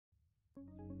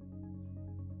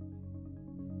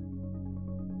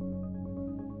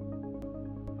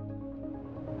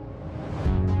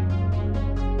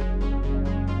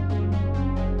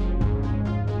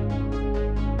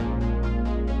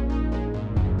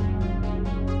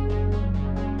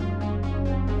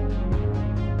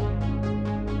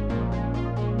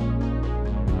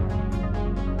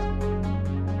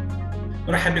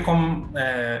أرحب بكم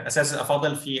أساتذة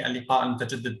الأفاضل في اللقاء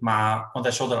المتجدد مع On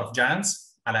the Shoulder of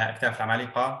Giants على أكتاف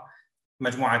العمالقة،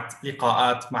 مجموعة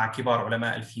لقاءات مع كبار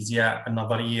علماء الفيزياء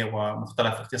النظرية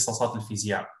ومختلف اختصاصات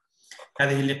الفيزياء.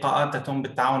 هذه اللقاءات تتم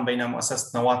بالتعاون بين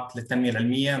مؤسسة نواة للتنمية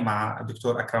العلمية مع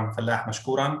الدكتور أكرم فلاح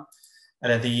مشكورا،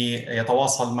 الذي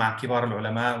يتواصل مع كبار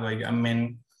العلماء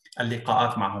ويؤمن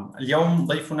اللقاءات معهم. اليوم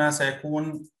ضيفنا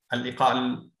سيكون اللقاء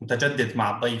المتجدد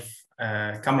مع الضيف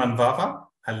كمرن فافا،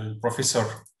 البروفيسور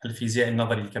الفيزيائي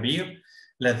النظري الكبير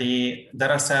الذي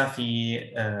درس في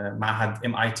معهد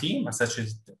MIT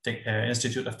Massachusetts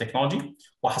Institute of Technology،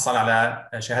 وحصل على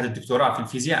شهادة دكتوراه في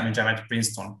الفيزياء من جامعة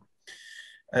برينستون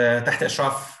تحت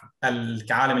إشراف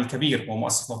العالم الكبير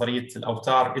ومؤسس نظرية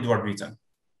الأوتار إدوارد ريتن.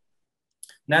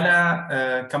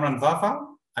 نال كمرن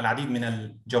فافا العديد من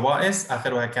الجوائز،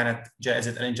 آخرها كانت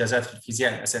جائزة الإنجازات في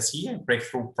الفيزياء الأساسية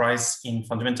Breakthrough Prize in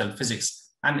Fundamental Physics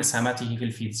عن إسهاماته في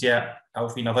الفيزياء أو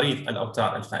في نظرية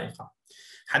الأوتار الفائقة.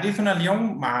 حديثنا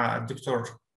اليوم مع الدكتور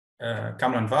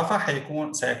كمرن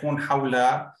فافا سيكون حول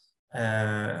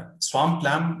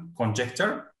swampland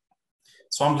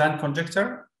conjecture،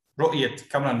 رؤية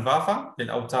كمرن فافا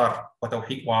للأوتار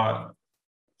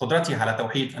وقدرتها على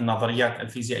توحيد النظريات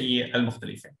الفيزيائية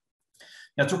المختلفة.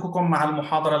 نترككم مع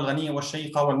المحاضرة الغنية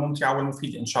والشيقة والممتعة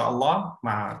والمفيدة إن شاء الله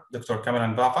مع الدكتور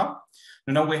كمرن فافا.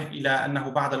 ننوه إلى أنه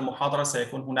بعد المحاضرة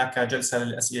سيكون هناك جلسة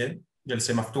للأسئلة،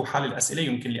 جلسة مفتوحة للأسئلة،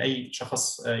 يمكن لأي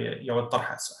شخص يود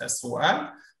طرح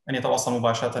السؤال أن يتواصل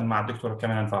مباشرة مع الدكتور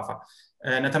كمرن فافا.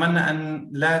 نتمنى أن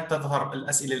لا تظهر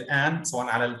الأسئلة الآن سواء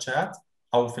على الشات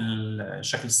أو في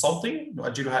الشكل الصوتي،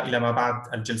 نؤجلها إلى ما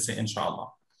بعد الجلسة إن شاء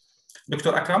الله.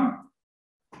 دكتور أكرم.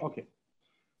 Okay.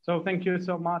 So thank you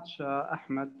so much,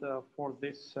 Ahmed, for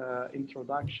this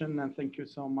introduction, and thank you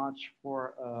so much for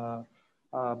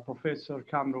Professor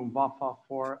Cumrun Vafa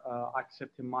for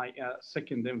accepting my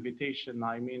second invitation.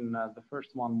 I mean, the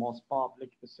first one was public,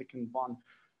 the second one,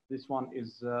 this one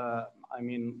is, I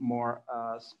mean, more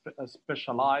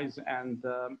specialized, and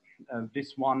this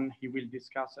one he will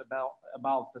discuss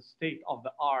about the state of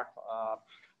the art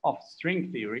of string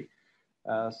theory.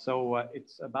 So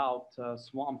it's about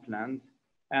swampland.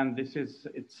 And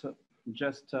it's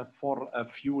just for a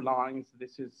few lines.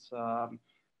 This is,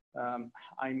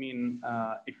 I mean,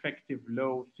 effective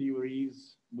law theories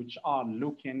which are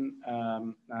looking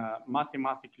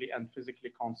mathematically and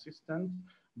physically consistent,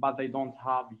 but they don't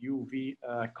have UV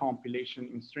compilation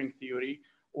in string theory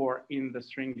or in the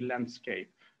string landscape.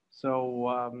 So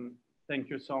thank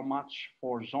you so much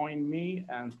for joining me,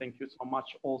 and thank you so much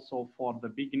also for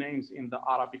the big names in the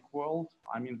Arabic world,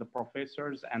 I mean the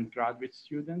professors and graduate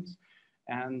students.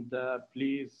 And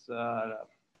please,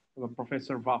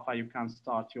 Professor Vafa, you can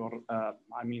start your,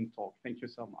 talk. Thank you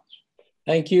so much.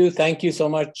 Thank you so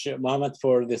much, Mohammed,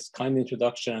 for this kind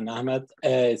introduction, and Ahmed.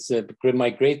 It's my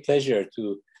great pleasure to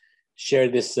share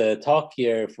this talk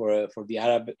here for the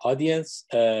Arab audience.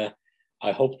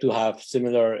 I hope to have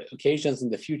similar occasions in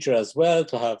the future as well,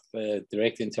 to have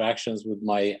direct interactions with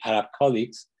my Arab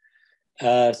colleagues.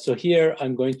 So here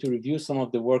I'm going to review some of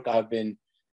the work I've been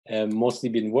mostly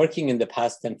been working in the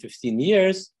past 10-15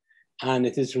 years, and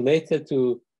it is related to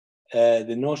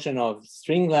the notion of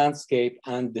string landscape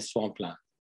and the swampland.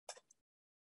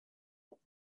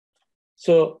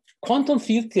 So quantum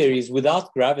field theories without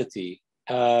gravity,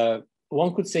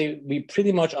 one could say we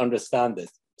pretty much understand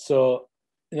it. So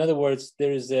in other words,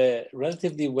 there is a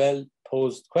relatively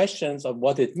well-posed questions of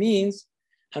what it means,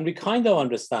 and we kind of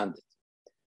understand it.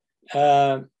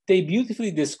 They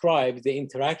beautifully describe the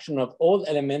interaction of all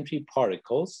elementary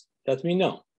particles that we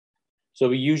know. So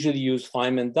we usually use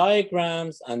Feynman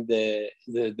diagrams, and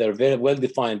they're very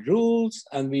well-defined rules,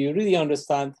 and we really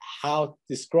understand how to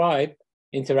describe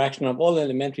interaction of all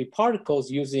elementary particles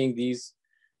using these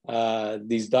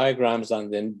diagrams, and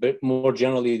then more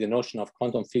generally the notion of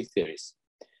quantum field theories.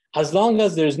 As long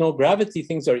as there's no gravity,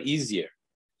 things are easier.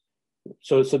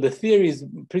 So the theory is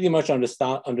pretty much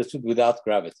understood without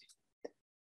gravity.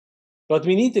 But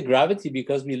we need the gravity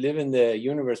because we live in the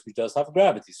universe which does have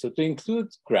gravity. So to include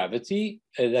gravity,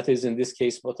 that is in this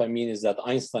case, what I mean is that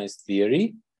Einstein's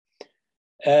theory,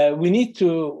 we need to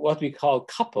what we call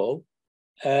couple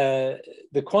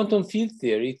the quantum field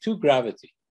theory to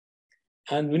gravity.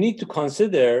 And we need to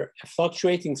consider a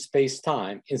fluctuating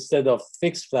space-time instead of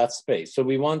fixed flat space. So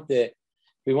we want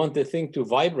the thing to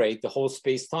vibrate, the whole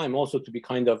space-time also to be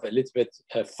kind of a little bit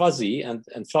fuzzy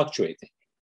and fluctuating.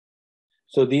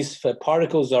 So these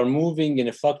particles are moving in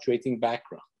a fluctuating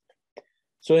background.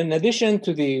 So in addition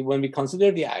to when we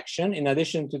consider the action, in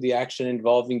addition to the action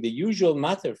involving the usual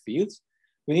matter fields,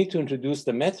 we need to introduce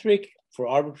the metric for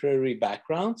arbitrary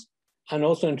backgrounds and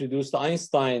also introduced the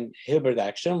Einstein-Hilbert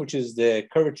action, which is the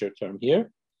curvature term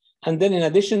here. And then in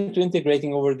addition to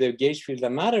integrating over the gauge field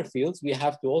and matter fields, we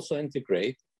have to also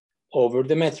integrate over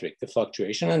the metric, the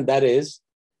fluctuation, and that is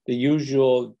the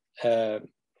usual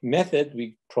method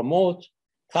we promote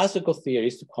classical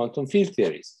theories to quantum field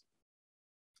theories.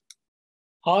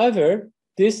 However,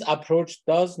 this approach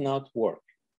does not work.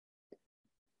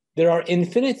 There are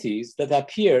infinities that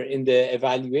appear in the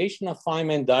evaluation of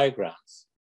Feynman diagrams.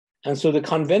 And so the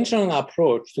conventional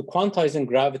approach to quantizing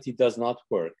gravity does not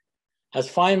work, as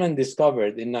Feynman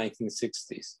discovered in the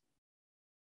 1960s.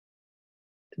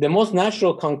 The most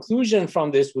natural conclusion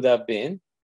from this would have been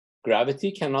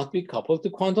gravity cannot be coupled to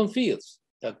quantum fields,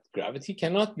 that gravity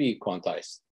cannot be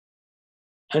quantized,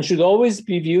 and should always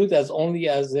be viewed as only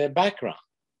as a background.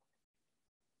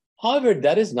 However,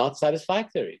 that is not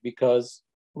satisfactory because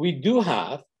we do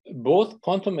have both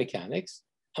quantum mechanics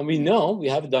and we know we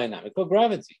have dynamical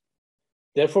gravity.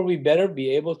 Therefore, we better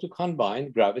be able to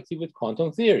combine gravity with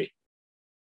quantum theory.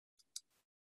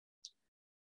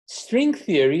 String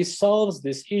theory solves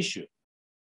this issue.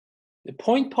 The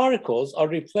point particles are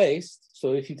replaced.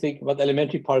 So if you think about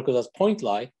elementary particles as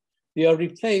point-like, they are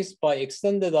replaced by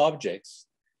extended objects,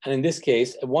 and in this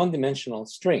case, a one-dimensional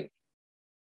string.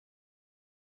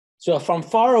 So from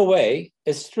far away,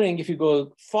 a string, if you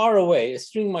go far away, a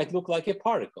string might look like a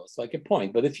particle, it's like a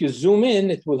point. But if you zoom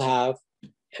in, it will have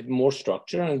more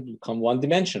structure and become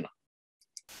one-dimensional.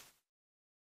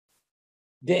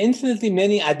 The infinitely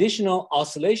many additional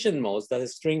oscillation modes that a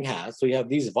string has, so you have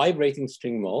these vibrating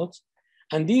string modes,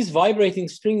 and these vibrating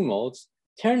string modes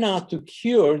turn out to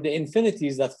cure the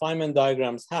infinities that Feynman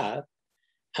diagrams have,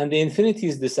 and the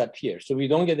infinities disappear. So we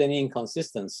don't get any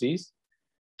inconsistencies.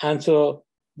 And so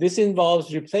this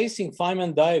involves replacing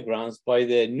Feynman diagrams by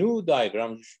the new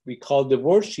diagrams, which we call the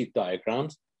word sheet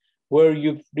diagrams, where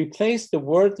you replace the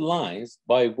word lines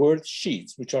by word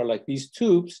sheets, which are like these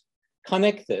tubes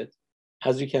connected,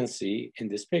 as you can see in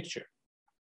this picture.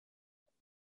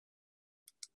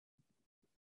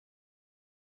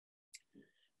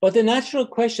 But the natural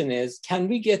question is, can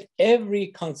we get every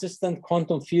consistent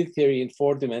quantum field theory in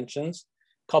 4 dimensions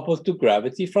coupled to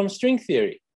gravity from string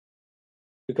theory?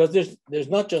 Because there's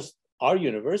not just our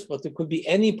universe, but there could be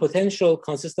any potential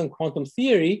consistent quantum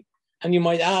theory. And you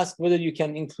might ask whether you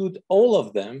can include all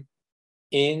of them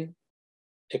in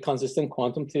a consistent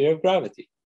quantum theory of gravity.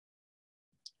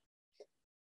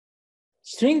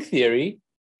 String theory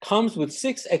comes with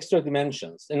 6 extra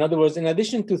dimensions. In other words, in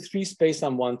addition to 3 space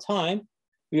and 1 time,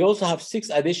 we also have 6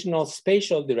 additional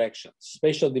spatial directions,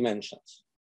 spatial dimensions.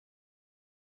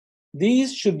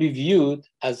 These should be viewed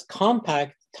as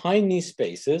compact, tiny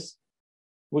spaces,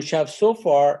 which have so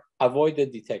far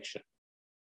avoided detection.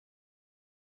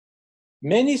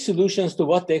 Many solutions to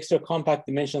what the extra compact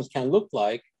dimensions can look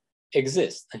like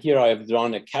exist. Here I have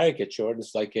drawn a caricature,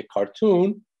 it's like a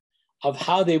cartoon of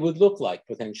how they would look like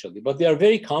potentially, but they are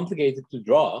very complicated to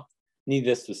draw,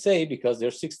 needless to say, because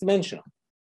they're 6-dimensional.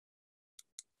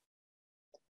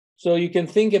 So you can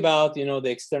think about, the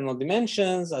external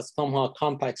dimensions as somehow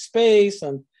compact space,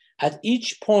 and at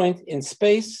each point in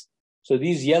space, so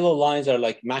these yellow lines are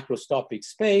like macroscopic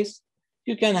space,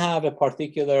 you can have a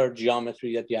particular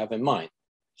geometry that you have in mind.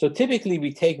 So typically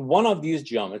we take one of these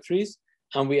geometries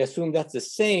and we assume that's the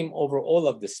same over all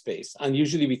of the space, and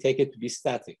usually we take it to be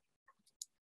static.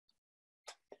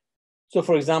 So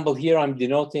for example, here I'm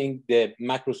denoting the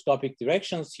macroscopic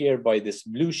directions here by this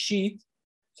blue sheet.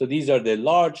 So these are the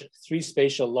large 3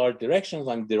 spatial large directions.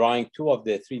 I'm drawing 2 of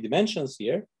the 3 dimensions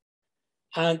here.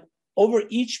 And over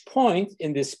each point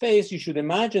in this space, you should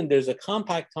imagine there's a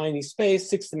compact, tiny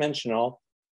space, 6-dimensional.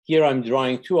 Here I'm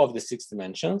drawing 2 of the 6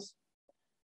 dimensions.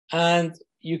 And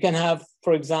you can have,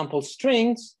 for example,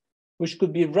 strings, which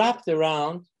could be wrapped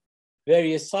around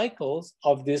various cycles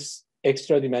of this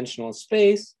extra dimensional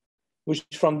space, which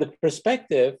from the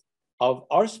perspective of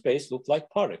our space look like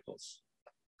particles.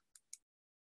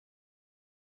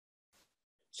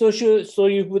 So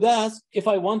you would ask, if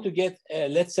I want to get,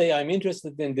 let's say I'm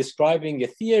interested in describing a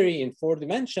theory in 4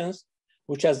 dimensions,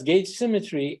 which has gauge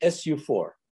symmetry SU4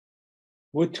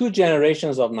 with 2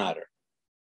 generations of matter.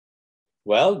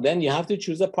 Well, then you have to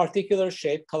choose a particular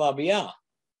shape, Calabi-Yau,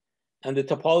 and the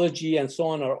topology and so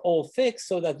on are all fixed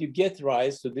so that you get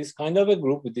rise to this kind of a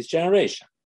group with this generation.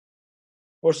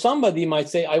 Or somebody might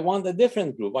say, I want a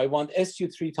different group. I want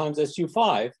SU3 times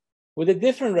SU5 with a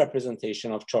different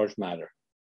representation of charged matter.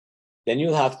 Then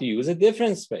you'll have to use a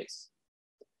different space.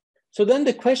 So then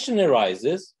the question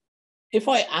arises, if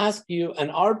I ask you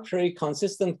an arbitrary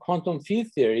consistent quantum field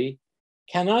theory,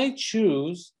 can I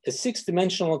choose a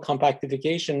 6-dimensional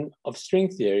compactification of string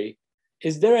theory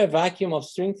is there a vacuum of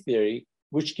string theory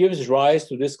which gives rise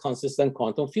to this consistent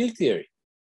quantum field theory?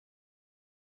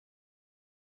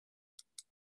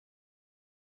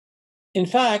 In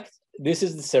fact, this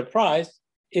is the surprise.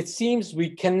 It seems we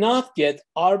cannot get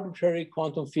arbitrary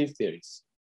quantum field theories.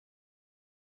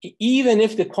 Even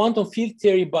if the quantum field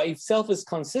theory by itself is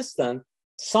consistent,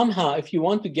 somehow, if you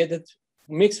want to get it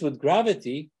mixed with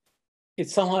gravity, it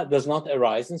somehow does not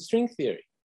arise in string theory.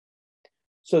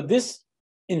 So this,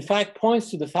 in fact,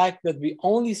 points to the fact that we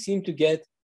only seem to get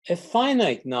a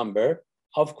finite number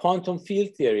of quantum field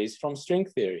theories from string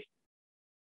theory.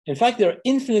 In fact, there are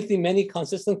infinitely many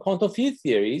consistent quantum field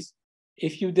theories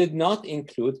if you did not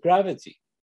include gravity.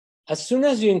 As soon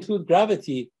as you include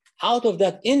gravity, out of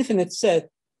that infinite set,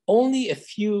 only a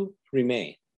few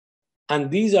remain.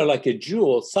 And these are like a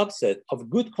jewel subset of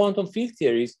good quantum field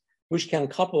theories which can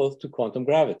couple to quantum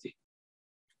gravity.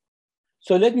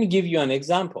 So let me give you an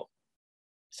example.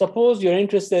 Suppose you're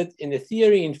interested in a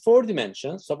theory in 4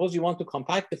 dimensions. Suppose you want to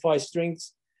compactify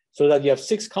strings so that you have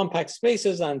 6 compact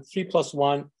spaces and 3 +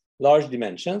 1 large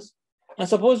dimensions. And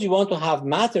suppose you want to have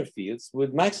matter fields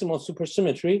with maximal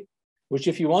supersymmetry, which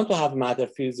if you want to have matter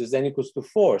fields is n equals to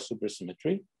 4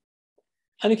 supersymmetry.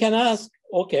 And you can ask,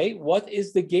 okay, what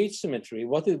is the gauge symmetry?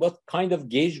 What kind of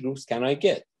gauge groups can I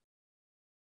get?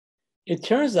 It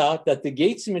turns out that the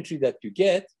gauge symmetry that you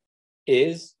get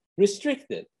is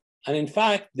restricted. And in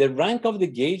fact, the rank of the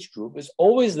gauge group is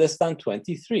always less than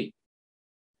 23.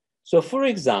 So for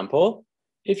example,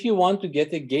 if you want to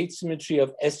get a gauge symmetry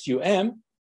of SUM,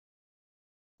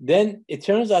 then it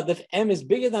turns out that if M is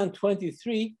bigger than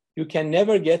 23, you can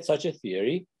never get such a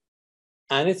theory.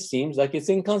 And it seems like it's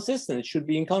inconsistent. It should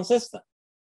be inconsistent.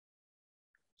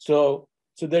 So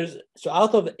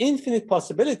out of infinite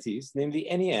possibilities, namely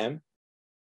NEM,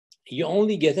 you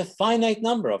only get a finite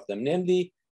number of them.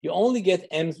 Namely, you only get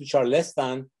M's which are less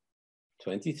than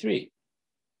 23.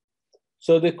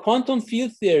 So the quantum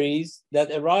field theories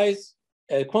that arise,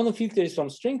 quantum field theories from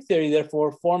string theory,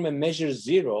 therefore, form a measure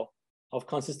 0 of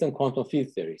consistent quantum field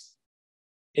theories.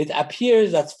 It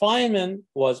appears that Feynman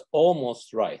was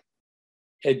almost right.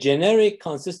 A generic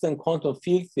consistent quantum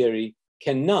field theory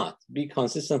cannot be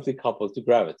consistently coupled to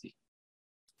gravity.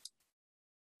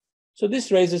 So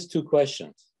this raises 2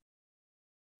 questions.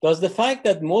 Does the fact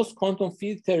that most quantum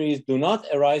field theories do not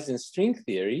arise in string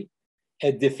theory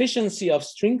a deficiency of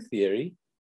string theory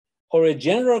or a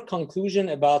general conclusion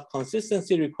about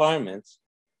consistency requirements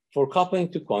for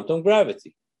coupling to quantum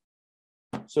gravity?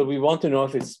 So we want to know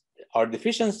if it's our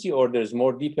deficiency or there's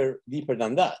more deeper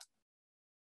than that.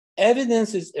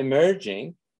 Evidence is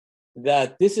emerging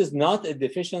that this is not a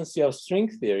deficiency of string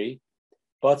theory,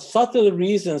 but subtle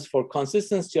reasons for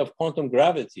consistency of quantum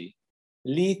gravity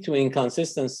lead to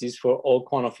inconsistencies for all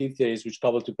quantum field theories which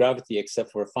couple to gravity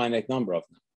except for a finite number of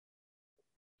them.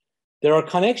 There are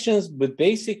connections with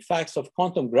basic facts of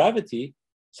quantum gravity,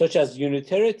 such as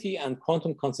unitarity and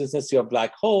quantum consistency of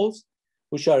black holes,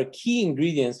 which are key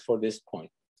ingredients for this point.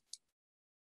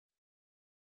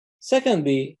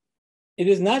 Secondly, it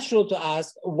is natural to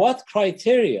ask what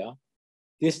criteria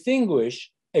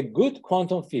distinguish a good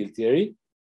quantum field theory,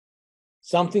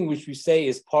 something which we say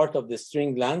is part of the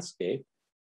string landscape,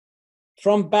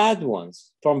 from bad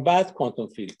ones, from bad quantum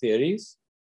field theories,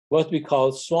 what we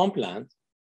call swampland,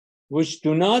 which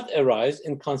do not arise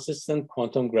in consistent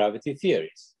quantum gravity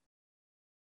theories.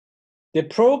 The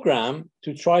program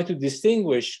to try to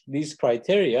distinguish these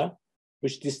criteria,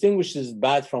 which distinguishes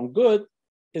bad from good,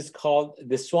 is called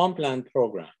the swampland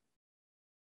program.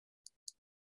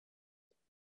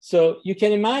 So you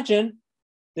can imagine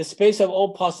the space of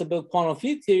all possible quantum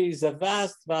field theories is a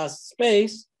vast, vast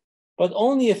space, but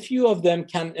only a few of them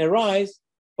can arise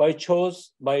by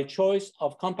choice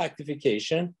of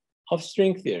compactification of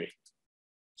string theory.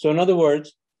 So in other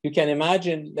words, you can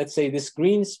imagine, let's say this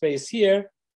green space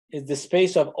here is the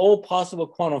space of all possible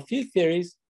quantum field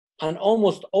theories, and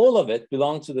almost all of it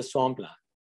belongs to the swampland.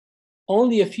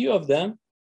 Only a few of them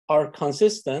are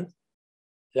consistent.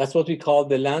 That's what we call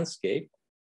the landscape.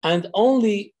 And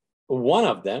only one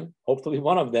of them, hopefully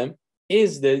one of them,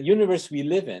 is the universe we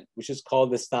live in, which is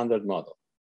called the standard model.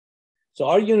 So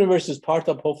our universe is part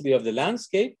of, hopefully, of the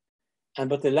landscape,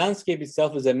 but the landscape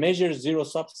itself is a measure 0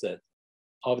 subset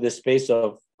of the space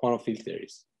of quantum field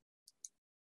theories.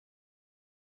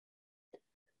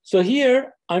 So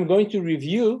here, I'm going to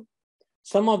review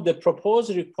some of the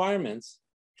proposed requirements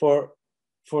for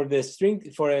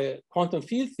a quantum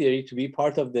field theory to be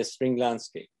part of the string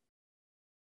landscape.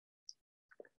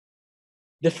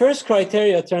 The first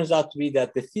criteria turns out to be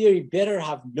that the theory better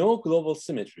have no global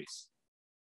symmetries.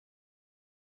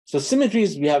 So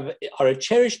symmetries are a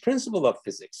cherished principle of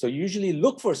physics. So you usually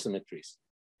look for symmetries.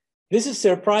 This is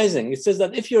surprising. It says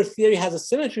that if your theory has a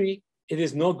symmetry, it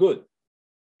is no good.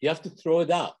 You have to throw it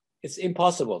out. It's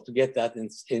impossible to get that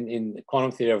in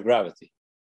quantum theory of gravity.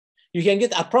 You can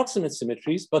get approximate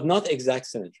symmetries, but not exact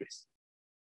symmetries.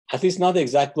 At least not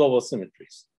exact global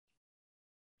symmetries.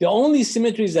 The only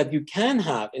symmetries that you can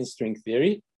have in string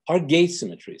theory are gauge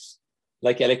symmetries,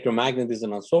 like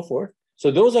electromagnetism and so forth.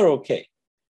 So those are okay.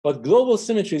 But global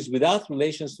symmetries without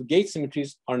relations to gauge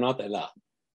symmetries are not allowed.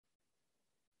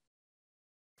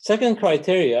 Second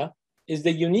criteria is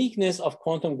the uniqueness of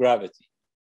quantum gravity.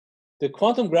 The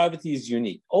quantum gravity is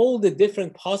unique. All the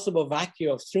different possible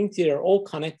vacua of string theory are all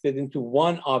connected into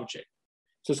one object.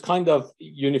 So it's kind of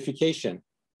unification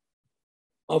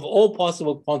of all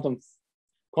possible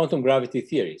quantum gravity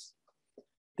theories.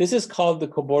 This is called the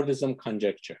cobordism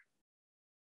conjecture.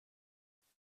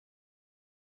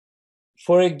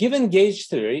 For a given gauge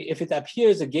theory, if it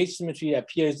appears, a gauge symmetry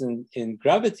appears in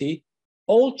gravity,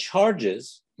 all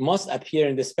charges must appear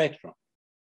in the spectrum.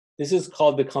 This is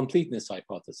called the completeness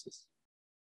hypothesis.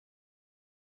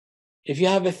 If you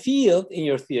have a field in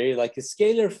your theory, like a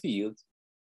scalar field,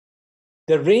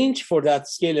 the range for that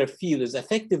scalar field is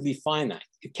effectively finite.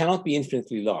 It cannot be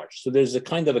infinitely large. So there's a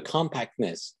kind of a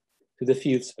compactness to the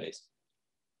field space.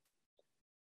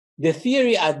 The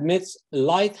theory admits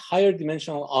light higher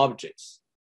dimensional objects.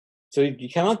 So you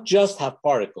cannot just have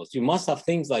particles. You must have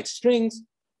things like strings,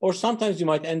 or sometimes you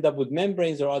might end up with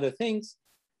membranes or other things.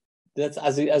 That's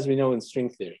as we know in string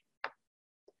theory.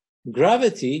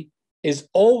 Gravity is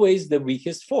always the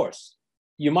weakest force.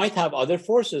 You might have other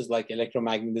forces like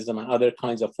electromagnetism and other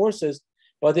kinds of forces,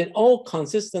 but in all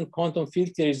consistent quantum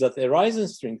field theories that arise in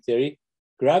string theory,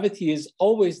 gravity is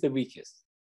always the weakest.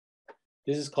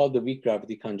 This is called the weak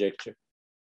gravity conjecture.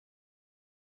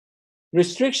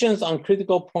 Restrictions on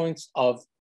critical points of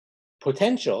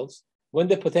potentials, when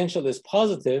the potential is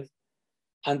positive,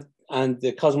 and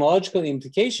the cosmological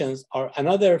implications are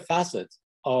another facet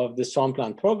of the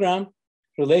Swampland program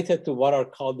related to what are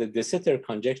called the de Sitter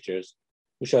conjectures,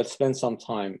 which I'll spend some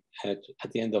time at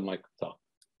the end of my talk.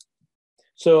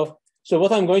 So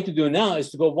what I'm going to do now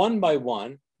is to go one by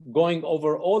one, going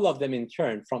over all of them in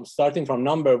turn, starting from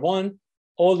number 1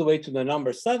 all the way to the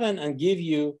number 7, and give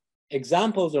you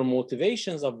examples or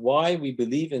motivations of why we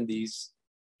believe in these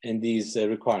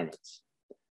requirements.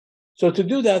 So to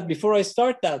do that, before I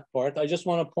start that part, I just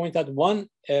want to point out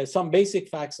some basic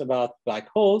facts about black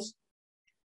holes.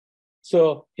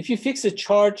 So if you fix a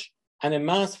charge and a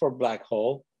mass for black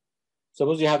hole,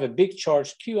 suppose you have a big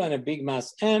charge Q and a big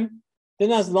mass M,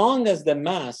 then as long as the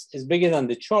mass is bigger than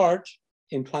the charge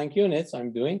in Planck units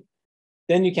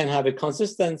then you can have a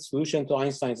consistent solution to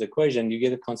Einstein's equation. You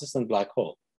get a consistent black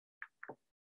hole.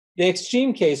 The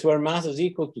extreme case where mass is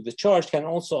equal to the charge can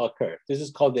also occur. This is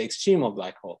called the extreme of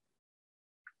black hole.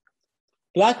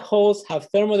 Black holes have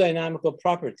thermodynamical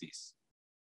properties,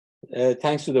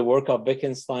 thanks to the work of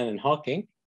Bekenstein and Hawking.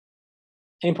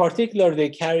 In particular, they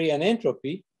carry an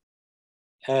entropy.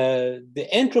 The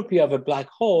entropy of a black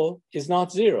hole is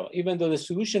not 0, even though the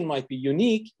solution might be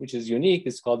unique, which is unique,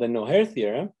 it's called the Noether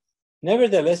theorem.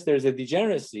 Nevertheless, there's a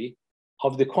degeneracy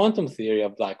of the quantum theory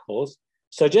of black holes,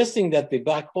 suggesting that the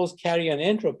black holes carry an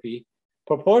entropy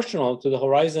proportional to the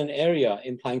horizon area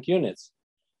in Planck units.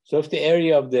 So if the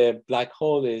area of the black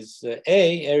hole is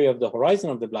A, area of the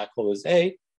horizon of the black hole is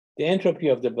A, the entropy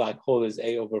of the black hole is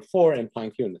A/4 in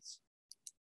Planck units.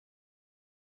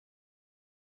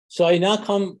 So I now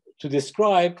come to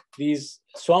describe these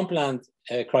swampland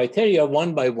criteria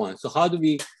one by one. So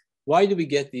why do we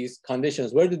get these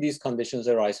conditions? Where do these conditions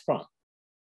arise from?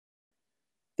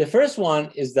 The first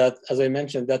one is that, as I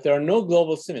mentioned, that there are no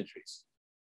global symmetries.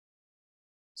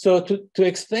 So to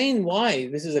explain why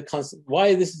this is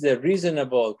a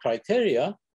reasonable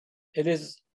criteria,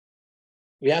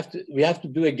 we have to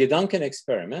do a Gedanken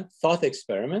experiment, thought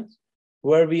experiment,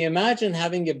 where we imagine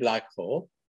having a black hole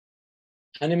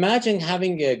and imagine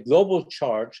having a global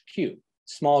charge Q,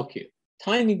 small q,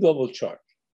 tiny global charge.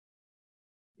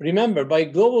 Remember, by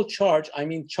global charge, I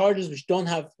mean charges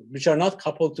which are not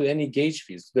coupled to any gauge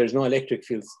fields. There's no electric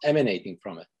fields emanating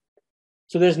from it.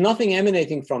 So there's nothing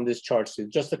emanating from this charge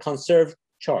field, just a conserved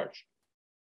charge.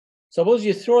 Suppose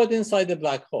you throw it inside the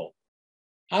black hole.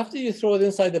 After you throw it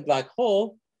inside the black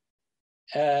hole,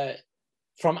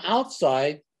 from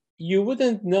outside, you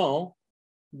wouldn't know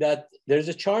that there's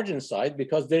a charge inside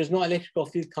because there's no electrical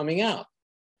field coming out.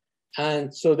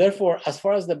 And so therefore, as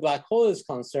far as the black hole is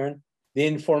concerned, the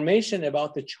information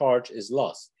about the charge is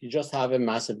lost. You just have a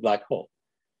massive black hole.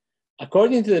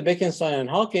 According to the Bekenstein and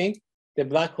Hawking, the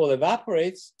black hole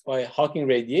evaporates by Hawking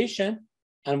radiation,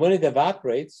 And when it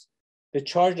evaporates, the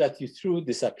charge that you threw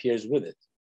disappears with it.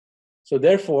 So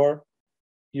therefore,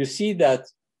 you see that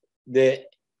the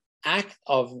act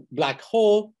of black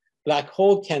hole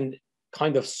can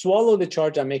kind of swallow the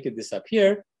charge and make it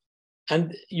disappear.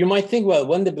 And you might think, well,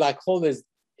 when the black hole is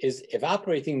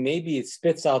evaporating, maybe it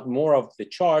spits out more of the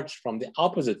charge from the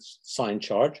opposite sign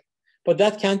charge. But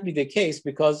that can't be the case,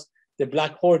 because the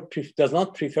black hole does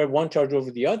not prefer one charge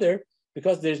over the other,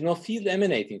 because there's no field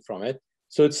emanating from it.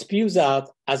 So it spews out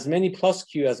as many plus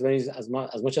Q as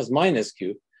much as minus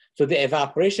Q. So the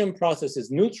evaporation process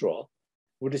is neutral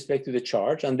with respect to the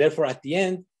charge. And therefore, at the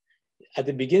end, at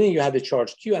the beginning, you have the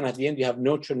charge Q, and at the end, you have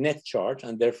no net charge.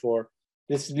 And therefore,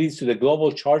 this leads to the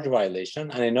global charge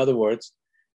violation. And in other words,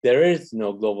 there is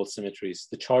no global symmetries.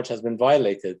 The charge has been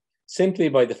violated simply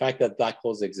by the fact that black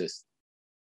holes exist.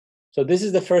 So this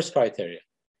is the first criteria.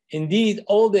 Indeed,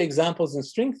 all the examples in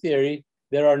string theory,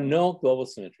 there are no global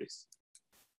symmetries.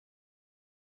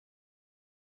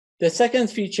 The second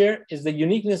feature is the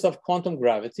uniqueness of quantum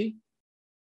gravity.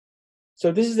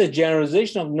 So this is a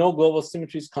generalization of no global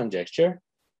symmetries conjecture.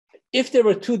 If there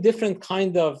were two different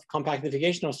kinds of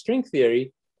compactification of string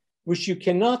theory, which you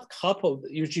cannot couple,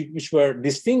 which were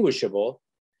distinguishable,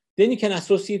 then you can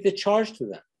associate the charge to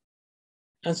them.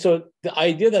 And so the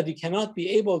idea that you cannot be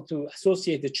able to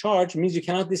associate the charge means you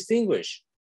cannot distinguish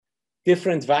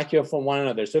different vacua from one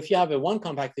another. So if you have a one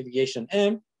compactification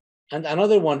M and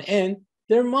another one N,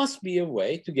 there must be a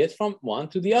way to get from one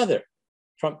to the other,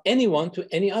 from any one to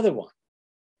any other one.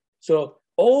 So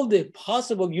all the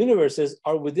possible universes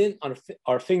are within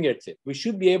our fingertip. We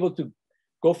should be able to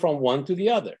go from one to the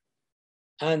other.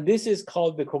 And this is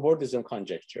called the cobordism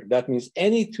conjecture. That means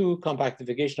any two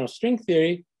compactification of string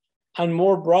theory, and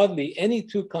more broadly, any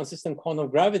two consistent quantum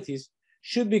gravities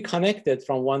should be connected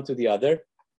from one to the other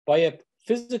by a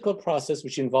physical process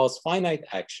which involves finite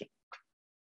action.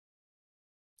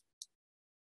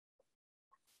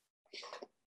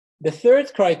 The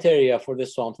third criteria for the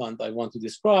swampland I want to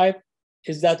describe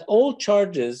is that all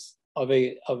charges of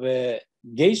a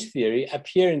gauge theory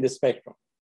appear in the spectrum.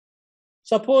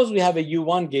 Suppose we have a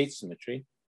U1 gauge symmetry.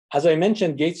 As I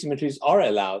mentioned, gauge symmetries are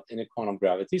allowed in a quantum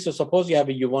gravity. So suppose you have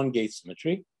a U1 gauge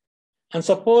symmetry. And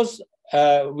suppose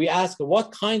we ask,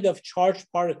 what kind of charged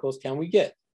particles can we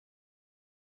get?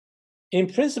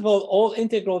 In principle, all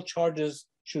integral charges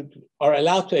are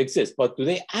allowed to exist, but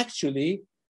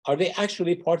are they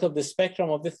actually part of the spectrum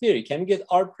of the theory? Can we get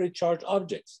arbitrary charged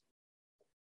objects?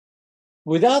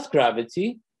 Without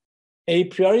gravity, a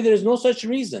priori, there is no such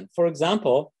reason. For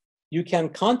example, you can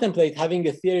contemplate having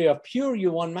a theory of pure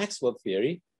U1 Maxwell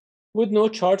theory with no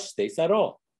charged states at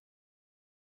all.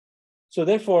 So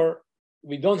therefore,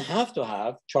 we don't have to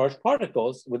have charged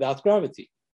particles without gravity.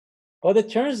 But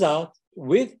it turns out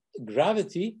with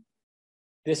gravity,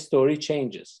 this story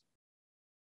changes.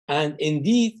 And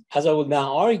indeed, as I will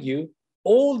now argue,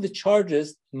 all the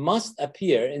charges must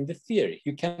appear in the theory.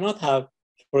 You cannot have,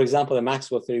 for example, a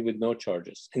Maxwell theory with no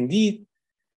charges. Indeed,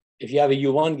 if you have a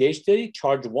U1 gauge theory,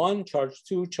 charge 1, charge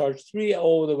 2, charge 3,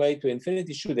 all the way to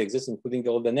infinity should exist, including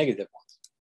all the negative ones.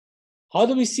 How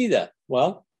do we see that?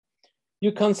 Well,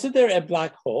 you consider a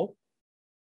black hole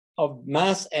of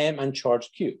mass m and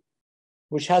charge q,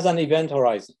 which has an event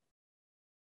horizon.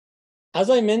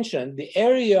 As I mentioned, the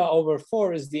area over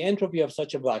 4 is the entropy of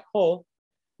such a black hole,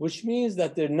 which means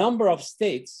that the number of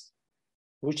states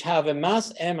which have a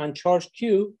mass m and charge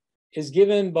q is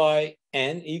given by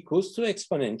n equals to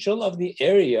exponential of the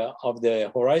area of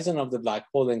the horizon of the black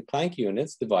hole in Planck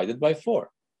units divided by 4.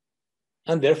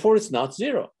 And therefore, it's not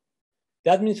 0.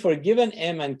 That means for a given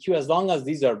m and q, as long as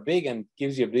these are big and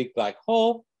gives you a big black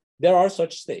hole, there are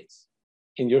such states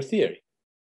in your theory.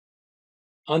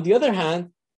 On the other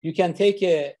hand, you can take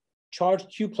a charge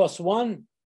q plus 1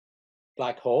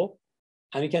 black hole,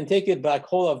 and you can take a black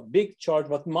hole of big charge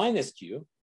but minus q.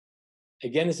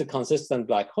 Again, it's a consistent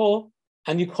black hole,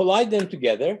 and you collide them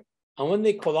together. And when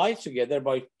they collide together,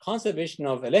 by conservation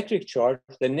of electric charge,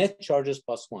 the net charge is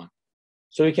plus 1.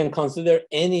 So you can consider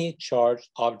any charged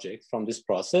object from this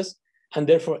process, and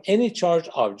therefore any charged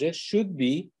object should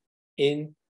be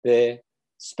in the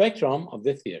spectrum of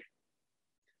the theory.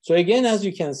 So again, as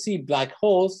you can see, black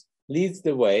holes leads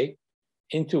the way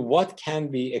into what can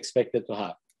be expected to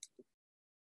happen.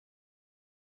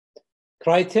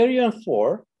 Criterion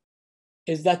 4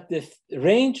 is that the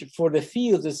range for the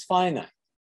fields is finite.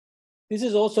 This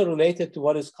is also related to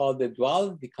what is called the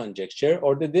duality conjecture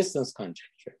or the distance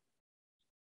conjecture.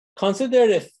 Consider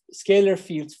the scalar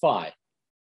field phi.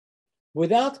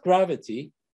 Without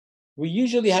gravity, we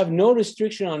usually have no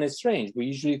restriction on its range. We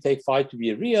usually take phi to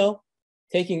be real,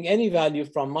 taking any value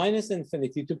from minus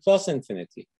infinity to plus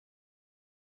infinity.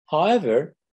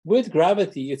 However, with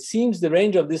gravity, it seems the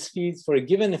range of these fields for a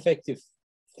given effective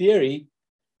theory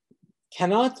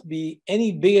cannot be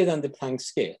any bigger than the Planck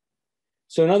scale.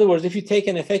 So in other words, if you take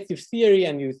an effective theory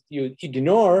and you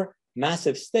ignore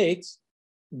massive states,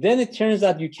 then it turns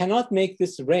out you cannot make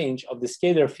this range of the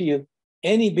scalar field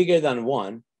any bigger than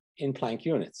 1 in Planck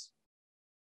units.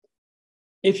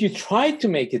 If you try to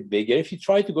make it bigger, if you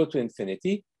try to go to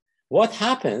infinity, what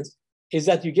happens is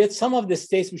that you get some of the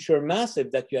states which are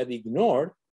massive that you had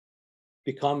ignored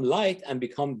become light and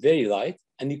become very light,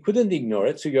 and you couldn't ignore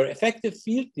it. So your effective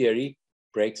field theory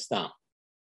breaks down.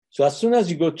 So as soon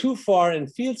as you go too far in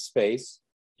field space,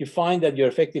 you find that your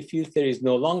effective field theory is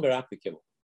no longer applicable.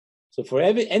 So for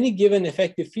any given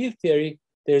effective field theory,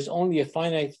 there's only a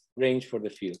finite range for the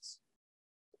fields.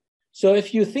 So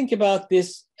if you think about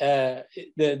this,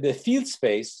 the field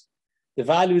space, the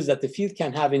values that the field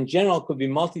can have in general could be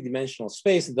multidimensional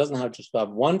space. It doesn't have just to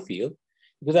have one field.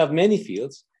 It could have many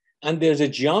fields. And there's a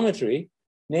geometry,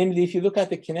 namely, if you look at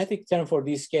the kinetic term for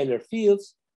these scalar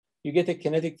fields, you get a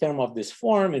kinetic term of this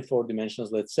form in 4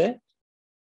 dimensions, let's say.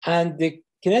 And the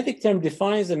kinetic term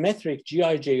defines a metric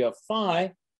Gij of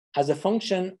phi as a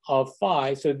function of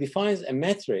phi. So it defines a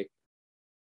metric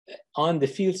on the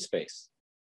field space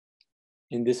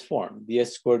in this form,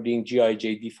 ds squared being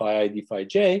Gij d phi I d phi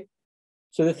j.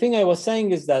 So the thing I was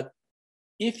saying is that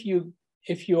if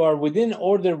you are within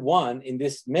order 1 in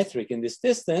this metric, in this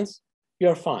distance,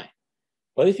 you're fine.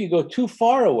 But if you go too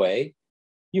far away,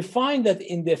 you find that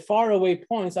in the far away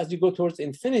points, as you go towards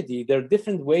infinity, there are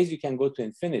different ways you can go to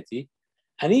infinity.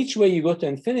 And each way you go to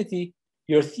infinity,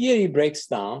 your theory breaks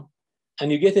down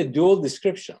and you get a dual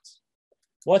descriptions.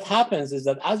 What happens is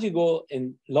that as you go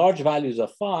in large values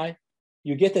of phi,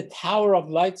 you get a tower of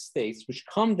light states which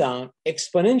come down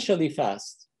exponentially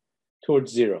fast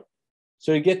towards 0.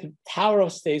 So you get the tower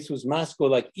of states whose mass go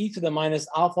like e to the minus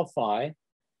alpha phi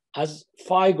as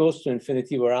phi goes to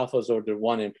infinity, where alpha is order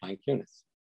 1 in Planck units.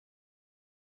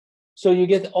 So you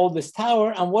get all this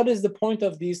tower. And what is the point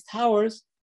of these towers?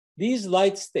 These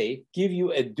light states give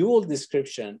you a dual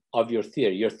description of your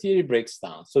theory. Your theory breaks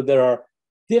down. So there are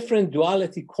different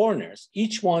duality corners.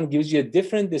 Each one gives you a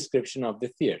different description of the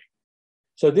theory.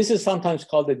 So this is sometimes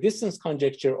called the distance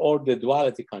conjecture or the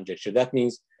duality conjecture. That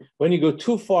means when you go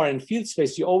too far in field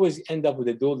space, you always end up with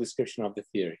a dual description of the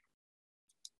theory.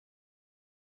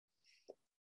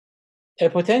 A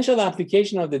potential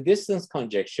application of the distance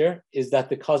conjecture is that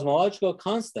the cosmological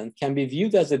constant can be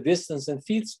viewed as a distance in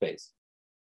field space.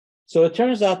 So it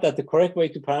turns out that the correct way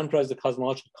to parameterize the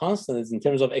cosmological constant is in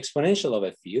terms of exponential of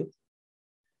a field.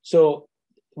 So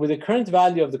with the current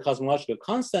value of the cosmological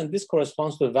constant, this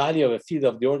corresponds to a value of a field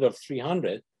of the order of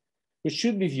 300, which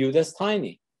should be viewed as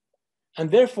tiny. And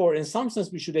therefore, in some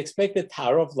sense, we should expect a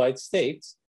tower of light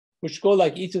states, which go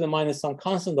like e to the minus some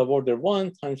constant of order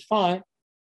 1 times phi.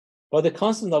 But the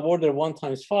constant of order 1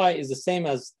 times phi is the same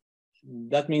as,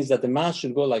 that means that the mass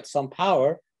should go like some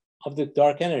power of the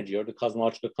dark energy or the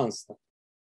cosmological constant.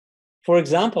 For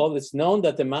example, it's known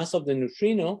that the mass of the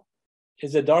neutrino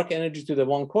is the dark energy to the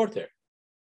 1/4.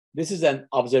 This is an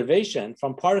observation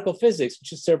from particle physics,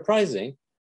 which is surprising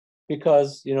because,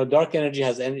 dark energy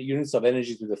has units of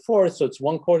energy to the 4th, so it's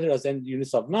 1/4 as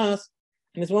units of mass.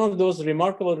 And it's one of those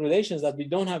remarkable relations that we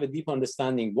don't have a deep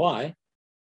understanding why,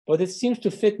 but it seems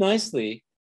to fit nicely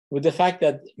with the fact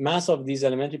that mass of these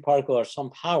elementary particles are some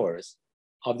powers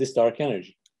of this dark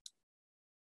energy.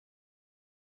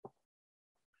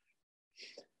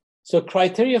 So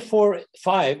criteria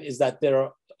 4.5 is that there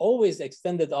are always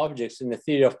extended objects in the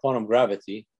theory of quantum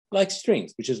gravity, like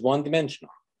strings, which is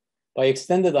one-dimensional. By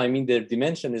extended, I mean their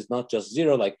dimension is not just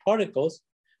 0 like particles,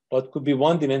 but could be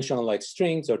one-dimensional like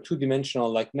strings or two-dimensional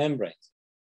like membranes.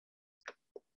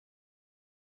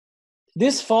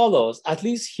 This follows, at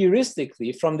least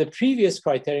heuristically, from the previous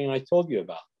criterion I told you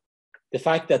about, the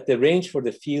fact that the range for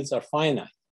the fields are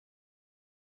finite.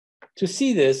 To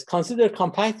see this, consider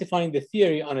compactifying the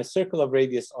theory on a circle of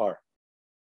radius r.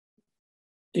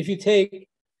 If you take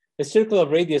a circle of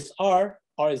radius r,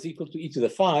 r is equal to e to the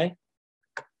phi,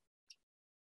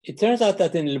 it turns out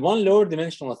that in one lower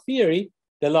dimensional theory,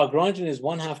 the Lagrangian is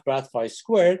 1/2 grad phi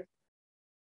squared.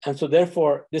 And so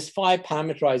therefore, this phi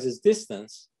parameterizes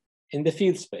distance in the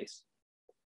field space.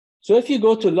 So if you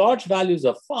go to large values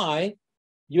of phi,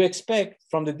 you expect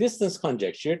from the distance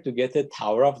conjecture to get a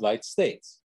tower of light states.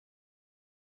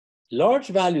 Large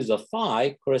values of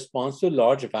phi corresponds to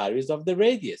large values of the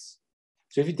radius.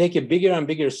 So if you take a bigger and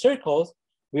bigger circles,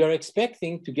 we are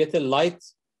expecting to get a light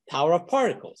tower of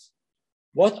particles.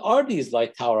 What are these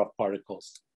light tower of particles?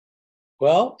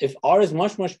 Well, if r is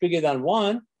much, much bigger than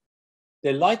 1,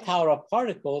 the light tower of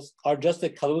particles are just the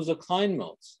Kaluza-Klein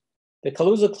modes. The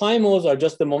Kaluza-Klein modes are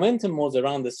just the momentum modes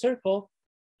around the circle,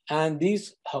 and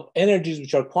these energies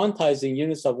which are quantized in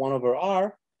units of 1 over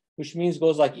r, which means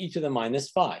goes like e to the minus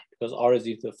phi, because r is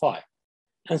e to the phi.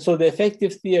 And so the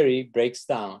effective theory breaks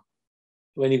down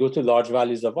when you go to large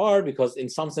values of r, because in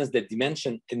some sense the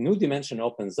dimension, a new dimension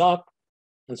opens up,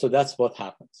 and so that's what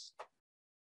happens.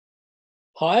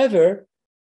 However,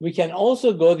 we can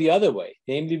also go the other way,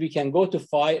 namely we can go to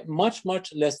phi much,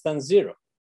 much less than 0.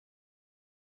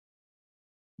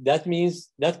 That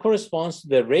means that corresponds to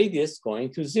the radius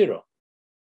going to 0.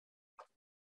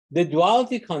 The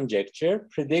duality conjecture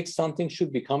predicts something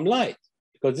should become light,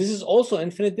 because this is also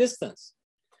infinite distance.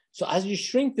 So as you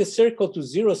shrink the circle to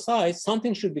 0 size,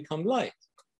 something should become light.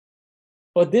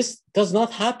 But this does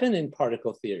not happen in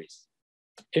particle theories.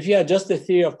 If you have just the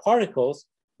theory of particles,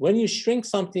 when you shrink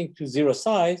something to 0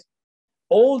 size,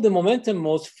 all the momentum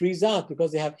modes freeze out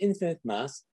because they have infinite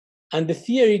mass, and the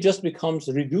theory just becomes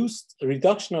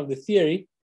reduction of the theory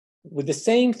with the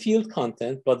same field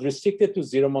content, but restricted to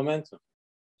 0 momentum.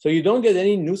 So you don't get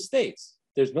any new states.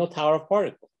 There's no tower of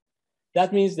particles.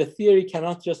 That means the theory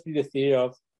cannot just be the theory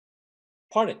of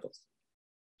particles.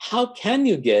 How can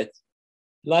you get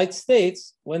light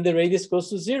states when the radius goes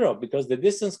to 0? Because the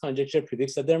distance conjecture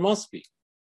predicts that there must be.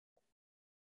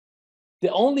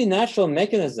 The only natural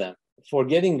mechanism for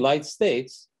getting light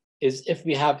states is if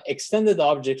we have extended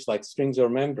objects like strings or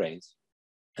membranes.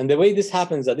 And the way this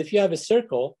happens is that if you have a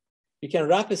circle, you can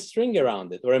wrap a string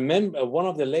around it or one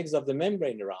of the legs of the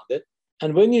membrane around it.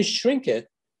 And when you shrink it,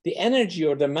 the energy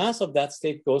or the mass of that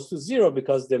state goes to 0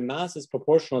 because the mass is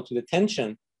proportional to the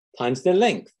tension times the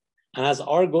length. And as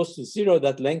r goes to 0,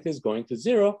 that length is going to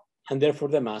 0, and therefore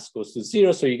the mass goes to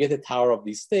 0. So you get a tower of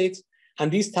these states.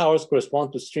 And these towers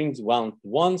correspond to strings wound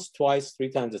once, twice, 3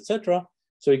 times, etc.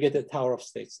 So you get a tower of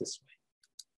states this way.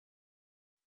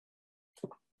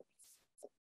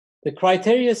 The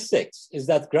criteria 6 is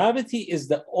that gravity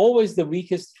is always the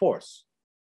weakest force.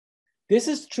 This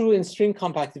is true in string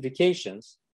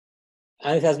compactifications.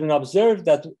 And it has been observed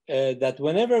that, that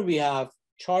whenever we have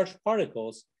charged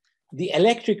particles, the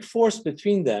electric force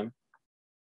between them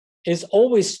is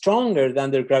always stronger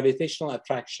than their gravitational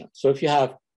attraction. So if you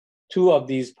have 2 of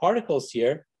these particles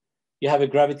here, you have a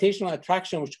gravitational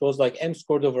attraction which goes like m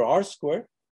squared over r squared,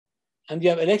 and you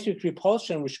have electric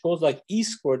repulsion which goes like e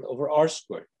squared over r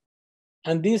squared.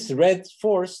 And this red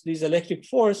force, this electric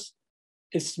force,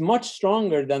 is much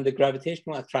stronger than the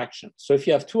gravitational attraction. So if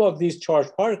you have 2 of these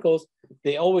charged particles,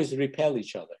 they always repel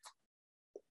each other.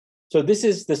 So this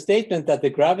is the statement that the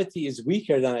gravity is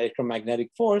weaker than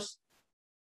electromagnetic force.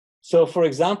 So for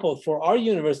example, for our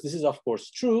universe, this is of course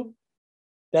true,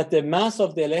 that the mass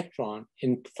of the electron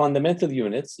in fundamental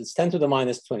units is 10 to the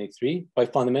minus 23. By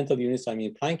fundamental units, I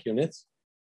mean Planck units.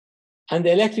 And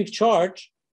the electric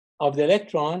charge of the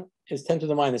electron is 10 to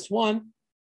the minus 1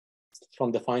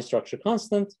 from the fine structure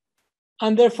constant.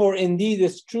 And therefore, indeed,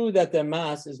 it's true that the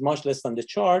mass is much less than the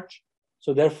charge.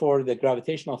 So therefore, the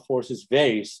gravitational force is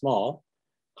very small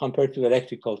compared to the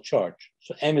electrical charge.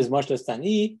 So m is much less than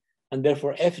e, and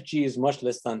therefore Fg is much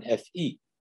less than Fe.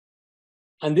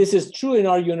 And this is true in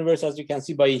our universe, as you can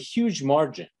see, by a huge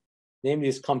margin. Namely,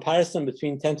 this comparison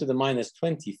between 10 to the minus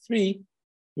 23,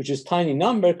 which is a tiny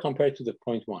number compared to the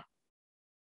 0.1.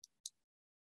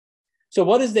 So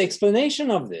what is the explanation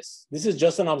of this? This is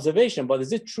just an observation, but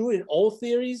is it true in all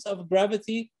theories of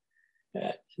gravity?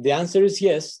 The answer is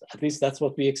yes, at least that's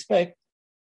what we expect.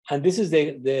 And this is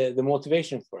the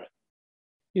motivation for it.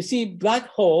 You see, black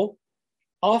holes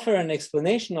offer an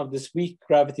explanation of this weak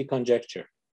gravity conjecture.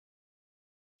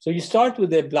 So you start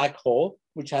with a black hole,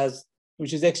 which is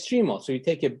extremal. So you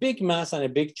take a big mass and a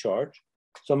big charge.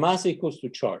 So mass equals to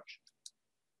charge.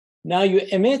 Now you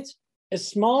emit a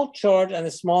small charge and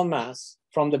a small mass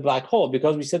from the black hole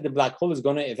because we said the black hole is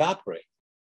going to evaporate.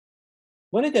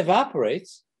 When it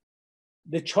evaporates,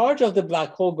 the charge of the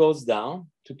black hole goes down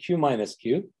to Q minus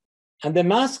Q, and the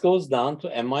mass goes down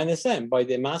to M minus M by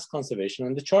the mass conservation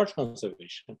and the charge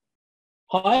conservation.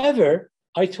 However,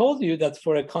 I told you that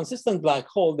for a consistent black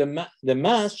hole, the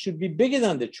mass should be bigger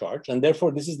than the charge, and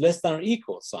therefore this is less than or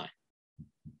equal sign.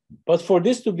 But for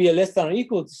this to be a less than or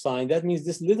equal sign, that means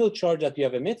this little charge that you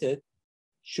have emitted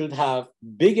should have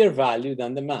bigger value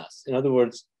than the mass. In other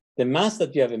words, the mass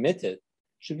that you have emitted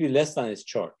should be less than its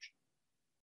charge.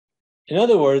 In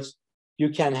other words, you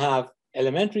can have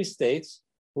elementary states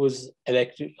whose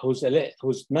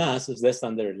mass is less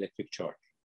than their electric charge.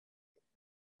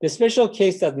 The special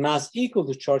case that mass equal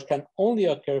to charge can only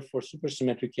occur for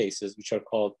supersymmetric cases, which are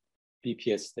called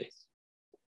BPS states.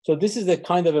 So this is the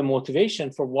kind of a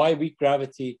motivation for why weak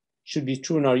gravity should be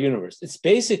true in our universe. It's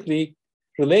basically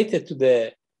related to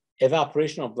the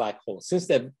evaporation of black holes. Since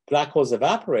the black holes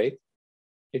evaporate,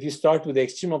 if you start with the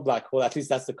extreme of black hole, at least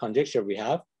that's the conjecture we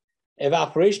have,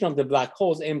 evaporation of the black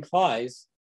holes implies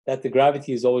that the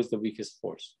gravity is always the weakest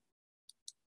force.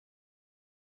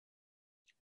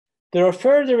 There are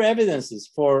further evidences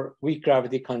for weak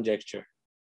gravity conjecture.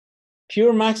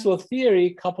 Pure Maxwell theory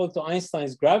coupled to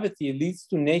Einstein's gravity leads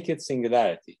to naked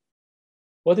singularity.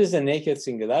 What is a naked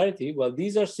singularity? Well,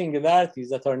 these are singularities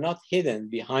that are not hidden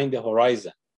behind the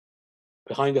horizon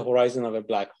of a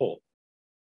black hole,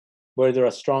 where there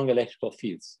are strong electrical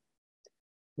fields.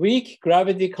 Weak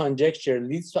gravity conjecture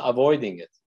leads to avoiding it.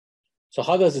 So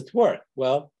how does it work?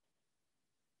 Well,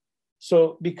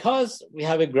 so because we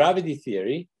have a gravity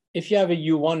theory, if you have a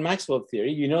U1 Maxwell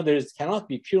theory, you know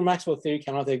pure Maxwell theory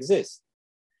cannot exist.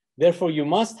 Therefore, you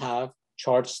must have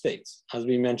charged states, as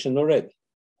we mentioned already.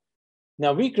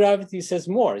 Now, weak gravity says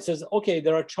more. It says, okay,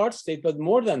 there are charged states, but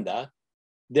more than that,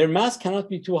 their mass cannot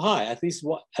be too high. At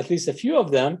least a few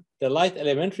of them, the light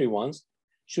elementary ones,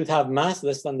 should have mass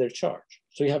less than their charge.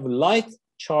 So you have light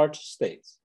charged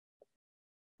states.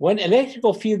 When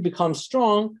electrical field becomes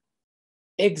strong,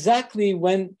 exactly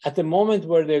at the moment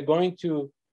where they're going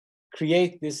to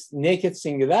create this naked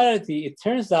singularity, it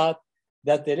turns out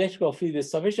that the electrical field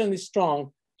is sufficiently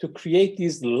strong to create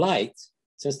these lights,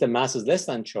 since the mass is less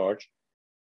than charge.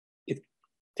 It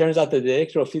turns out that the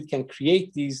electrical field can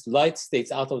create these light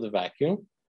states out of the vacuum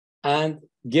and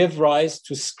give rise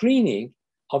to screening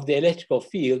of the electrical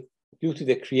field due to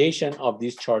the creation of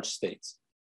these charged states,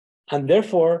 and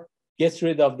therefore gets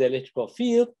rid of the electrical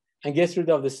field and gets rid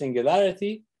of the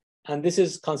singularity. And this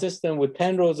is consistent with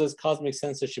Penrose's cosmic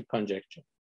censorship conjecture.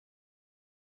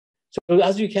 So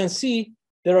as you can see,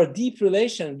 there are deep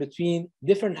relations between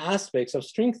different aspects of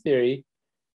string theory,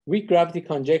 weak gravity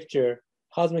conjecture,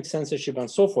 cosmic censorship, and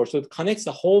so forth. So it connects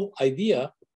the whole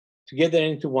idea together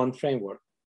into one framework.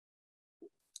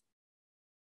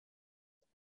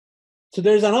 So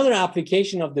there's another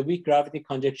application of the weak gravity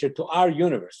conjecture to our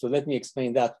universe. So let me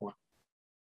explain that one.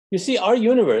 You see, our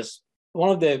universe, one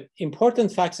of the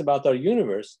important facts about our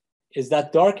universe is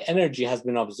that dark energy has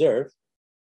been observed,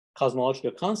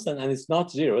 cosmological constant, and it's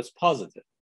not zero, it's positive.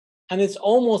 And it's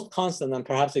almost constant and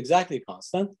perhaps exactly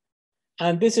constant.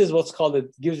 And this is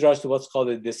gives rise to what's called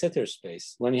a de Sitter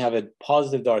space. When you have a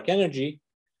positive dark energy,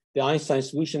 the Einstein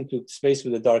solution to space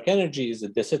with a dark energy is a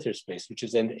de Sitter space, which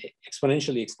is an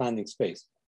exponentially expanding space.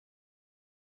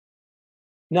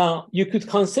 Now, you could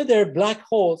consider black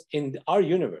holes in our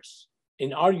universe.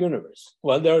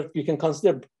 Well, you can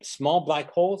consider small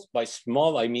black holes. By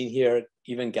small, I mean here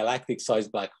even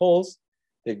galactic-sized black holes,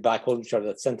 the black holes which are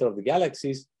at the center of the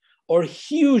galaxies, or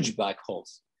huge black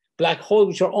holes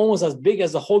which are almost as big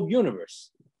as the whole universe.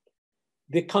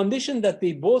 The condition that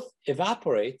they both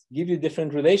evaporate give you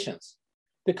different relations.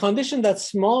 The condition that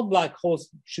small black holes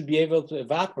should be able to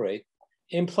evaporate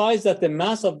implies that the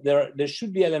mass of there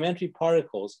should be elementary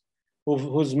particles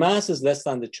whose mass is less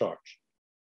than the charge.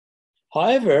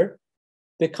 However,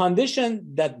 the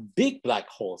condition that big black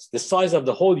holes, the size of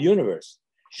the whole universe,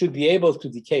 should be able to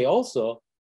decay also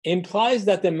implies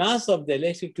that the mass of the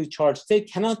electrically charged state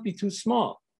cannot be too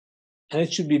small. And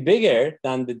it should be bigger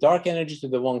than the dark energy to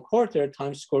the 1/4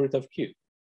 times square root of Q.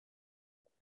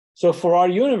 So for our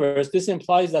universe, this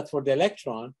implies that for the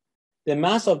electron, the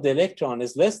mass of the electron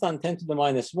is less than 10 to the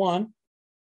minus 1,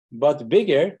 but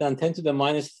bigger than 10 to the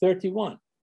minus 31.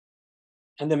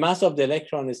 And the mass of the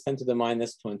electron is 10 to the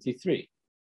minus 23.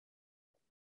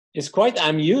 It's quite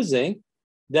amusing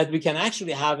that we can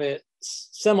actually have a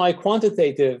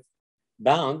semi-quantitative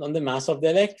bound on the mass of the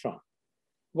electron.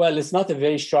 Well, it's not a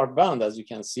very sharp bound, as you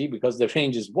can see, because the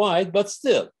range is wide, but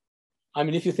still. I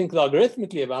mean, if you think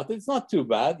logarithmically about it, it's not too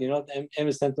bad. You know, m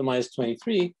is 10 to the minus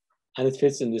 23, and it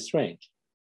fits in this range.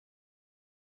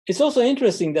 It's also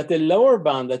interesting that the lower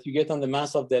bound that you get on the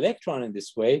mass of the electron in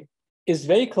this way is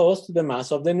very close to the mass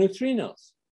of the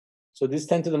neutrinos. So this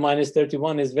 10 to the minus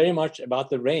 31 is very much about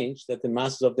the range that the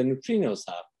masses of the neutrinos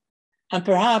have. And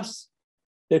perhaps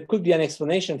there could be an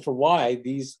explanation for why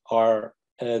these are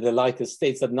the lightest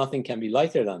states, that nothing can be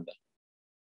lighter than them.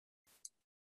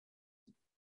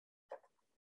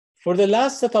 For the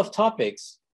last set of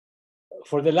topics,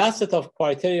 for the last set of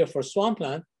criteria for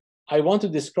swampland, I want to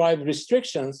describe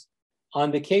restrictions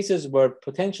on the cases where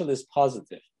potential is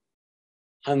positive,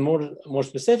 and more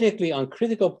specifically on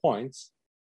critical points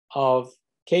of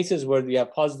cases where we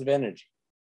have positive energy.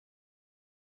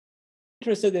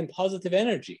 Interested in positive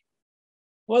energy?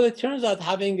 Well, it turns out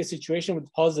having a situation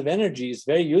with positive energy is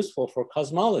very useful for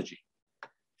cosmology.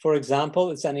 For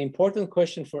example, it's an important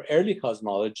question for early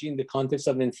cosmology in the context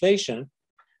of inflation,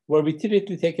 where we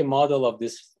typically take a model of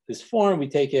this this form, we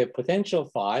take a potential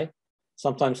phi,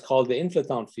 sometimes called the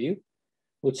inflaton field,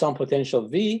 with some potential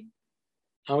V,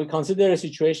 and we consider a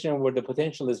situation where the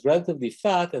potential is relatively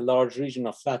flat, a large region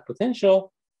of flat potential,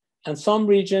 and some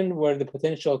region where the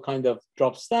potential kind of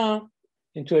drops down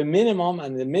into a minimum,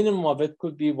 and the minimum of it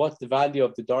could be what the value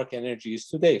of the dark energy is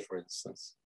today, for instance.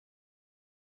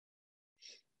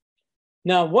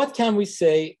 Now, what can we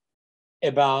say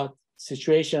about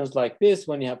situations like this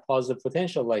when you have positive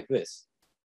potential like this?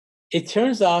 It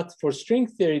turns out for string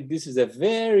theory, this is a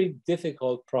very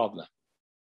difficult problem.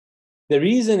 The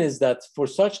reason is that for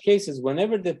such cases,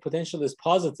 whenever the potential is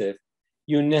positive,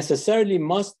 you necessarily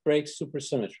must break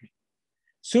supersymmetry.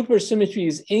 Supersymmetry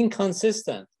is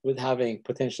inconsistent with having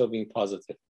potential being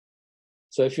positive.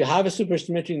 So if you have a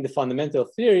supersymmetry in the fundamental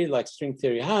theory, like string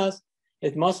theory has,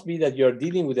 it must be that you're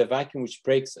dealing with a vacuum which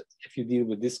breaks it, if you deal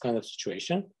with this kind of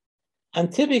situation.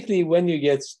 And typically, when you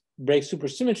break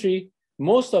supersymmetry,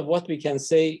 most of what we can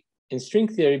say in string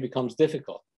theory becomes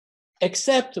difficult,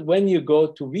 except when you go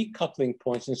to weak coupling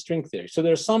points in string theory. So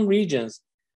there are some regions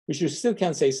which you still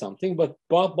can say something, but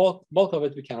bulk of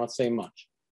it, we cannot say much.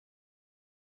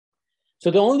 So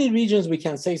the only regions we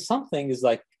can say something is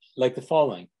like the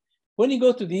following. When you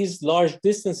go to these large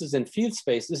distances in field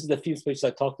space, this is the field space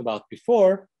I talked about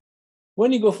before.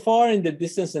 When you go far in the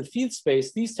distance and field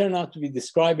space, these turn out to be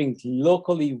describing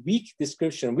locally weak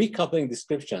coupling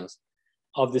descriptions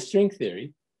of the string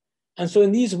theory. And so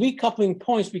in these weak coupling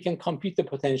points, we can compute the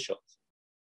potentials.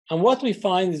 And what we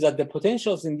find is that the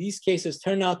potentials in these cases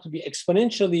turn out to be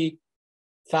exponentially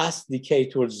fast decay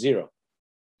towards zero.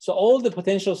 So all the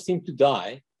potentials seem to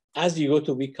die as you go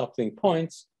to weak coupling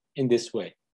points in this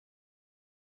way.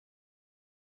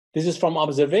 This is from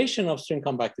observation of string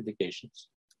compactifications.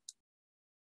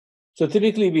 So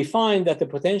typically we find that the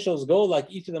potentials go like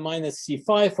e to the minus c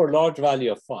phi for large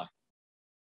value of phi.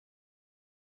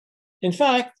 In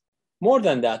fact, more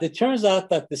than that, it turns out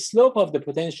that the slope of the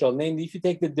potential, namely if you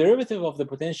take the derivative of the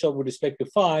potential with respect to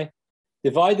phi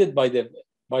divided by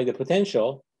the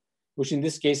potential, which in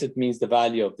this case it means the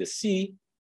value of the c,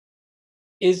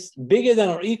 is bigger than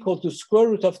or equal to square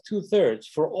root of 2/3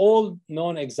 for all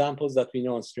known examples that we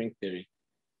know in string theory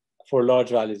for large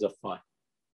values of phi.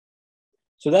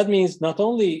 So that means not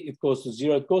only it goes to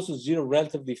zero, it goes to zero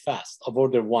relatively fast, of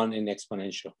order 1 in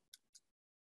exponential.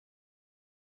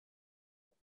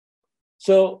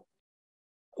 So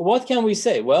what can we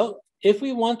say? Well, if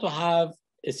we want to have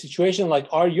a situation like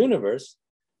our universe,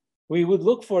 we would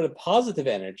look for the positive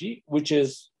energy, which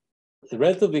is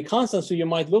relatively constant. So you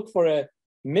might look for a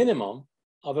minimum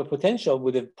of a potential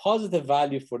with a positive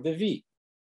value for the V,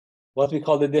 what we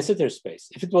call the de Sitter space.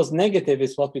 If it was negative,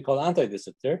 it's what we call anti-de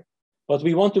Sitter. But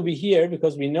we want to be here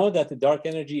because we know that the dark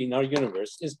energy in our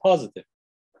universe is positive.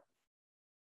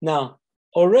 Now,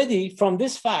 already from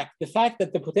this fact, the fact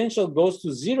that the potential goes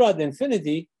to zero at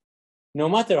infinity, no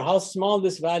matter how small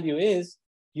this value is,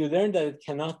 you learn that it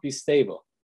cannot be stable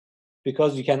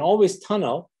because you can always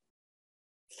tunnel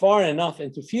far enough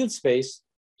into field space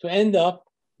to end up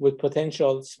with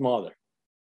potential smaller.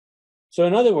 So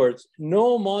in other words,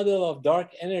 no model of dark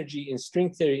energy in string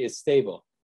theory is stable.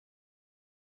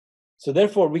 So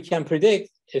therefore, we can predict,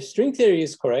 if string theory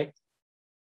is correct,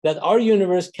 that our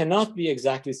universe cannot be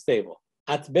exactly stable.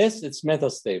 At best, it's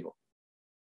metastable.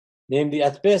 Namely,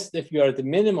 at best, if you are at the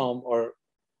minimum or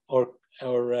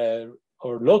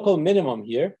local minimum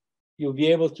here, you'll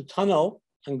be able to tunnel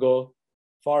and go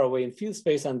far away in field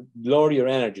space and lower your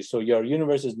energy. So your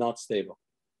universe is not stable.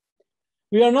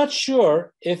 We are not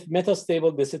sure if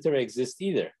metastable de Sitter exists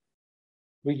either.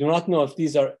 We do not know if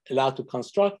these are allowed to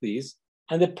construct these.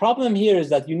 And the problem here is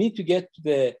that you need to get to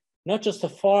the, not just the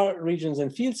far regions in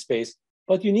field space,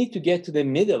 but you need to get to the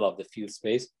middle of the field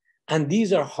space. And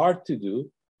these are hard to do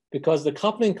because the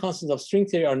coupling constants of string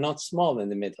theory are not small in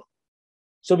the middle.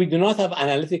 So we do not have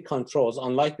analytic controls,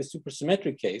 unlike the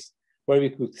supersymmetric case, where we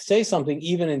could say something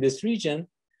even in this region.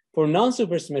 For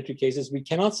non-supersymmetric cases, we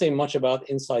cannot say much about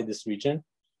inside this region.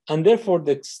 And therefore,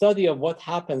 the study of what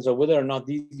happens or whether or not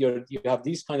you have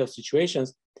these kind of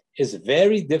situations is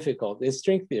very difficult in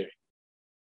string theory.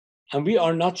 And we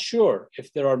are not sure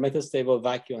if there are metastable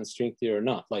vacua in string theory or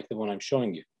not, like the one I'm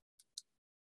showing you.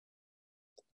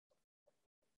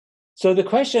 So the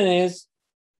question is,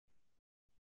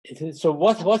 so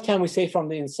what can we say from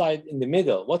the inside in the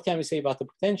middle? What can we say about the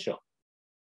potential?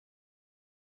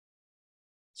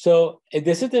 So a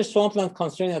de Sitter swampland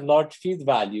constraint at large field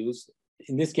values.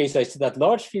 In this case, I said that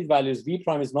large field values, V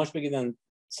prime is much bigger than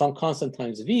some constant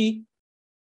times V.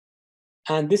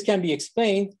 And this can be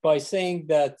explained by saying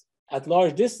that at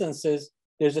large distances,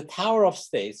 there's a tower of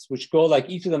states which go like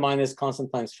e to the minus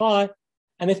constant times phi.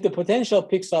 And if the potential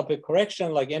picks up a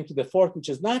correction like m to the fourth, which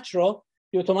is natural,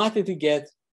 you automatically get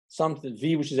something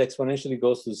v, which is exponentially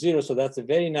goes to 0. So that's a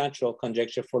very natural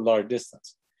conjecture for large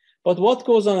distance. But what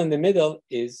goes on in the middle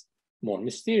is more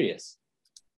mysterious.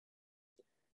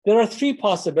 There are three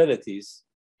possibilities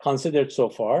considered so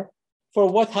far for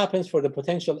what happens for the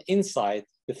potential inside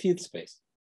the field space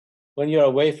when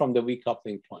you're away from the weak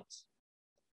coupling points.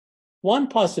 One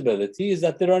possibility is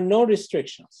that there are no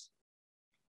restrictions.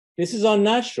 This is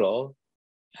unnatural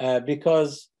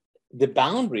because the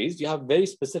boundaries, you have very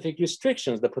specific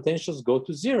restrictions. The potentials go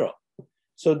to 0.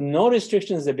 So no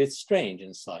restriction is a bit strange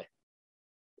inside.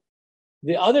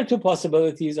 The other two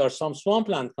possibilities are some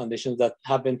swampland conditions that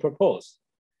have been proposed.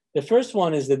 The first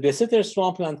one is the de Sitter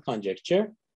swampland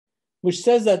conjecture, which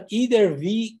says that either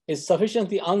V is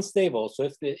sufficiently unstable. So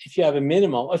if you have a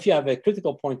minimum, if you have a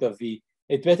critical point of V,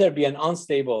 it better be an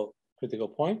unstable critical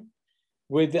point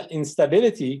with the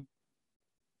instability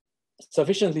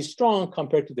sufficiently strong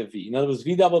compared to the V. In other words,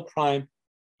 V double prime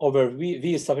over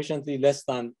V is sufficiently less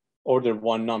than order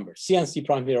 1 number. C and C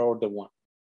prime here are order 1.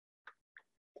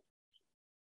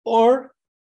 Or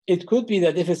it could be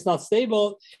that if it's not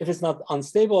stable, if it's not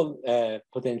unstable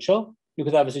potential, you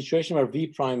could have a situation where V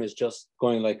prime is just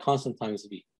going like constant times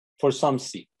V for some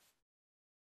C.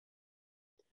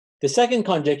 The second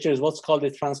conjecture is what's called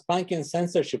the Transplanckian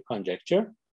censorship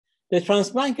conjecture. The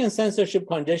Transplanckian censorship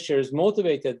conjecture is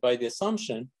motivated by the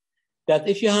assumption that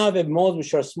if you have a mode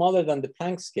which are smaller than the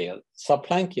Planck scale,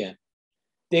 subplanckian,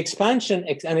 the expansion,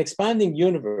 an expanding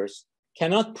universe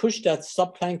cannot push that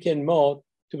subplanckian mode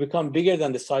to become bigger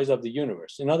than the size of the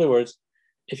universe. In other words,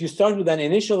 if you start with an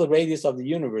initial radius of the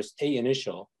universe, A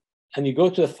initial, and you go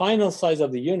to the final size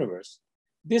of the universe,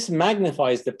 this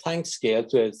magnifies the Planck scale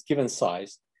to a given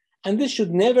size. And this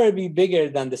should never be bigger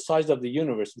than the size of the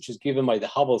universe, which is given by the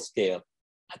Hubble scale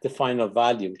at the final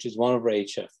value, which is 1 over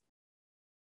HF.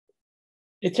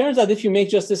 It turns out if you make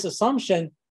just this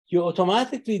assumption, you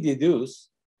automatically deduce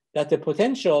that the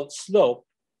potential slope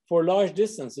for large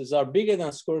distances are bigger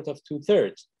than square root of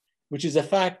 2/3, which is a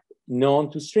fact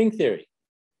known to string theory.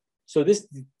 So this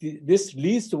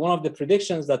leads to one of the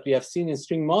predictions that we have seen in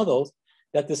string models,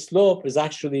 that the slope is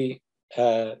actually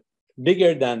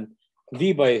bigger than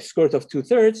V by square root of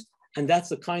 2/3, and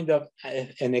that's a kind of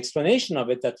an explanation of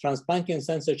it, that Transplanckian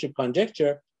censorship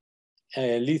conjecture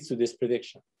leads to this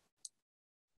prediction.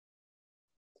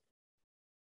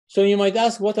 So you might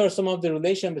ask, what are some of the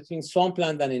relation between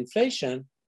swampland and inflation?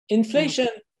 Inflation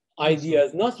idea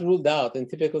is not ruled out in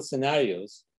typical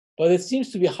scenarios, but it seems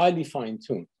to be highly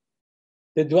fine-tuned.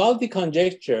 The duality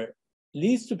conjecture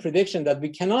leads to prediction that we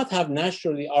cannot have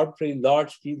naturally arbitrary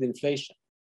large field inflation.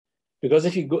 Because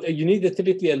if you go, you need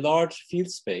typically a large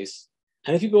field space.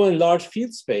 And if you go in large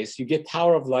field space, you get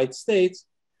tower of light states.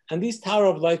 And these tower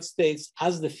of light states,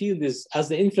 as the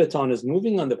inflaton is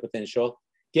moving on the potential,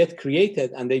 get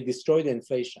created and they destroy the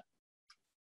inflation.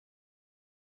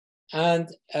 And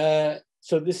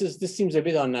so this seems a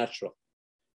bit unnatural.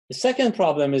 The second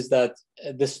problem is that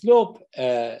the slope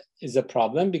is a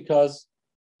problem because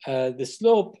the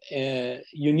slope,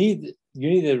 you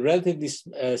need a relatively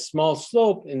small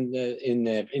slope in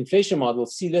the inflation model,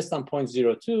 C less than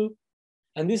 0.02,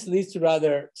 and this leads to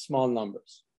rather small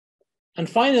numbers. And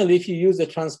finally, if you use the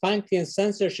Transplanckian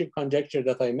censorship conjecture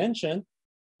that I mentioned,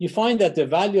 you find that the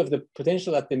value of the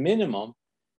potential at the minimum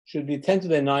should be 10 to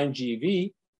the 9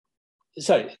 GeV.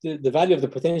 Sorry, the value of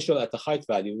the potential at the height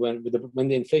value when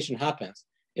the inflation happens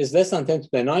is less than 10 to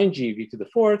the 9 GeV to the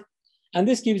fourth. And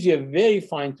this gives you a very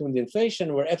fine-tuned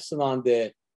inflation where epsilon,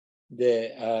 the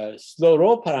slow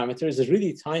row parameter, is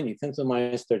really tiny, 10 to the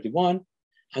minus 31.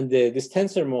 And this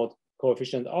tensor mode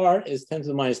coefficient R is 10 to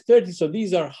the minus 30. So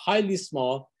these are highly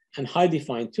small and highly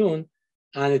fine-tuned.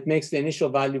 And it makes the initial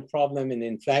value problem in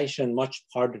inflation much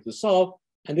harder to solve.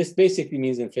 And this basically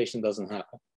means inflation doesn't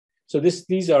happen. So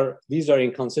these are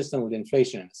inconsistent with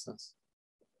inflation in a sense.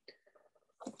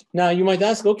 Now you might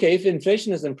ask, okay, if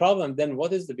inflation is a problem, then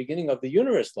what is the beginning of the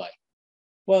universe like?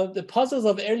 Well, the puzzles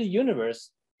of early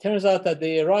universe turns out that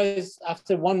they arise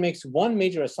after one makes one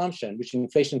major assumption, which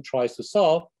inflation tries to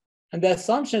solve. And the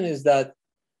assumption is that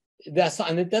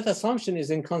that assumption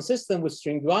is inconsistent with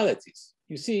string dualities.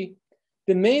 You see,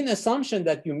 the main assumption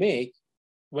that you make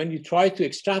when you try to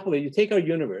extrapolate, you take our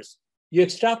universe, you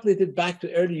extrapolate it back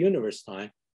to early universe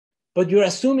time, but you're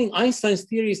assuming Einstein's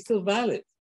theory is still valid.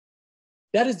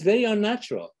 That is very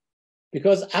unnatural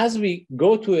because as we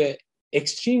go to an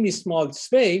extremely small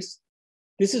space,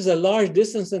 this is a large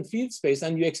distance and field space,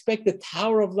 and you expect the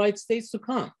tower of light states to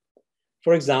come.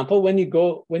 For example, when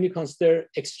you consider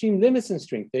extreme limits in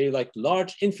string theory, like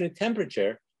large infinite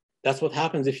temperature, That's what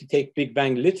happens if you take Big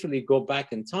Bang literally, go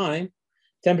back in time.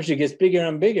 Temperature gets bigger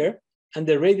and bigger, and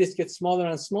the radius gets smaller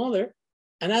and smaller.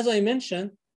 And as I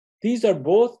mentioned, these are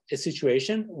both a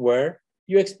situation where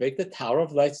you expect the tower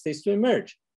of light states to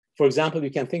emerge. For example, you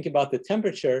can think about the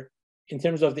temperature in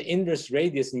terms of the inverse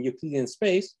radius in Euclidean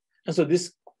space. And so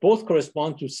this both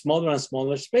correspond to smaller and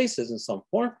smaller spaces in some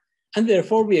form. And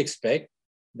therefore, we expect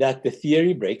that the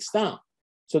theory breaks down.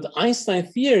 So the Einstein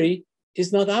theory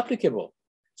is not applicable.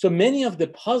 So many of the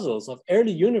puzzles of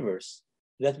early universe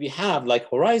that we have, like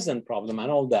horizon problem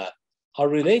and all that, are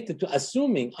related to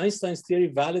assuming Einstein's theory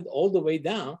valid all the way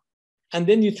down, and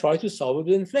then you try to solve it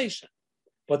with inflation.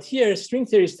 But here, string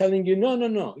theory is telling you, no, no,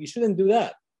 no, you shouldn't do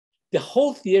that. The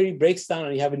whole theory breaks down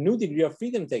and you have a new degree of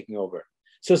freedom taking over.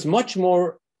 So it's much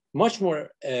more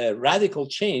radical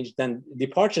change than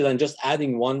departure than just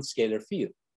adding one scalar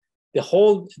field.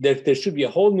 There should be a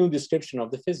whole new description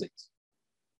of the physics.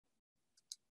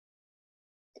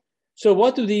 So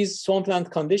what do these swampland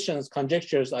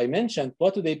conjectures I mentioned,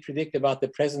 what do they predict about the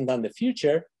present and the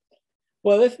future?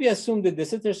 Well, if we assume the de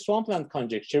Sitter swampland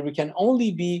conjecture, we can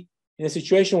only be in a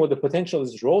situation where the potential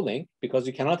is rolling because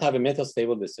you cannot have a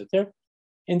metastable de Sitter.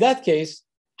 In that case,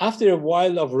 after a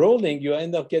while of rolling, you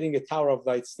end up getting a tower of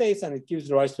light states and it gives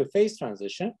rise to a phase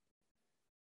transition.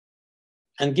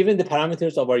 And given the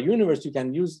parameters of our universe, you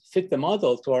can fit the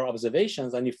model to our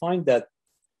observations and you find that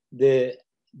the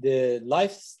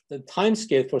time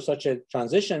scale for such a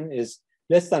transition is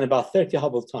less than about 30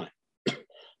 Hubble time.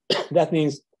 That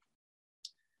means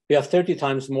we have 30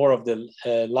 times more of the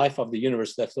life of the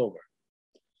universe left over.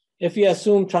 If we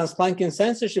assume Transplanckian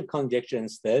censorship conjecture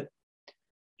instead,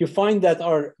 you find that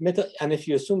and if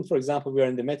you assume, for example, we are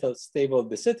in the metastable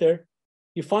de Sitter,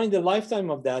 you find the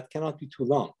lifetime of that cannot be too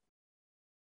long.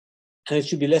 And it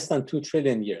should be less than 2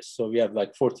 trillion years. So we have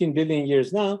like 14 billion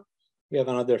years now. We have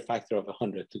another factor of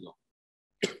 100 to go,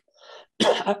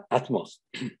 at most.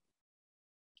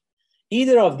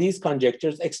 Either of these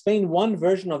conjectures explain one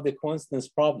version of the coincidence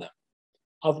problem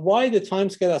of why the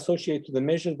timescale associated to the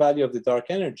measured value of the dark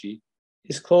energy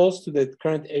is close to the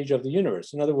current age of the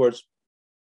universe. In other words,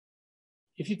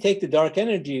 if you take the dark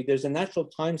energy, there's a natural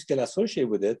timescale associated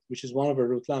with it, which is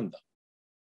 1/√λ.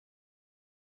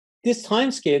 This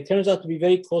timescale turns out to be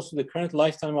very close to the current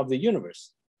lifetime of the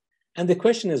universe. And the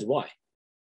question is why?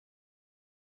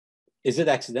 Is it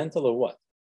accidental or what?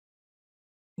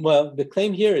 Well, the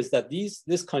claim here is that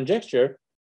this conjecture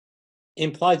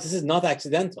implies this is not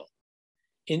accidental.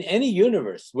 In any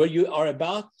universe where you are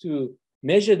about to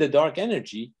measure the dark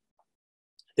energy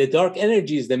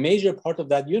is the major part of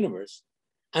that universe.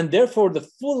 And therefore, the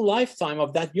full lifetime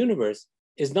of that universe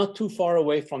is not too far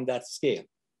away from that scale.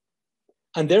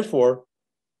 And therefore,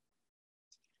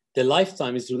 the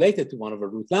lifetime is related to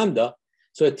 1/√λ.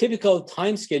 So a typical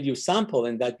time scale you sample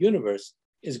in that universe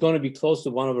is going to be close to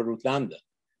 1/√λ.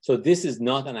 So this is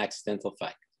not an accidental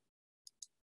fact.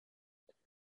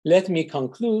 Let me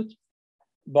conclude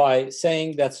by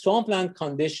saying that swampland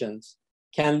conditions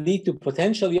can lead to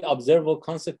potentially observable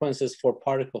consequences for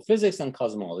particle physics and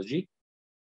cosmology.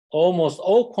 Almost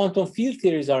all quantum field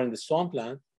theories are in the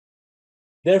swampland.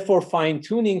 Therefore,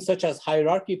 fine-tuning such as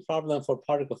hierarchy problem for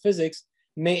particle physics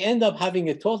may end up having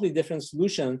a totally different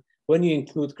solution when you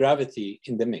include gravity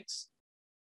in the mix.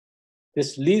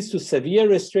 This leads to severe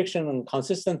restriction on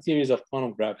consistent theories of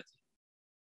quantum gravity.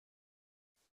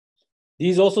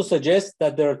 These also suggest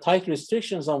that there are tight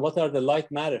restrictions on what are the light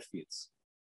matter fields.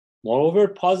 Moreover,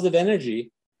 positive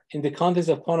energy in the context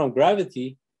of quantum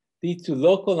gravity lead to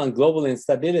local and global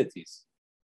instabilities.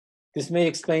 This may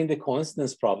explain the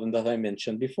coincidence problem that I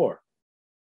mentioned before.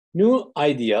 New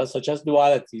ideas, such as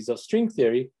dualities of string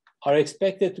theory, are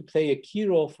expected to play a key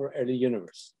role for early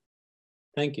universe.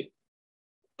 Thank you.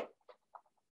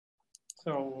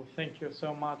 So thank you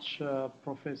so much,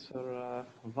 Professor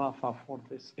Vafa, for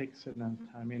this excellent,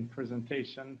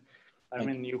 presentation.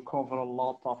 You cover a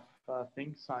lot of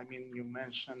things. You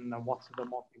mentioned what's the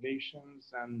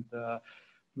motivations and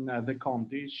the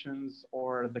conditions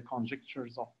or the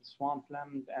conjectures of the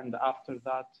swampland, and after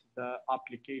that, the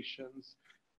applications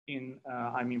in,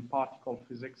 particle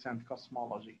physics and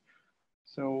cosmology.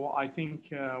 So I think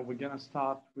we're gonna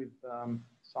start with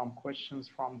some questions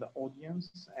from the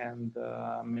audience, and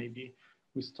maybe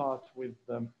we start with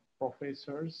the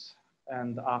professors,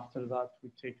 and after that we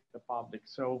take the public.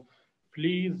 So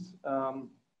please,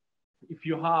 if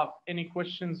you have any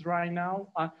questions right now,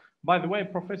 by the way,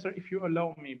 Professor, if you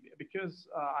allow me, because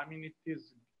it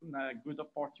is a good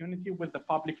opportunity with the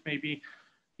public, maybe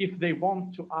if they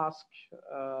want to ask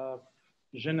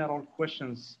general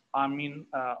questions,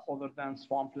 other than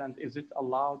swampland, is it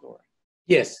allowed or?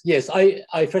 Yes.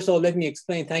 I first of all, let me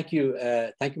explain. Thank you,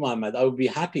 Mohammed. I would be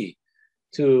happy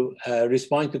to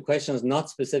respond to questions not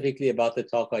specifically about the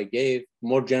talk I gave,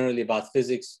 more generally about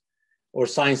physics or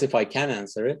science if I can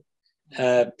answer it.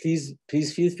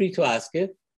 Please feel free to ask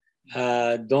it.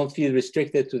 Don't feel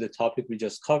restricted to the topic we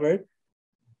just covered.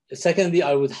 Secondly,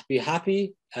 I would be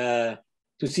happy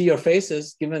to see your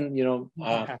faces, given,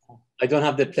 I don't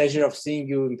have the pleasure of seeing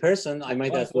you in person. I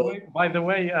might as well. By the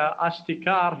way,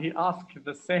 Ashtikar, he asked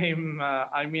the same,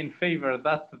 favor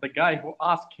that the guy who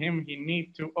asked him, he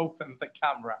need to open the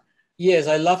camera. Yes,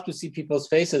 I love to see people's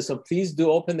faces. So please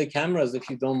do open the cameras if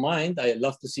you don't mind. I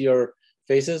love to see your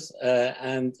faces.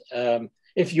 And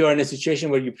if you're in a situation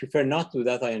where you prefer not to,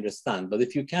 that I understand. But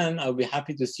if you can, I'll be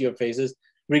happy to see your faces,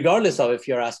 regardless of if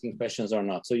you're asking questions or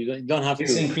not. So you don't have to.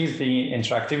 This increase the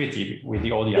interactivity with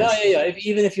the audience. Yeah.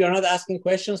 Even if you're not asking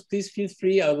questions, please feel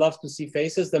free. I love to see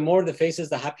faces. The more the faces,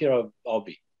 the happier I'll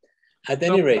be. At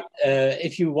any rate,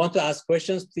 if you want to ask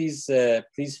questions, please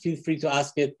feel free to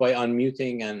ask it by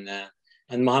unmuting,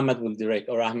 and Mohammed will direct,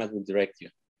 or Ahmed will direct you.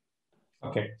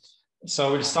 Okay,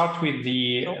 so we'll start with the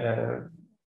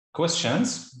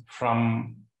questions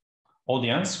from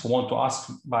audience who want to ask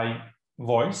by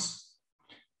voice.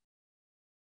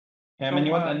 من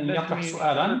يود أن يطرح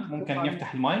سؤالا ممكن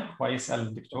يفتح المايك ويسأل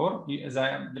الدكتور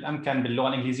إذا بالأمكن باللغة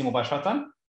الإنجليزية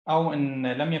مباشرة، أو إن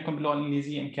لم يكن باللغة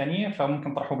الإنجليزية إمكانية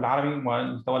فممكن طرحه بالعربي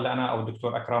ونتولى أنا أو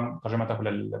الدكتور أكرم ترجمته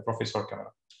للبروفيسور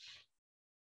كامران.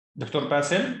 دكتور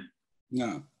باسل.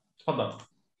 نعم. تفضل.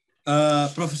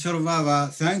 Professor Vafa,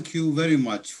 thank you very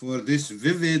much for this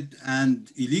vivid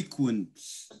and eloquent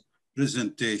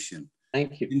presentation.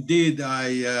 Thank you. Indeed,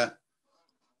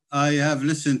 I have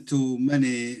listened to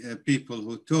many people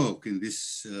who talk in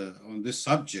this on this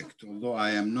subject, although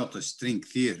I am not a string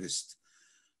theorist,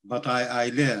 but I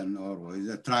learn always,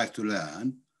 I try to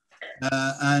learn.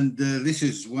 And this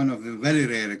is one of the very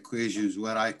rare occasions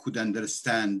where I could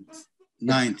understand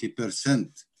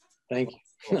 90%. Thank you.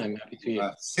 I'm happy to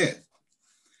hear. Said.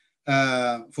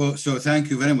 So thank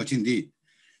you very much indeed.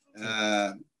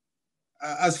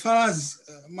 As far as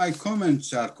my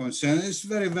comments are concerned, it's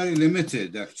very, very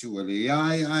limited, actually.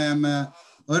 I am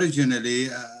originally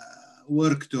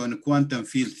worked on quantum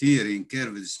field theory in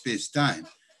curved space-time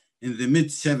in the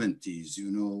mid-70s,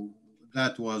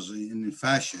 that was in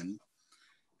fashion.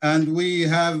 And we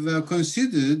have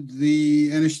considered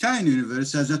the Einstein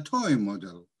universe as a toy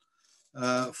model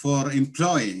for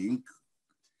employing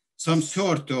some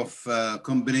sort of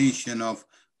combination of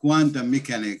quantum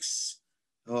mechanics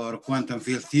or quantum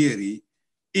field theory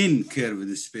in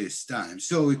curved space-time.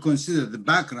 So we consider the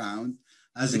background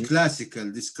as a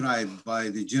classical described by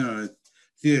the general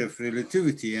theory of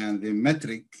relativity and the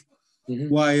metric,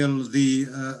 while the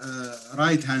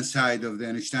right-hand side of the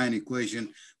Einstein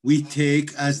equation we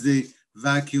take as the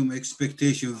vacuum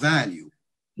expectation value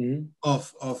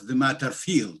of the matter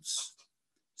fields,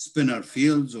 spinor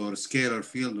fields or scalar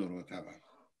field or whatever.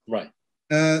 Right.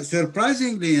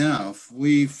 Surprisingly enough,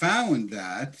 we found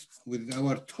that with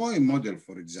our toy model,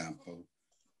 for example,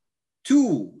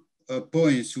 two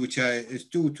points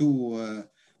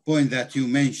that you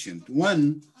mentioned.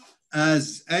 One,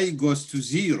 as A goes to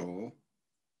 0,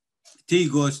 T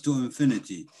goes to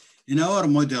infinity. In our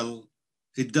model,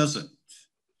 it doesn't.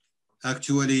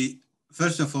 Actually,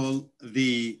 first of all,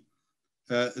 the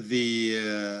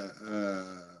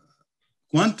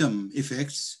quantum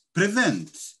effects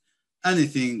prevent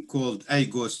anything called A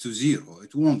goes to 0.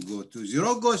 It won't go to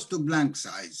 0, it goes to blank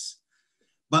size.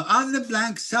 But at the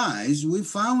blank size, we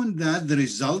found that the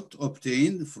result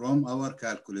obtained from our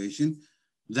calculation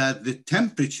that the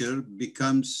temperature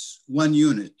becomes 1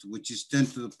 unit, which is 10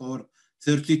 to the power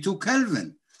 32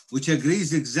 Kelvin, which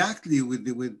agrees exactly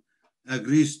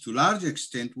agrees to large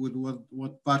extent with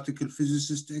what particle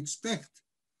physicists expect.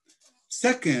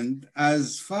 Second,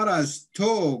 as far as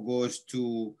tau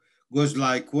goes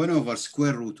like 1 over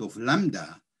square root of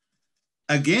lambda,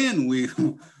 again,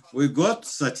 we got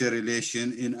such a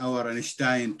relation in our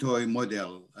Einstein toy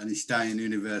model, Einstein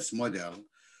universe model,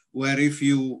 where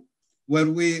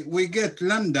we get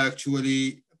lambda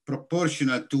actually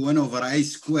proportional to 1 over a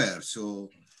square. So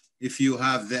if you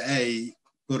have the a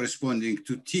corresponding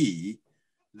to t,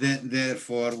 then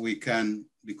therefore we can,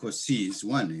 because c is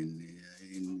 1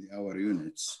 in our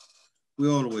units, we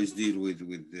always deal with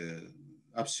the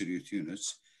absolute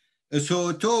units.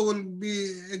 So tau will be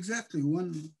exactly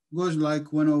goes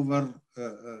like 1 over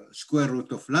square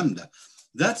root of lambda.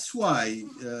 That's why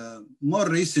more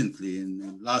recently, in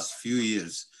the last few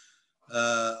years,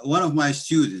 one of my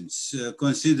students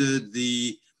considered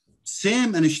the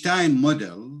same Einstein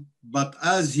model, but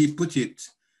as he put it,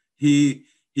 he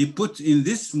he put in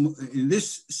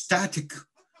this static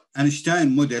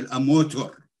Einstein model a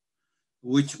motor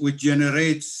which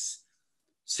generates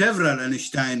several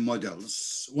Einstein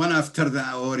models, one after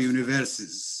our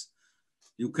universes.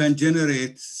 You can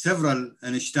generate several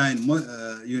Einstein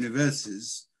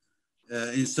universes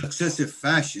in successive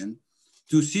fashion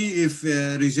to see if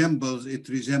it resembles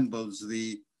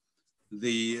the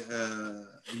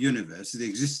universe, the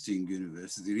existing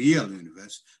universe, the real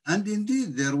universe. And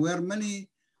indeed, there were many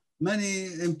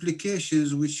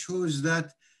implications which shows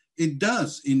that it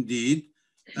does indeed.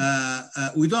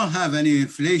 We don't have any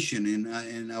inflation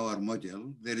in our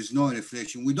model. There is no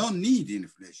inflation. We don't need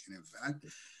inflation, in fact.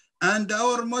 And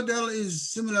our model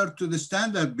is similar to the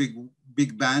standard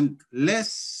Big Bang,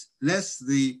 less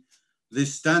the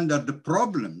standard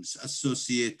problems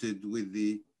associated with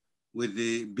the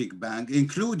Big Bang,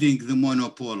 including the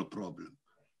monopole problem,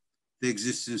 the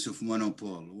existence of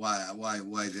monopole,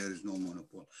 why there is no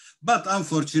monopole. But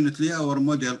unfortunately, our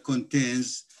model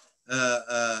contains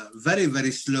very,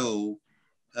 very slow,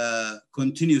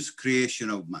 continuous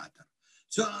creation of matter.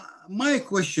 So my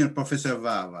question, Professor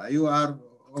Vafa, you are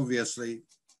obviously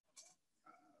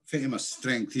famous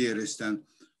string theorist, and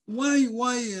why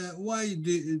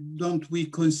don't we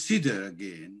consider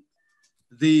again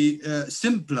the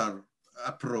simpler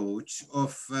approach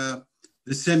of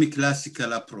the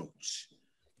semi-classical approach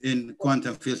in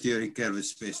quantum field theory curved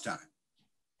space-time?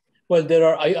 Well,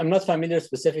 I'm not familiar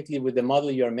specifically with the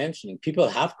model you're mentioning. People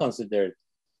have considered,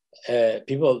 I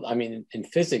mean, in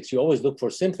physics, you always look for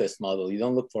simplest model. You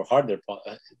don't look for harder.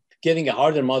 Getting a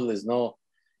harder model is no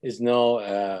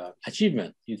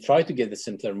achievement. You try to get a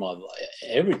simpler model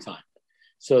every time.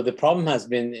 So the problem has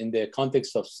been in the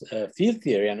context of field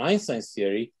theory and Einstein's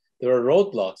theory, there are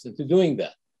roadblocks into doing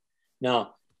that.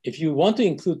 Now, if you want to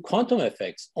include quantum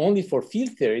effects only for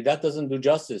field theory, that doesn't do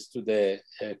justice to the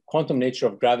quantum nature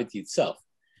of gravity itself.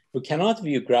 We cannot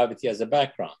view gravity as a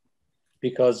background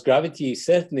because gravity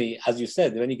certainly, as you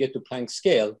said, when you get to Planck's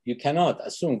scale, you cannot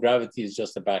assume gravity is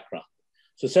just a background.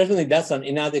 So certainly that's an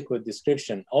inadequate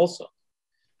description also.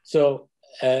 So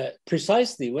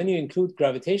precisely when you include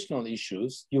gravitational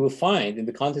issues, you will find in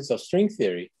the context of string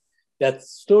theory that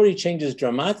story changes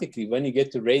dramatically when you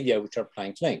get to radii which are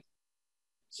Planck length.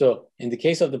 So in the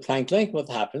case of the Planck length, what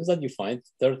happens that you find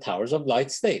there are towers of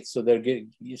light states. So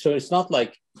so it's not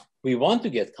like we want to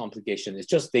get complication, it's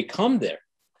just they come there.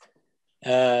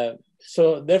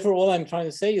 So therefore, all I'm trying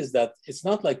to say is that it's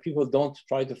not like people don't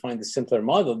try to find a simpler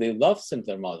model. They love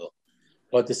simpler model,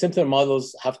 but the simpler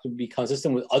models have to be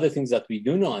consistent with other things that we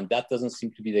do know, and that doesn't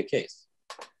seem to be the case.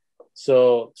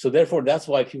 So therefore, that's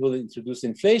why people introduce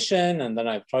inflation, and then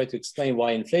I've tried to explain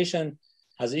why inflation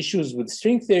has issues with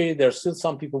string theory. There are still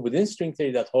some people within string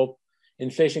theory that hope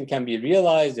inflation can be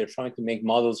realized. They're trying to make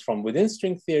models from within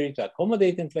string theory to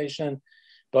accommodate inflation.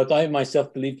 But I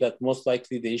myself believe that most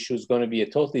likely the issue is going to be a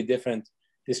totally different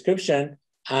description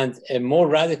and a more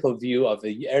radical view of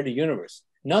the early universe.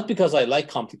 Not because I like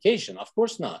complication, of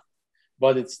course not,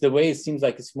 but it's the way it seems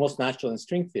like it's most natural in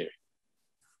string theory.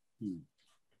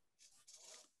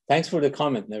 Thanks for the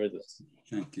comment, nevertheless.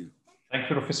 Thank you. Thank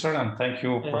you, Professor, and thank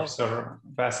you, Professor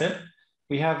Vafa.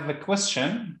 We have a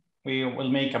question. We will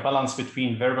make a balance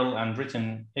between verbal and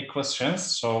written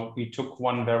questions. So we took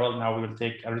one verbal, now we will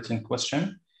take a written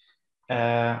question.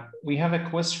 We have a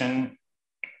question.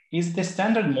 Is the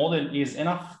standard model is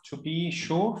enough to be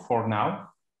sure for now?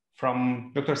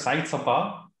 From Dr. Said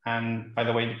Sabah, and by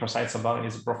the way, Dr. Said Sabah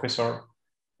is a professor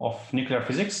of nuclear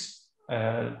physics.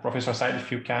 Professor Said,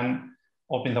 if you can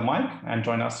open the mic and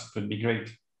join us, it would be great.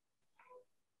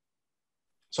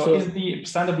 So is the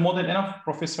standard model enough,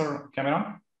 Professor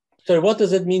Kamran? So what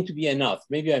does it mean to be enough?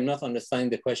 Maybe I'm not understanding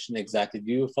the question exactly.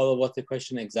 Do you follow what the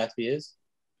question exactly is?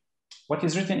 What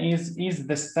is written is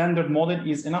the standard model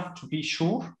is enough to be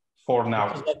sure for now?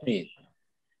 What does that mean?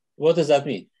 What does that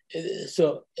mean?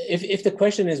 So if the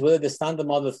question is whether the standard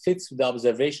model fits with the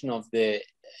observation of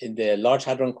in the Large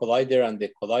Hadron Collider and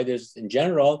the colliders in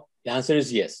general, the answer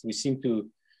is yes. We seem to,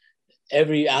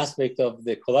 every aspect of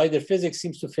the collider physics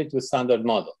seems to fit with standard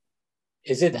model.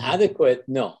 Is it adequate?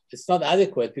 No, it's not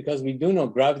adequate because we do know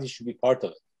gravity should be part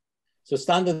of it. So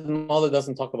standard model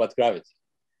doesn't talk about gravity.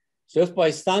 So if by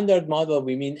standard model,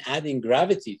 we mean adding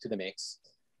gravity to the mix,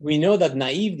 we know that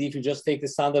naively, if you just take the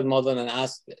standard model and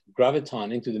ask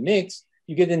graviton into the mix,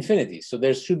 you get infinity. So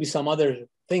there should be some other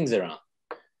things around.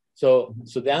 So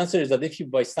the answer is that if you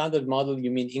by standard model,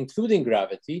 you mean including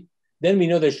gravity, then we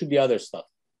know there should be other stuff.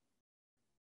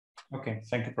 Okay,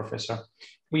 thank you, Professor.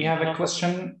 We have a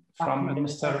question from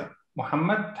Mr.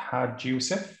 Muhammed Haj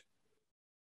Yusuf.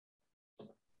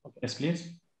 Yes, please.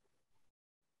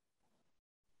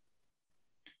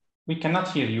 We cannot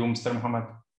hear you, Mr. Muhammad.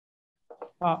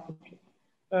 Okay.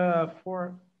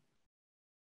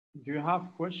 Do you have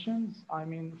questions? I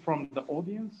mean, from the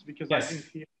audience, because yes. I didn't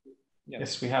hear.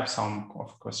 Yes, we have some of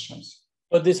questions.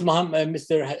 But this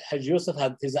Mr. Haj Yusuf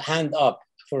had his hand up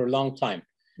for a long time.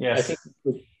 Yes. I think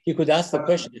he could ask the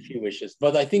question if he wishes,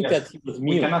 but I think that he was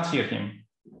mute. We cannot hear him.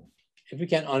 If we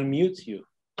can unmute you,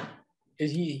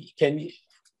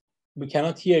 we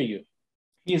cannot hear you.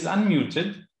 He is unmuted,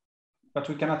 but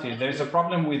we cannot hear. There is a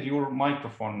problem with your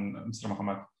microphone, Mr.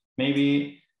 Muhammad. Maybe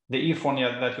the earphone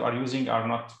that you are using are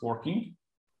not working.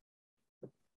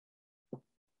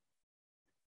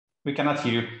 We cannot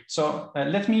hear you. So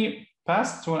let me pass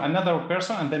to another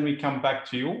person and then we come back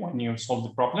to you when you solve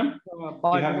the problem.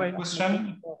 By you the way, a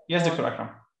question? Yes, Dr. Akram.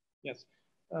 Yes.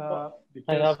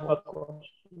 I have a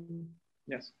question.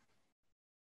 Yes.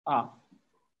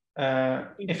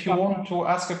 If you want to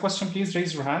ask a question, please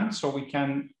raise your hand so we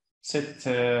can set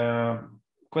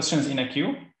questions in a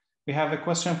queue. We have a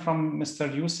question from Mr.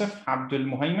 Yusuf Abdul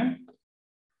Muhaymin.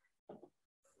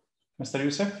 Mr.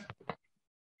 Yusuf?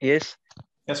 Yes.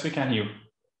 Yes, we can hear you.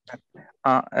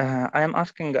 I am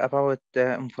asking about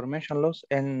information loss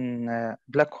in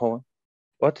black hole.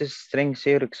 What is string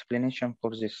theory explanation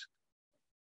for this?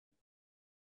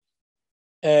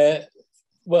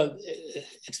 Well,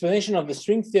 explanation of the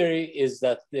string theory is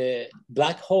that the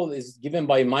black hole is given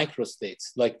by microstates.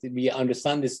 Like we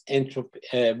understand this entropy,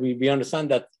 we understand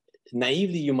that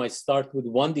naively you might start with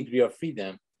 1 degree of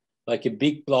freedom, like a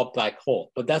big blob black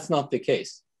hole, but that's not the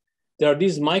case. There are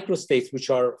these microstates which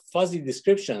are fuzzy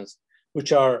descriptions,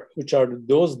 which are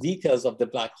those details of the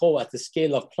black hole at the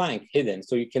scale of Planck hidden,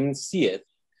 so you can see it,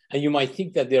 and you might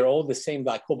think that they're all the same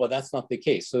black hole, but that's not the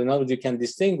case. So in other words, you can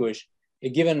distinguish a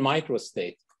given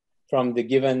microstate from the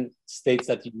given states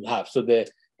that you have. So the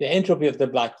entropy of the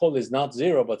black hole is not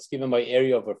 0, but it's given by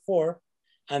area over 4.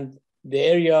 And the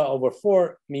area over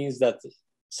 4 means that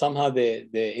somehow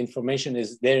the information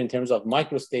is there in terms of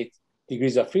microstate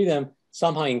degrees of freedom,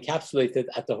 somehow encapsulated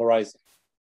at the horizon.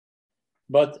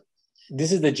 But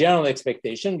this is the general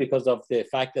expectation because of the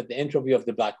fact that the entropy of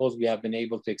the black holes we have been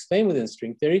able to explain within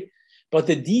string theory, but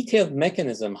the detailed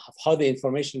mechanism of how the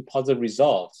information puzzle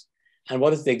resolves and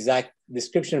what is the exact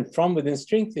description from within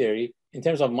string theory in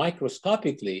terms of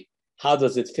microscopically, how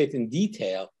does it fit in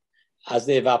detail as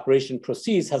the evaporation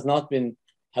proceeds has not been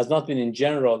in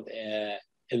general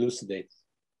elucidated.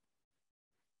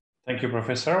 Thank you,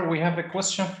 Professor. We have a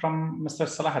question from Mr.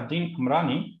 Salahuddin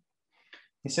Amrani.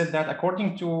 He said that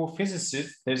according to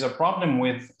physicists, there's a problem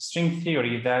with string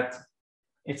theory that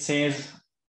it says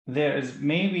there is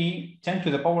maybe 10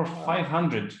 to the power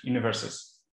 500 universes.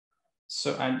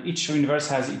 So, and each universe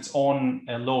has its own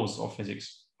laws of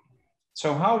physics.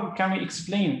 So how can we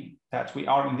explain that we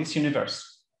are in this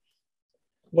universe?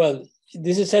 Well,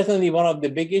 this is certainly one of the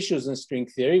big issues in string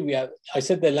theory. I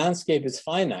said the landscape is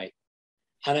finite.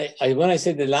 And when I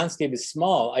say the landscape is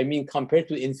small, I mean compared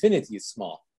to infinity, it's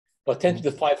small. But 10 to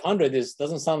the 500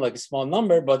 doesn't sound like a small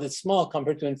number, but it's small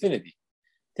compared to infinity.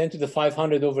 10 to the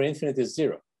 500 over infinite is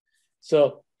 0.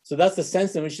 So that's the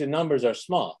sense in which the numbers are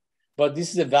small. But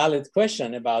this is a valid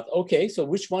question about, okay, so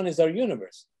which one is our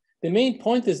universe? The main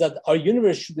point is that our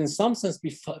universe should in some sense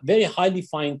be very highly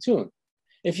fine-tuned.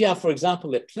 If you have, for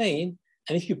example, a plane,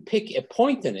 and if you pick a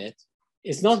point in it,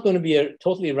 it's not going to be a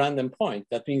totally random point.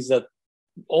 That means that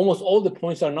almost all the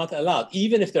points are not allowed.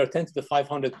 Even if there are 10 to the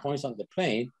 500 points on the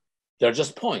plane, they're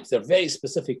just points. They're very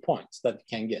specific points that you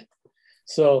can get.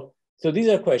 So these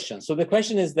are questions. So the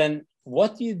question is then,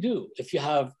 what do you do if you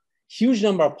have huge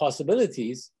number of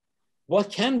possibilities?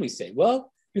 What can we say?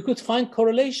 Well, you could find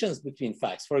correlations between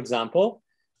facts. For example,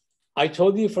 I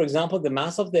told you, for example, the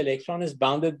mass of the electron is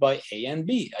bounded by A and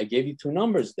B. I gave you 2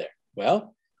 numbers there.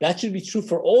 Well, that should be true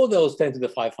for all those 10 to the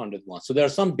 500 ones. So there are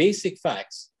some basic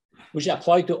facts which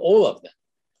apply to all of them.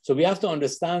 So we have to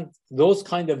understand those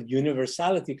kind of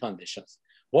universality conditions.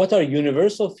 What are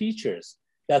universal features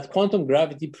that quantum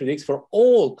gravity predicts for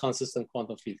all consistent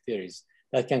quantum field theories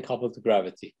that can couple to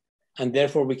gravity? And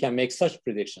therefore we can make such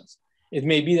predictions. It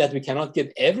may be that we cannot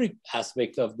get every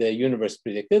aspect of the universe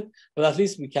predicted, but at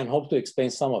least we can hope to explain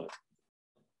some of it.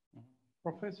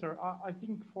 Professor, I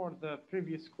think for the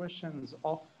previous questions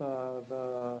of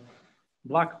the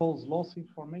black holes loss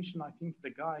information, I think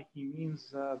the guy, he means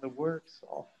the works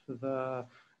of the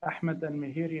Ahmed and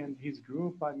Mehiri and his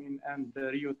group, I mean, and the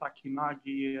Ryo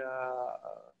Takinagi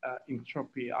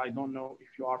entropy. I don't know if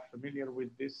you are familiar with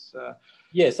this.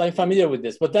 Yes, I'm familiar with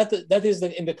this, but that is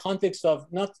in the context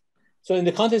of not. So in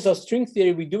the context of string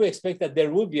theory, we do expect that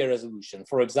there will be a resolution.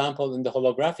 For example, in the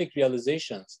holographic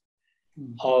realizations,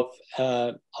 of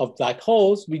black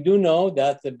holes, we do know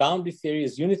that the boundary theory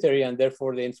is unitary and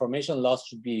therefore the information loss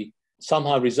should be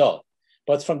somehow resolved.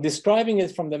 But from describing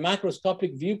it from the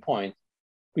macroscopic viewpoint,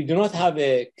 we do not have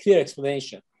a clear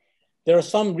explanation. There are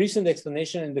some recent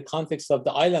explanation in the context of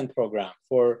the ISLAND program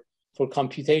for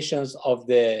computations of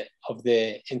the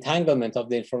entanglement of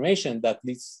the information that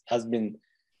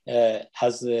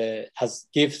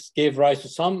gave rise to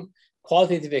some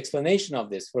qualitative explanation of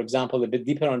this. For example, a bit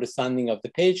deeper understanding of the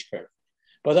page curve.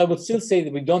 But I would still say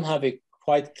that we don't have a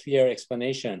quite clear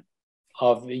explanation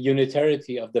of the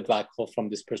unitarity of the black hole from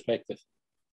this perspective.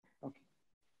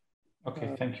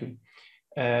 Okay, thank you.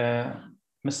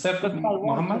 Mr.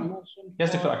 Muhammad?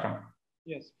 Yes, Dr. Akram.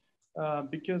 Yes,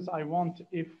 because I want,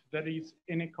 if there is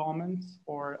any comments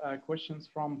or questions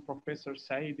from Professor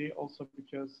Saidi also,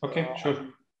 because... Okay, sure.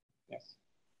 Yes.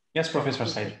 Yes, Professor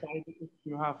Saidi. If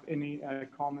you have any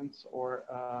comments or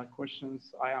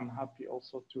questions, I am happy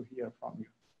also to hear from you.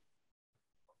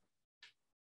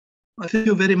 Thank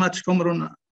you very much,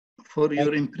 Cumrun, for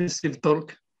your impressive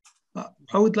talk.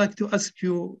 I would like to ask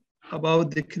you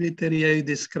about the criteria you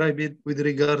described with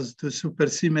regards to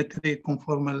supersymmetry,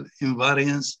 conformal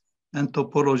invariance, and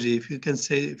topology. If you can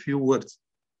say a few words.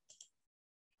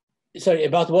 Sorry,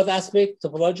 about what aspect?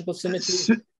 Topological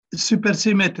symmetry?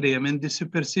 Supersymmetry. I mean, the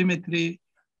supersymmetry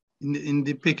in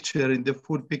the picture, in the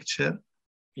full picture.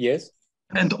 Yes.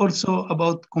 And also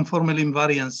about conformal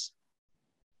invariance.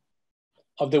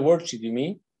 Of the worksheet, you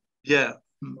mean? Yeah.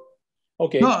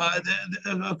 Okay. No,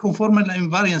 the conformal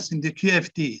invariance in the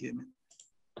QFT. I mean.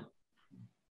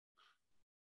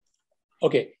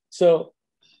 Okay, so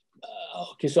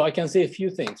I can say a few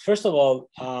things. First of all,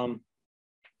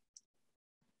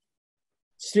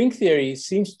 string theory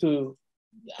seems to,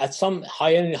 at some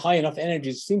high enough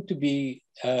energies, seem to be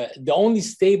the only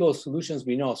stable solutions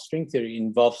we know of string theory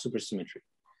involve supersymmetry.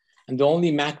 And the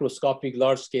only macroscopic,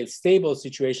 large-scale, stable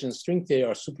situations in string theory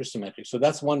are supersymmetric. So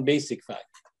that's one basic fact.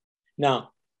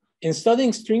 Now, in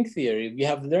studying string theory, we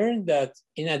have learned that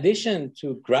in addition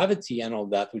to gravity and all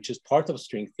that, which is part of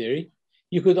string theory,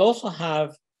 you could also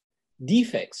have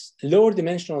defects, lower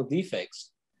dimensional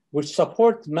defects, which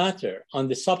support matter on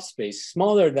the subspace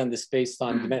smaller than the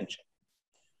space-time dimension.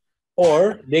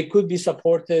 Or they could be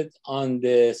supported on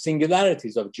the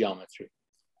singularities of geometry.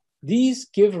 These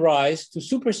give rise to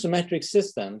supersymmetric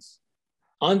systems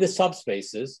on the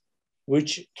subspaces,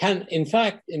 which can, in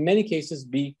fact, in many cases,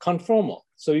 be conformal.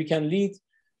 So you can lead,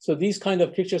 so these kind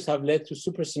of pictures have led to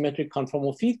supersymmetric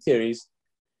conformal field theories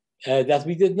that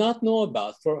we did not know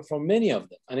about for many of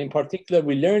them. And in particular,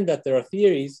 we learned that there are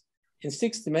theories in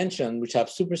 6 dimensions which have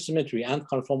supersymmetry and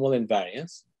conformal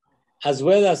invariance, as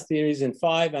well as theories in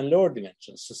 5 and lower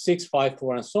dimensions, so 6, 5,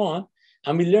 4, and so on.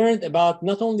 And we learned about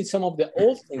not only some of the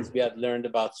old things we had learned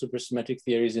about supersymmetric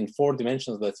theories in 4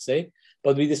 dimensions, let's say,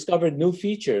 but we discovered new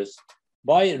features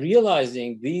by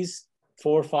realizing these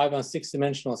 4, 5, and 6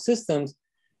 dimensional systems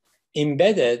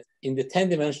embedded in the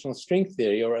 10-dimensional string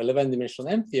theory or 11-dimensional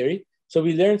M theory. So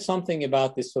we learned something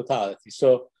about this totality.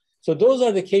 So those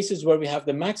are the cases where we have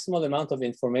the maximal amount of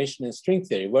information in string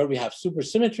theory, where we have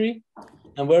supersymmetry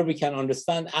and where we can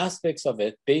understand aspects of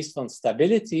it based on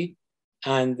stability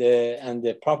and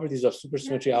the properties of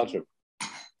supersymmetry algebra.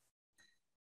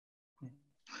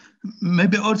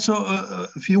 Maybe also a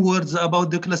few words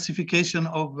about the classification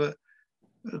of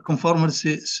superconformal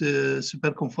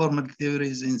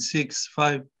theories in 6,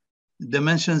 5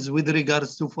 dimensions with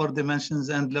regards to 4 dimensions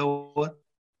and lower.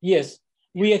 Yes,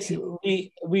 there's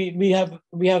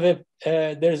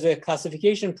a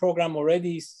classification program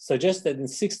already suggested in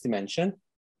 6 dimension,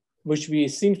 which we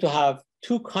seem to have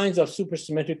 2 kinds of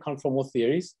supersymmetric conformal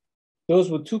theories,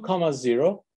 those with 2,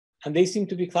 0, and they seem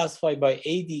to be classified by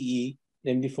ADE,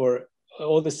 namely for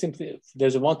all the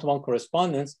there's a one-to-one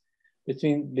correspondence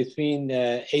between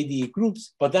ADE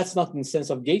groups, but that's not in the sense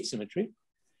of gauge symmetry.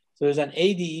 So there's an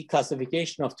ADE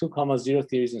classification of 2, 0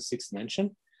 theories in 6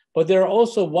 dimensions, but there are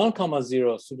also 1,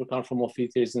 0 superconformal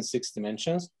field theories in 6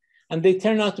 dimensions, and they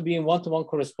turn out to be in one-to-one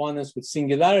correspondence with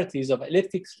singularities of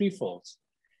elliptic threefolds,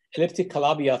 elliptic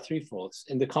Calabi-Yau threefolds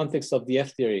in the context of the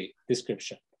F theory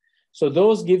description. So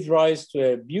those give rise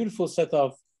to a beautiful set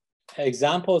of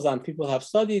examples, and people have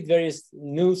studied various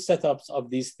new setups of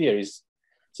these theories.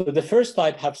 So the first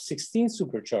type have 16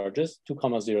 supercharges, 2,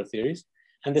 0 theories,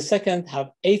 and the second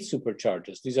have 8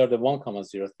 supercharges. These are the 1,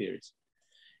 0 theories.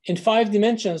 In 5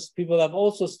 dimensions, people have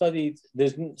also studied,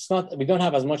 we don't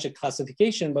have as much a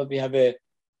classification, but we have a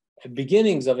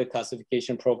beginnings of a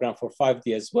classification program for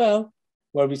 5D as well,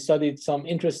 where we studied some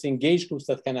interesting gauge groups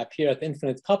that can appear at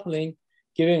infinite coupling,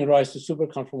 giving rise to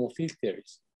superconformal field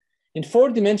theories. In 4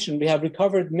 dimension, we have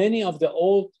recovered many of the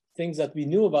old things that we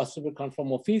knew about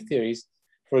superconformal field theories,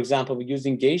 for example,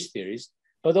 using gauge theories,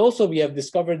 but also we have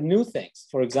discovered new things.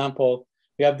 For example,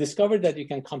 we have discovered that you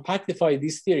can compactify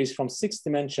these theories from 6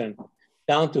 dimension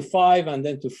down to 5 and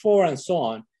then to 4 and so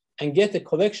on, and get a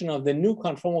collection of the new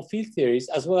conformal field theories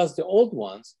as well as the old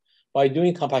ones by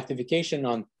doing compactification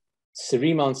on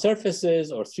Riemann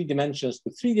surfaces or 3 dimensions to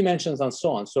 3 dimensions and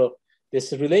so on. So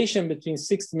this relation between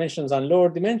 6 dimensions and lower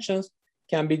dimensions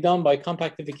can be done by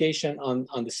compactification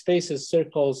on the spaces,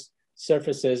 circles,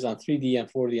 surfaces on 3D and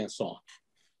 4D and so on.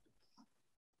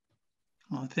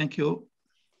 Oh, thank you.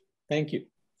 Thank you.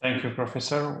 Thank you,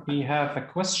 Professor. We have a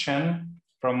question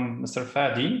from Mr.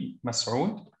 Fadi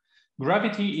Masoud.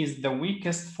 Gravity is the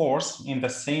weakest force in the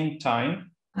same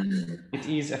time. It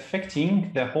is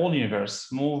affecting the whole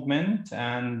universe, movement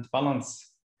and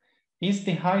balance. Is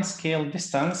the high scale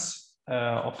distance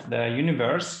of the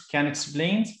universe can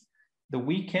explain the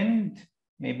weakness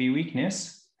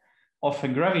of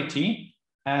gravity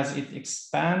as it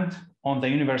expands on the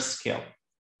universe scale?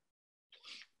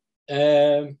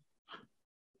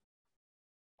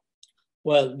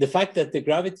 Well, the fact that the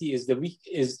gravity is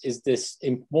this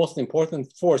most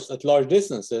important force at large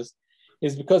distances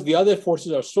is because the other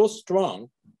forces are so strong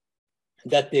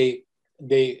that they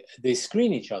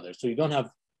screen each other. So you don't have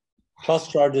plus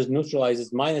charges,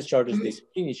 neutralizes, minus charges, they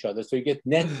screen each other. So you get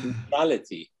net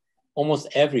neutrality almost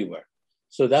everywhere.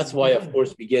 So that's why, of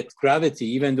course, we get gravity,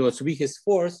 even though it's weakest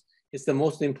force, it's the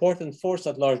most important force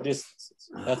at large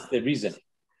distances. That's the reason.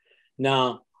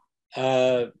 Now,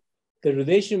 the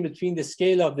relation between the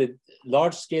scale of the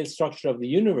large scale structure of the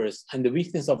universe and the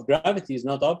weakness of gravity is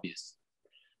not obvious.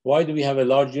 Why do we have a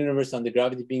large universe and the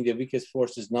gravity being the weakest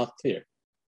force is not clear.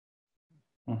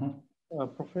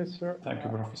 Professor, thank you,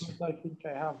 Professor. I think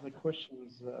I have the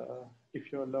questions,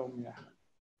 if you allow me.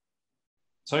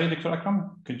 Sorry, Dr.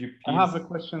 Akram, could you please? I have the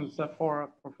questions for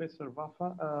Professor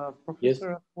Vafa.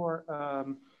 Professor, yes. For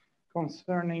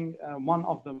concerning one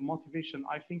of the motivation,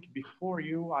 I think before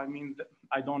you, I mean,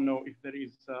 I don't know if there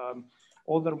is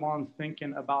other ones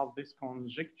thinking about these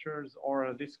conjectures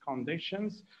or these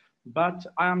conditions, but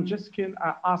I am just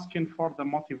asking for the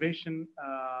motivation,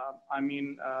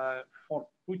 for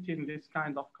putting this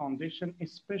kind of condition,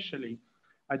 especially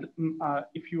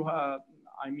if you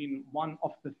one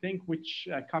of the things which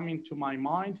come into my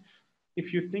mind,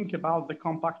 if you think about the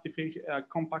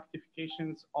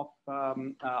compactifications of,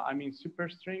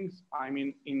 superstrings,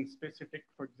 in specific,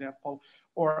 for example,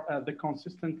 or the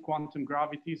consistent quantum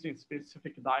gravities in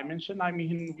specific dimension.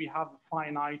 We have a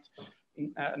finite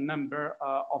number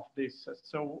of this.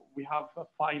 So we have a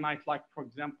finite, like, for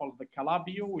example, the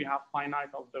Calabi-Yau, we have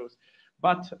finite of those.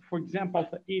 But for example,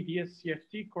 the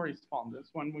ADS-CFT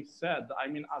correspondence, when we said,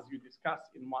 as you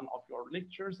discussed in one of your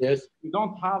lectures, yes, we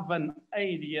don't have an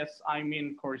ADS,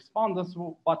 correspondence,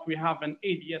 but we have an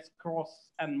ADS cross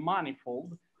and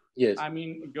manifold. Yes.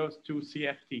 It goes to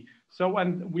CFT. So,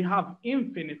 and we have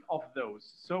infinite of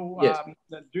those. So yes.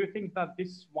 Do you think that this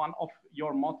is one of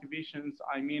your motivations,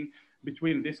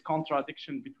 between this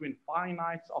contradiction between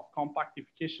finites of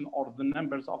compactification or the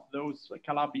numbers of those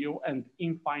Calabi-Yau and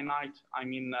infinite,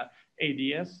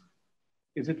 ADS?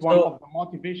 Is it one of the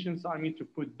motivations, to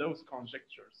put those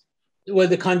conjectures? Well,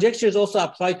 the conjectures also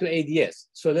apply to ADS.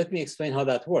 So let me explain how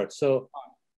that works. So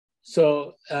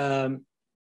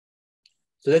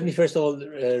let me first of all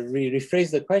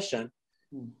rephrase the question.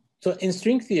 So in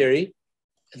string theory,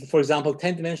 for example,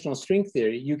 10-dimensional string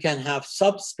theory, you can have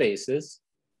subspaces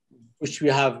which we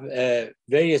have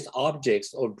various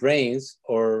objects or branes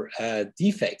or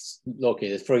defects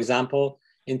located. For example,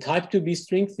 in type 2B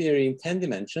string theory in 10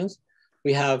 dimensions,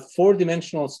 we have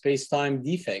 4-dimensional space-time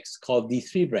defects called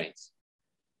D3 branes.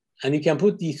 And you can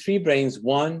put D3 branes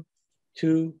 1,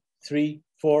 2, 3,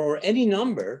 4, or any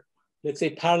number, let's say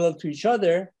parallel to each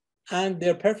other, and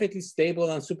they're perfectly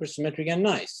stable and supersymmetric and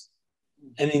nice.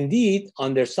 And indeed,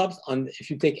 on their if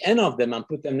you take n of them and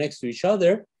put them next to each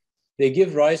other, they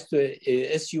give rise to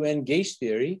a SUN gauge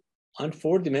theory on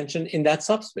 4 dimension in that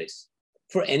subspace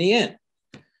for any n.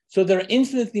 So there are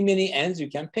infinitely many n's you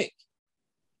can pick.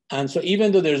 And so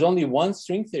even though there's only one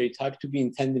string theory type to be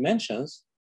in 10 dimensions,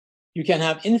 you can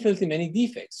have infinitely many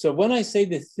defects. So when I say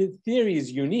the theory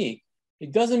is unique,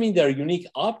 it doesn't mean there are unique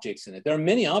objects in it. There are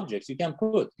many objects you can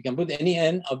put. You can put any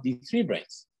n of these 3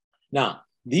 branes. Now,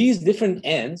 these different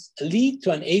n's lead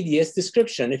to an ADS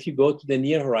description if you go to the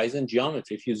near horizon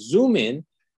geometry. If you zoom in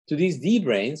to these D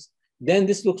branes, then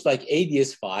this looks like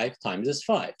ADS 5 times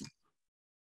S5.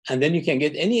 And then you can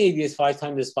get any ADS 5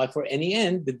 times S5 for any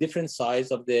n, the different size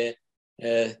of the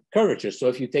curvature. So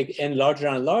if you take n larger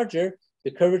and larger, the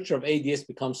curvature of ADS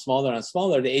becomes smaller and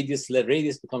smaller. The ADS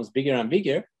radius becomes bigger and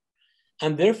bigger.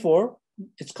 and therefore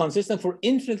it's consistent for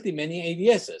infinitely many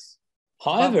ADSs.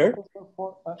 However,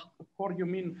 you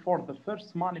mean for the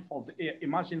first manifold,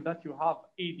 imagine that you have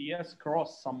ADS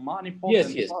cross some manifold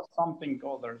and cross something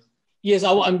others. Yes,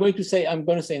 I'm going to say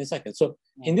in a second. So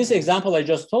in this example I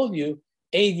just told you,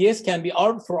 ADS can be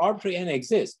for arbitrary n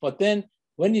exists, but then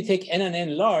when you take n and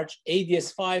n large,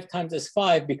 ADS 5 times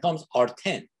S5 becomes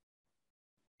R10.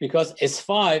 Because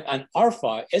S5 and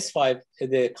R5, S5,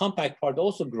 the compact part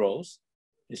also grows.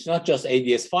 It's not just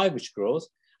ADS5 which grows,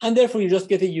 and therefore you just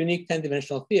get a unique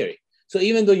 10-dimensional theory. So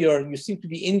even though you seem to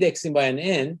be indexing by an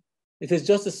n, it is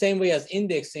just the same way as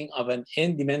indexing of an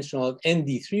n-dimensional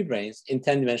ND3 branes in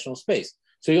 10-dimensional space.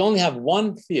 So you only have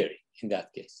one theory in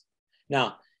that case.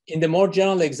 Now, in the more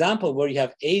general example where you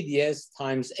have ADS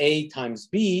times A times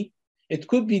B, it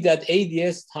could be that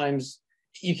ADS times,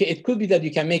 it could be that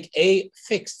you can make A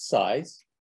fixed size,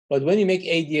 but when you make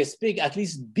ADS big, at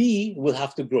least B will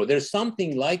have to grow. There's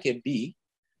something like a B,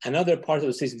 another part of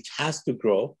the space which has to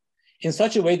grow in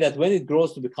such a way that when it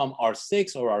grows to become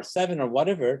R6 or R7 or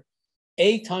whatever,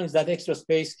 A times that extra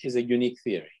space is a unique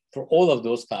theory for all of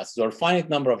those classes or a finite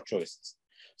number of choices.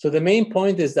 So the main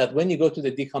point is that when you go to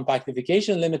the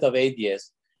decompactification limit of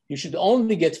ADS, you should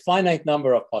only get finite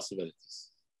number of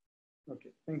possibilities. Okay,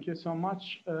 thank you so much.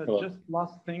 Just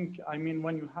last thing, I mean,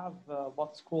 when you have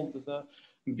what's called the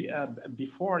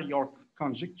before your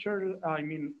conjecture, I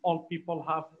mean, all people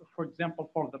have, for example,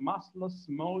 for the massless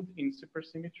mode in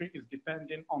supersymmetry is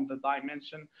dependent on the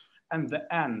dimension and the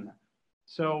n.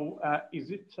 So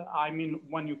is it, I mean,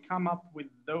 when you come up with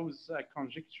those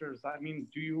conjectures, I mean,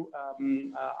 do you,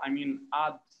 I mean,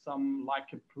 add some like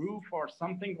a proof or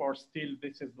something, or still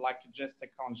this is like just a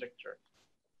conjecture?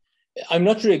 I'm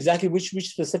not sure exactly which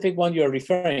specific one you're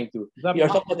referring to. You're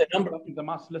talking about the number. The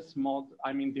massless mode,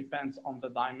 I mean, depends on the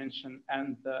dimension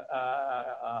and the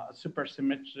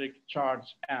supersymmetric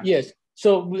charge. And yes,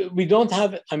 so we don't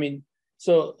have, I mean,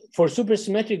 so for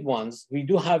supersymmetric ones, we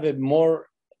do have a more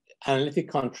analytic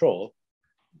control,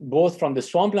 both from the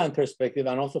swampland perspective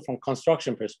and also from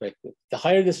construction perspective. The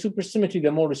higher the supersymmetry, the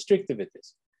more restrictive it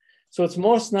is. So it's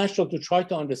most natural to try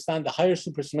to understand the higher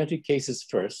supersymmetric cases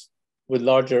first with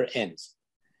larger n's.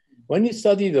 When you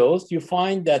study those, you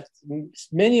find that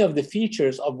many of the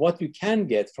features of what you can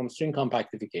get from string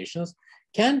compactifications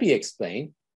can be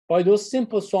explained by those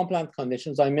simple swampland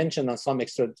conditions I mentioned and some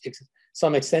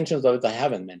extensions of it I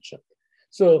haven't mentioned.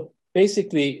 So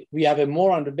basically, we have a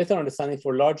better understanding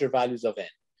for larger values of n.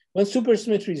 When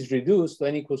supersymmetry is reduced to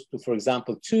n equals to, for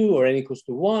example, 2 or n equals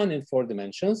to 1 in 4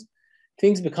 dimensions,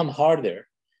 things become harder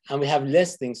and we have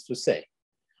less things to say.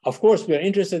 Of course, we are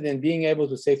interested in being able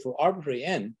to say for arbitrary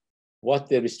n what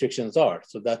the restrictions are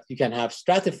so that you can have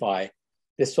stratify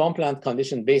the swampland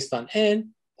condition based on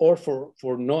n or for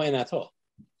no n at all.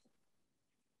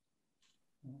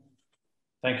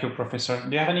 Thank you, Professor.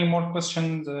 Do you have any more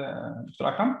questions, Dr.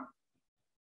 Akram?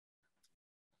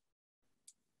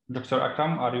 Dr.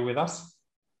 Akram, are you with us?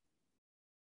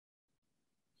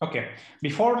 Okay,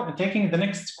 before taking the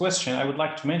next question, I would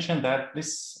like to mention that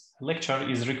this lecture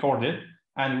is recorded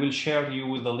and we'll share you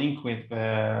with the link with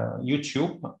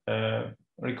YouTube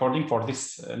recording for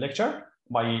this lecture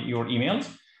by your emails.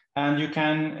 And you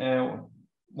can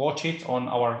watch it on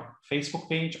our Facebook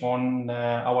page, on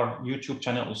our YouTube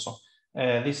channel also.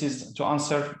 This is to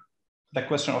answer the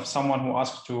question of someone who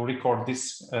asked to record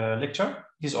this lecture.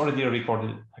 He's already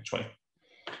recorded, actually.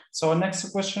 So next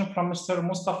question from Mr.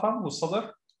 Mustafa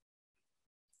Sadr.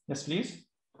 Yes, please.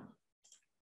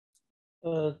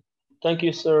 Thank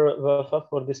you, Sir Vafa,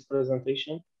 for this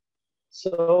presentation.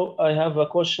 So I have a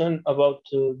question about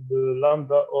the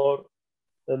lambda or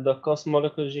the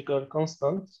cosmological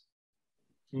constant.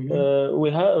 Mm-hmm. We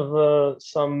have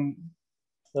some,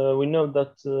 we know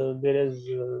that there is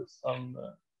some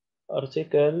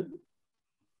article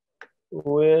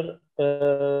where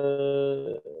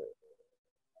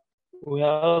we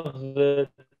have the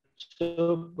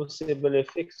two possible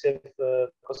effective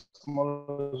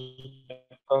cosmological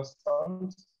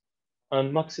constants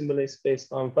and maximally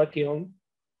spaced on vacuum.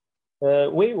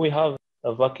 We have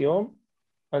a vacuum,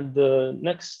 and the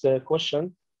next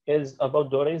question is about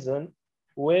the reason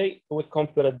we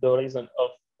compare the reason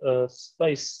of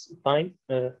space-time.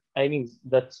 I mean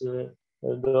that the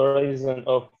reason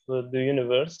of the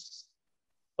universe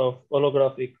of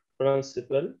holographic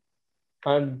principle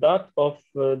and that of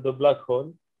the black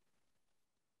hole.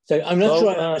 So I'm not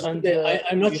sure.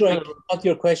 I'm not sure I got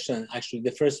your question. Actually,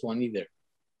 the first one either.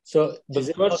 So the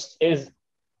first is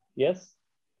yes,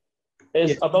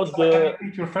 is about the.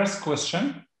 Your first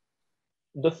question.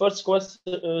 The first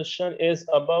question is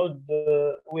about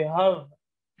the. We have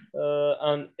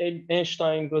and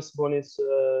Einstein goes bonus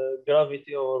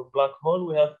gravity or black hole,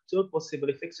 we have two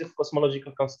possibly fixed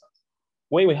cosmological constants.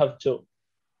 We have two.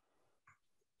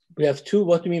 We have two.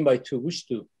 What do you mean by two? Which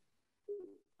two?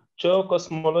 Two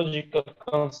cosmological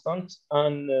constants,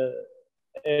 and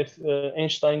if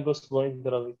Einstein goes bonus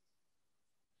gravity.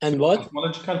 And what?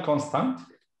 Cosmological constant.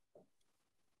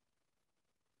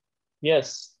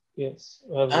 Yes.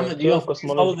 Ahmed, do you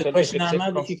follow the question,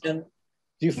 Ahmed? If you can,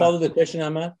 do you follow the question,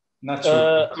 Ahmed? Not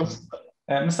sure.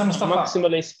 Mr. Mustafa,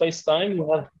 maximally space-time.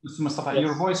 Mr. Mustafa,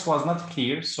 your voice was not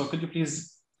clear, so could you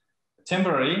please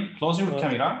temporarily close your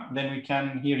camera, then we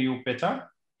can hear you better.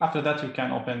 After that, you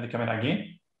can open the camera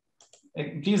again.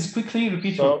 Please quickly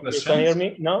repeat your question. You can hear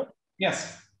me now?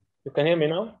 Yes. You can hear me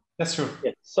now? Yes, sure.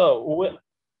 Yes. So,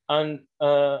 and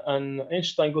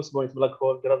Einstein goes bonus black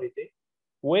hole gravity.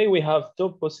 We have two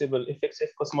possible effective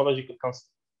cosmological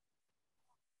constants.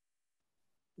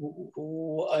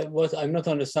 What? I'm not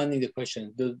understanding the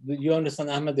question. Do you understand,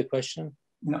 Ahmed, the question?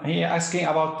 No, he asking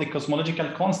about the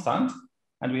cosmological constant,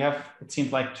 and we have, it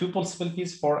seems like, two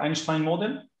possibilities for Einstein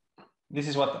model. This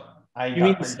is what I got. You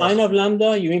mean the sign of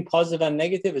lambda? You mean positive and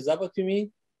negative? Is that what you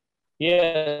mean?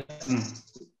 Yes.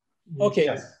 Okay.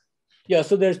 Yes. Yeah,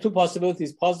 so there's two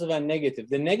possibilities, positive and negative.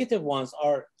 The negative ones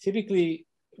are typically,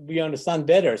 we understand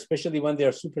better, especially when they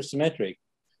are supersymmetric.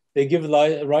 They give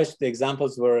rise to the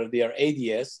examples where they are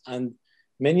ADS, and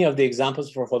many of the examples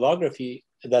for holography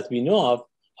that we know of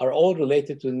are all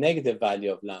related to the negative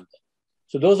value of lambda.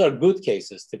 So those are good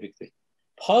cases typically.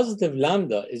 Positive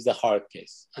lambda is the hard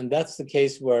case, and that's the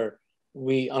case where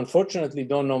we unfortunately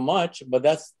don't know much, but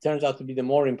that turns out to be the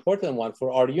more important one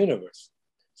for our universe.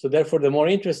 So therefore, the more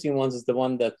interesting one is the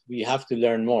one that we have to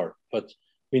learn more, but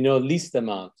we know least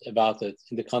amount about it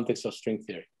in the context of string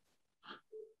theory.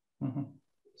 Mm-hmm.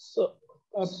 So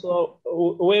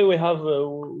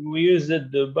we used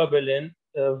the Babylon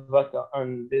Vafa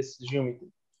and this geometry.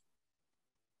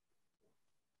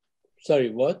 Sorry,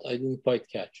 what? I didn't quite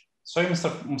catch. Sorry,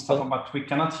 Mr. Mustafa, but we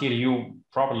cannot hear you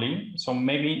properly. So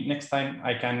maybe next time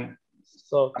I can.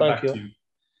 So thank you.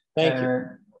 Thank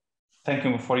you. Thank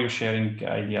you for your sharing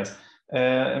ideas.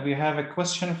 We have a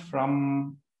question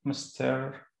from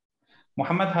Mr.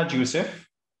 Muhammad Haj Youssef.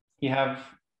 He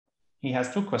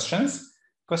has two questions.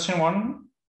 Question one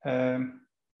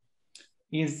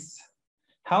is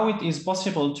how it is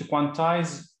possible to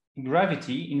quantize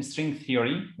gravity in string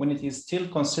theory when it is still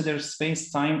considered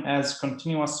space-time as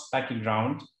continuous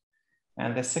background.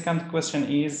 And the second question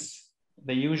is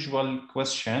the usual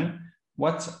question,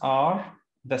 what are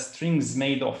the strings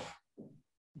made of?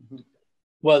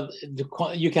 Well,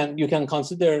 you can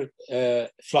consider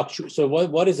fluctuation. So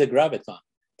what is a graviton?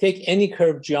 Take any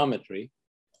curved geometry.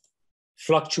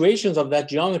 Fluctuations of that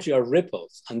geometry are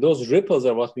ripples, and those ripples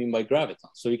are what we mean by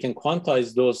gravitons. So you can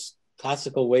quantize those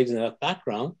classical waves in that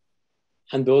background,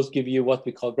 and those give you what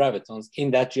we call gravitons in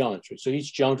that geometry. So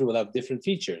each geometry will have different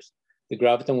features. The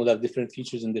graviton will have different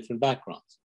features in different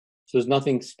backgrounds. So there's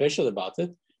nothing special about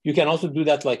it. You can also do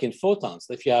that like in photons.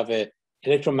 If you have an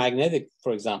electromagnetic,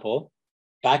 for example,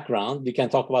 background, you can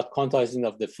talk about quantizing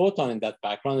of the photon in that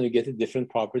background, and you get a different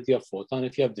property of photon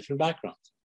if you have different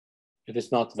backgrounds. If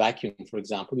it's not vacuum, for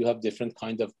example, you have different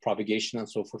kind of propagation and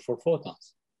so forth for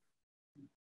photons.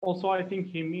 Also, I think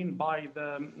he mean by in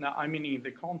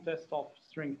the context of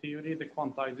string theory, the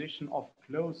quantization of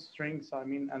closed strings,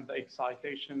 and the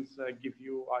excitations give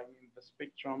you, the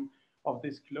spectrum of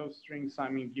these closed strings,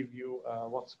 give you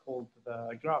what's called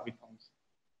the gravitons.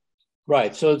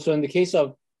 Right, so in the case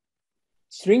of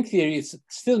string theory, it's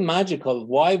still magical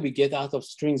why we get out of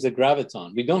strings a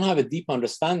graviton. We don't have a deep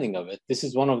understanding of it. This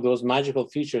is one of those magical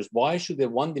features. Why should a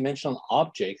one-dimensional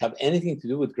object have anything to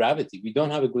do with gravity? We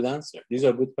don't have a good answer. These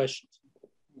are good questions.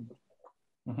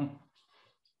 Mm-hmm.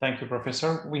 Thank you,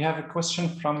 Professor. We have a question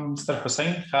from Mr.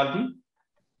 Hussein Khaldi.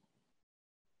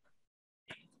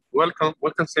 Welcome,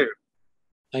 sir.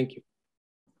 Thank you.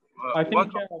 I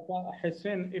think,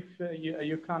 Hussein, if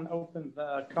you can open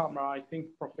the camera, I think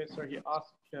Professor, he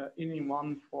asked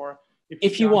anyone for...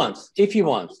 If he wants. If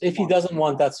he doesn't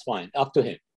want, that's fine. Up to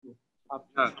him.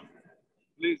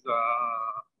 Please,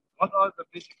 what are the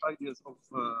basic ideas of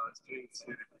string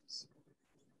theory?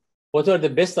 What are the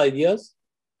best ideas?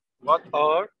 What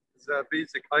are the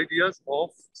basic ideas of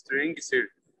string theory?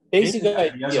 Basic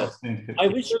ideas. I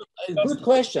wish, good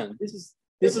question.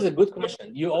 This is a good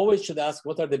question. You always should ask,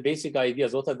 what are the basic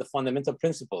ideas? What are the fundamental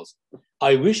principles?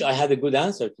 I wish I had a good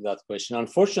answer to that question.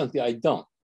 Unfortunately, I don't.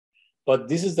 But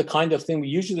this is the kind of thing we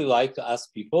usually like to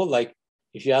ask people. Like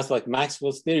if you ask like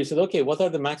Maxwell's theory, you said, okay, what are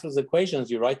the Maxwell's equations?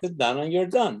 You write it down and you're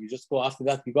done. You just go after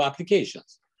that, you go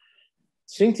applications.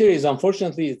 String theory is,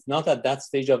 unfortunately, it's not at that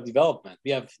stage of development.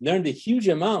 We have learned a huge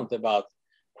amount about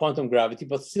quantum gravity,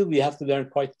 but still we have to learn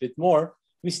quite a bit more.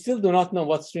 We still do not know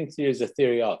what string theory is a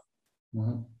theory of.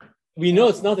 We know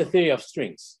it's not a theory of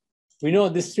strings. We know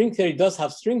this string theory does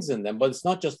have strings in them, but it's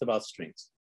not just about strings.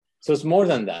 So it's more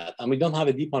than that, and we don't have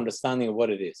a deep understanding of what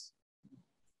it is.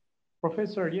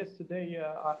 Professor, yesterday,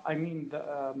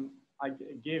 I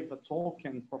gave a talk,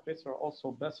 and Professor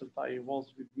also Basiltai was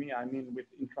with me, with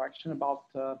interaction about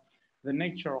the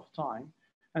nature of time.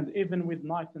 And even with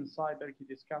Knight and Cyber, he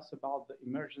discussed about the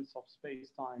emergence of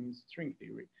space-time in string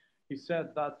theory. He said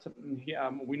that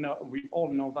we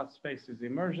all know that space is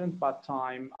emergent, but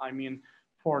time,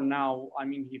 for now,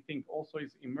 he thinks also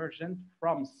is emergent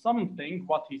from something,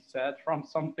 what he said, from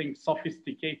something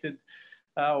sophisticated,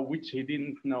 which he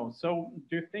didn't know. So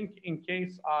do you think in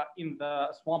case in the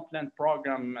Swampland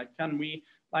program, can we,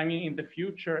 in the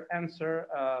future answer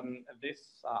this,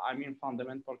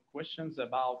 fundamental questions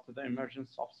about the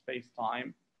emergence of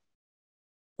space-time?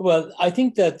 Well, I think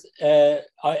that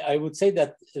I would say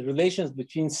that the relations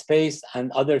between space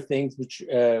and other things, which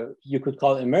you could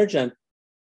call emergent,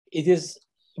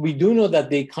 we do know that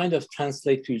they kind of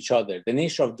translate to each other. The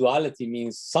nature of duality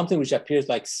means something which appears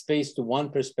like space to one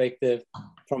perspective,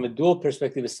 from a dual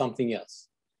perspective is something else.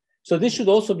 So this should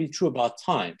also be true about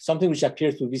time. Something which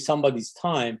appears to be somebody's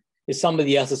time is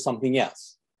somebody else's something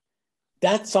else.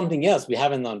 That's something else we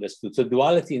haven't understood. So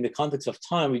duality in the context of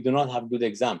time, we do not have good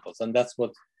examples. And that's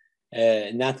what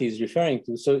Nati is referring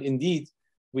to. So indeed,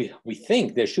 we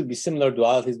think there should be similar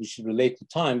dualities which should relate to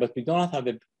time, but we do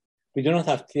not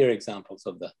have clear examples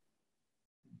of that.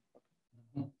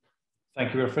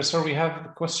 Thank you, Professor. We have a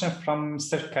question from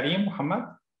Mr. Karim Muhammad.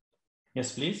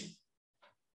 Yes, please.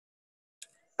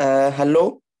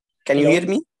 Hello, can you hear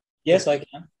me? Yes, I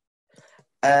can.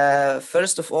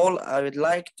 First of all, I would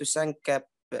like to thank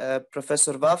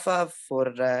Professor Vafa for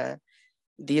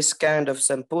this kind of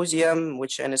symposium,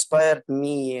 which inspired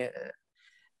me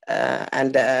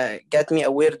and got me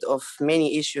aware of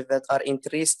many issues that are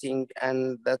interesting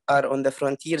and that are on the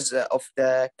frontiers of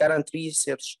the current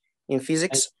research in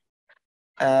physics.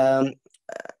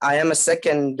 I am a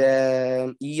second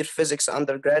year physics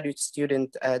undergraduate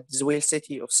student at Zuwail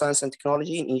City of Science and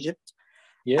Technology in Egypt.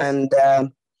 Yes. And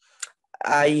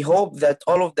I hope that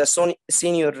all of the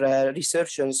senior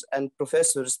researchers and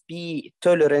professors be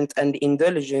tolerant and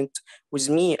indulgent with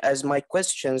me, as my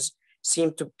questions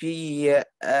seem to be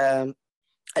a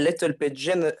little bit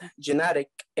generic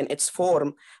in its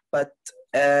form, but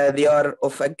they are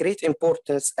of a great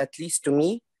importance, at least to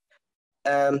me.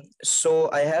 So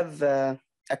I have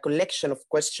a collection of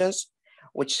questions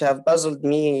which have puzzled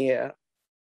me.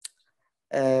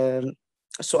 Can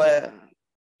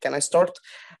I start?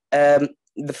 The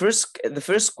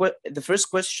first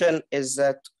question is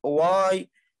that why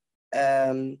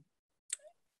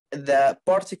the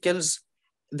particles,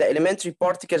 the elementary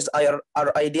particles,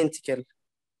 are identical?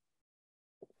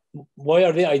 Why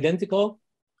are they identical?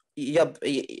 Yep,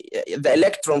 the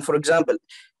electron, for example.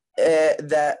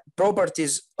 The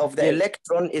properties of the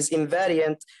electron is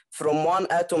invariant from one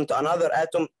atom to another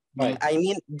atom. Right. I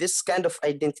mean, this kind of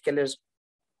identicalism.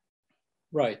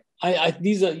 Right.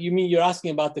 These are, you mean you're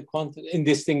asking about the quantum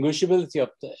indistinguishability of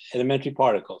the elementary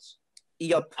particles?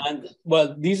 Yep. And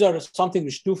well, these are something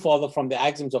which do follow from the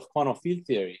axioms of quantum field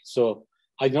theory. So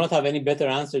I do not have any better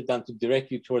answer than to direct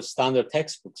you towards standard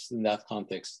textbooks in that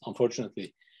context,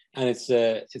 unfortunately. And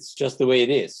it's just the way it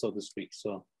is, so to speak.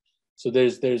 So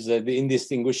there's the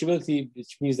indistinguishability,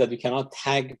 which means that you cannot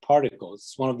tag particles.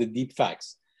 It's one of the deep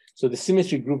facts. So the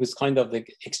symmetry group is kind of like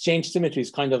exchange symmetry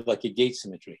is kind of like a gauge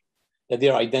symmetry, that they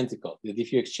are identical. That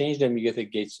if you exchange them, you get a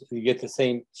gauge, you get the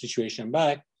same situation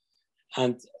back.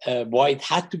 And why it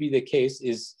had to be the case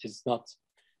is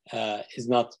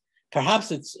not.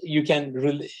 Perhaps it's you can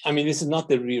really. I mean, this is not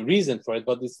the reason for it,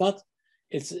 but it's not.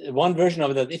 It's one version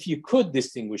of it that if you could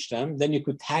distinguish them, then you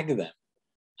could tag them,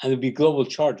 and it would be global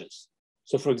charges.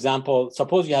 So, for example,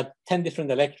 suppose you had 10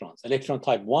 different electrons: electron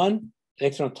type 1,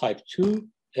 electron type 2,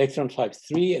 electron type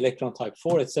 3, electron type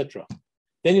 4, etc.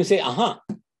 Then you say,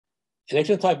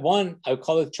 electron type 1, I would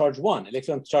call it charge 1.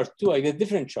 Electron charge 2, I get a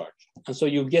different charge. And so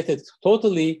you get it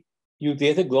totally, you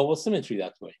get a global symmetry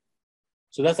that way.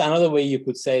 So that's another way you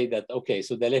could say that, okay,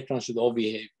 so the electrons should all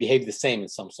behave the same in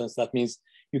some sense. That means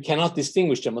you cannot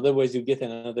distinguish them. Otherwise, you get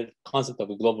another concept of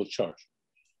a global charge.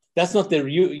 That's not the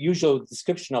usual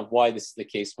description of why this is the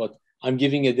case, but I'm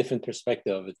giving a different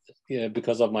perspective of it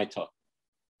because of my talk.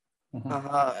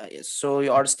 So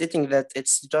you are stating that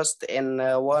it's just in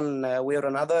one way or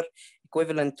another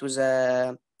equivalent to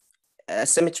the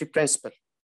symmetry principle.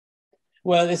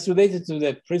 Well, it's related to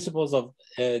the principles of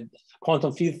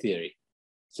quantum field theory.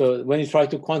 So when you try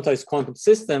to quantize quantum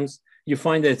systems, you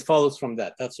find that it follows from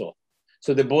that. That's all.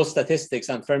 So the Bose statistics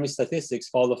and Fermi statistics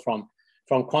follow from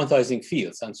quantizing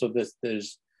fields, and so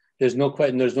there's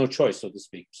no choice, so to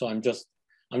speak. So I'm just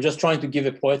trying to give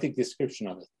a poetic description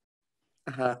of it.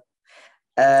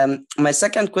 My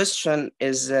second question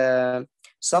is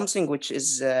something which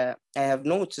is I have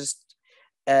noticed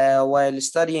while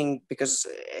studying, because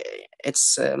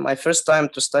it's my first time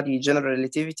to study general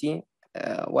relativity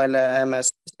while I'm a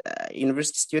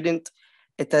university student.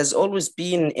 It has always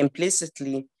been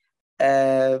implicitly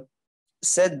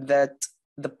said that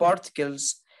the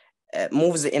particles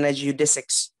moves in a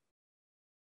geodesics.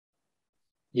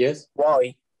 Yes.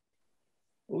 Why?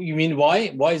 You mean why?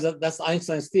 Why is that? That's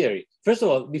Einstein's theory. First of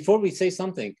all, before we say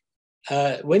something,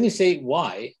 when you say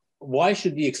why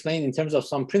should be explained in terms of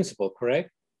some principle,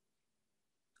 correct?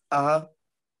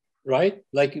 Right?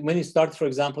 Like when you start, for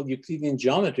example, Euclidean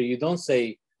geometry, you don't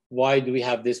say, why do we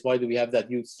have this? Why do we have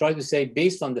that? You try to say,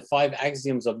 based on the 5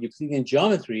 axioms of Euclidean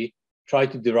geometry, try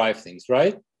to derive things,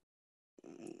 right?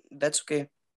 That's okay.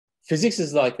 Physics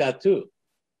is like that too.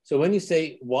 So when you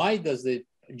say, why does the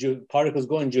particles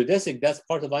go in geodesic, that's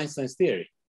part of Einstein's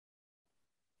theory.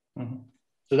 Mm-hmm.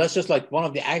 So that's just like one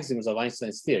of the axioms of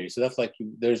Einstein's theory. So that's like,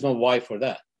 there's no why for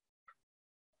that.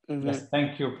 Mm-hmm. Yes,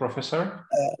 thank you, Professor.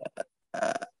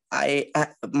 I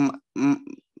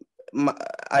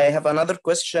have another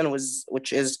question,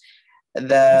 which is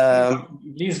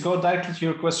Please go directly to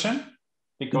your question,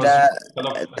 because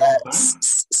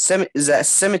the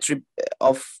symmetry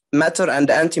of matter and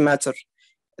antimatter.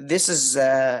 This is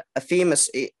a famous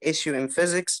issue in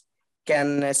physics.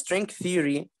 Can string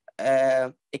theory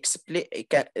explain?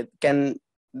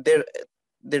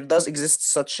 There does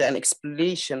exist such an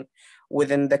explanation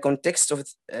within the context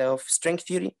of string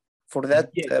theory for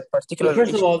that particular? So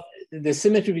first issue? of all, the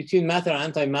symmetry between matter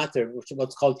and antimatter, which is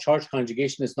what's called charge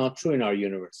conjugation, is not true in our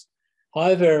universe.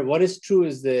 However, what is true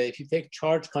is that if you take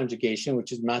charge conjugation,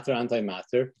 which is matter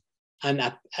antimatter, and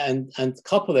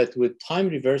couple it with time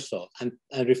reversal and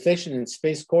reflection in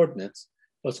space coordinates,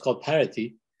 what's called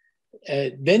parity,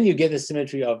 then you get a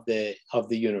symmetry of the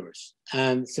universe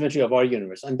and symmetry of our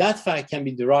universe. And that fact can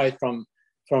be derived from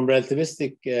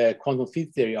relativistic quantum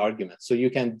field theory arguments. So you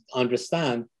can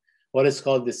understand what is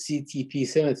called the CTP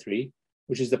symmetry,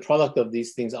 which is the product of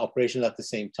these things operations at the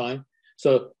same time.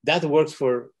 So that works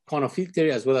for quantum field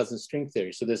theory as well as in string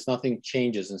theory. So there's nothing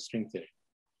changes in string theory.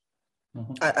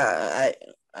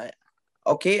 Mm-hmm.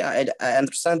 Okay, I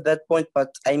understand that point,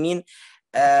 but I mean,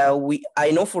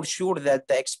 I know for sure that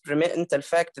the experimental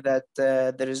fact that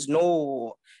there is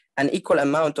no an equal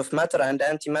amount of matter and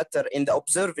antimatter in the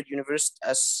observed universe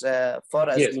as far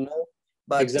as we know.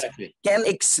 But exactly.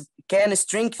 Can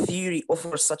string theory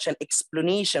offer such an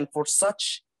explanation for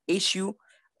such issue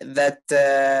that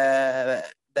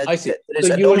I see.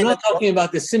 So you're not talking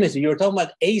about the symmetry, you're talking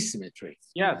about asymmetry.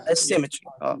 Yes. Asymmetry.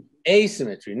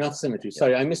 Asymmetry, not symmetry.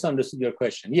 Sorry, I misunderstood your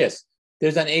question. Yes,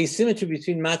 there's an asymmetry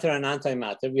between matter and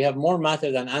antimatter. We have more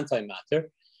matter than antimatter.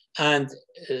 And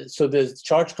so the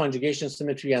charge conjugation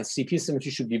symmetry and CP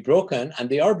symmetry should be broken, and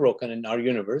they are broken in our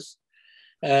universe.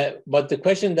 But the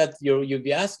question that you'll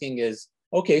be asking is,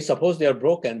 okay, suppose they are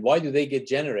broken, why do they get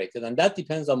generated? And that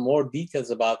depends on more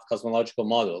details about cosmological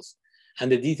models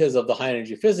and the details of the high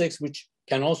energy physics, which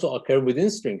can also occur within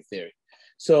string theory.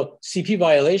 So CP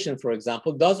violation, for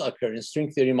example, does occur in string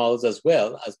theory models as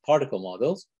well as particle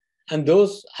models. And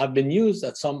those have been used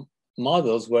at some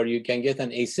models where you can get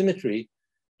an asymmetry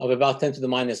of about 10 to the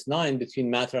minus 9 between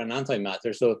matter and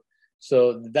antimatter.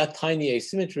 So that tiny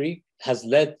asymmetry has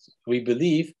led, we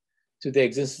believe, to the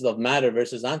existence of matter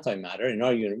versus antimatter in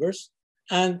our universe.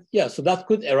 And yeah, so that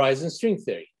could arise in string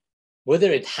theory.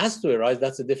 Whether it has to arise,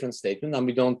 that's a different statement, and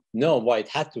we don't know why it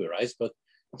had to arise, but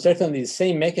certainly the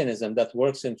same mechanism that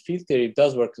works in field theory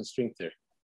does work in string theory.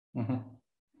 Mm-hmm.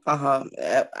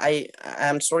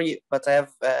 I'm sorry, but I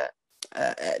have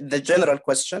the general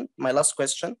question, my last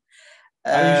question.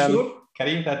 Are you sure,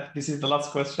 Karim, that this is the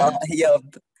last question? Yeah.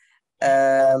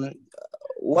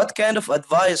 What kind of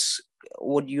advice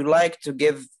would you like to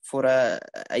give for a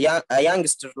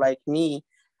youngster like me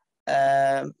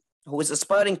who is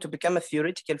aspiring to become a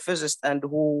theoretical physicist and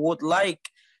who would like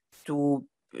to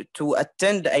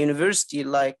attend a university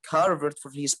like Harvard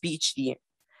for his PhD?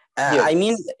 Yes.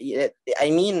 I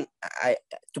mean,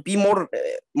 to be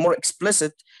more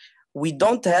explicit, we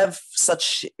don't have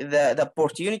such the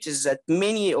opportunities that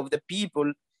many of the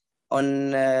people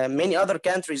on many other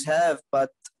countries have,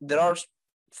 but there are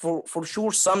for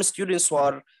sure some students who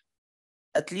are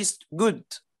at least good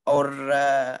or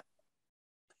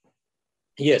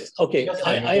yes, okay,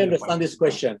 I understand this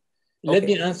question. Let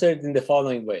me answer it in the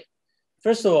following way.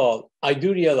 First of all, I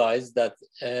do realize that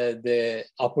the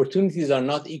opportunities are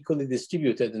not equally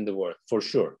distributed in the world, for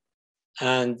sure.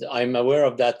 And I'm aware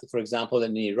of that, for example,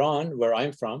 in Iran, where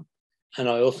I'm from. And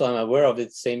I also am aware of the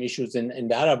same issues in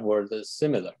the Arab world is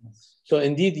similar. So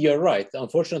indeed, you're right.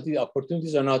 Unfortunately, the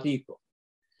opportunities are not equal.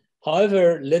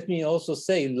 However, let me also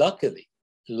say, luckily,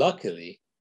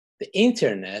 the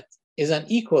internet is an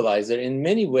equalizer in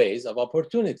many ways of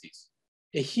opportunities.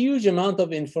 A huge amount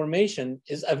of information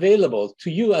is available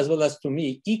to you as well as to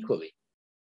me equally.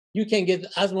 You can get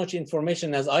as much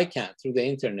information as I can through the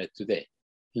internet today,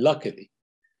 luckily.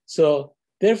 So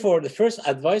therefore, the first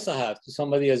advice I have to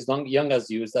somebody as young as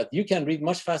you is that you can read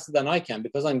much faster than I can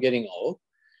because I'm getting old,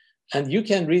 and you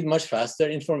can read much faster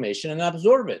information and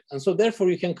absorb it. And so therefore,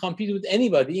 you can compete with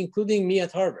anybody, including me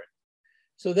at Harvard.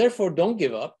 So therefore, don't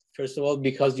give up, first of all,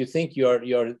 because you think you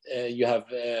have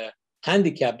a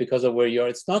handicap because of where you are.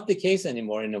 It's not the case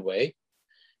anymore in a way.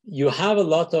 You have a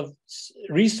lot of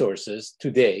resources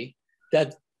today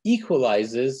that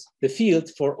equalizes the field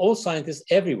for all scientists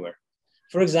everywhere.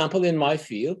 For example, in my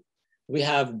field, we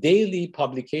have daily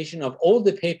publication of all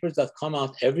the papers that come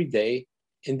out every day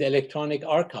in the electronic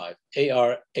archive,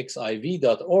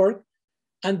 arxiv.org.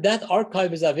 And that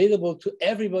archive is available to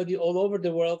everybody all over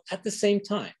the world at the same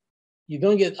time. I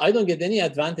don't get any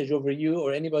advantage over you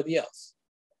or anybody else.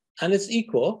 And it's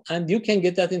equal, and you can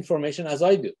get that information as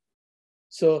I do.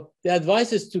 So the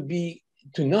advice is to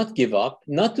not give up,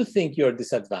 not to think you're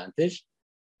disadvantaged,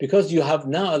 because you have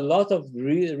now a lot of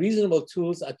reasonable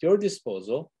tools at your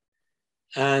disposal.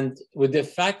 And with the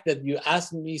fact that you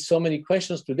asked me so many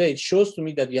questions today, it shows to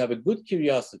me that you have a good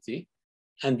curiosity,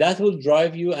 and that will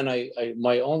drive you. And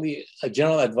my only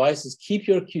general advice is keep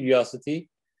your curiosity,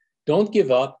 don't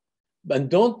give up,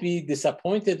 and don't be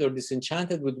disappointed or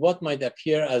disenchanted with what might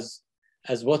appear as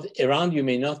what around you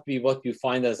may not be what you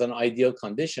find as an ideal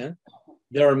condition.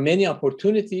 There are many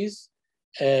opportunities,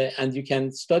 and you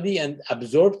can study and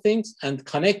absorb things and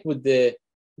connect with the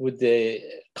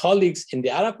colleagues in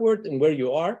the Arab world and where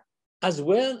you are, as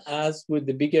well as with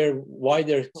the bigger,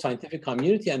 wider scientific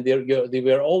community, and they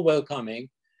were all welcoming.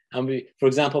 And for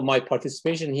example, my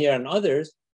participation here and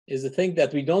others is the thing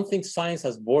that we don't think science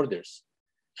has borders.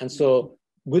 And so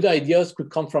good ideas could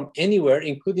come from anywhere,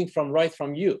 including right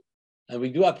from you. And we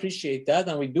do appreciate that,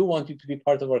 and we do want you to be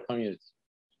part of our community.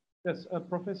 Yes,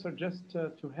 Professor, just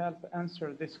to help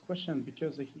answer this question,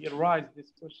 because he raised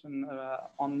this question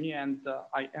on me, and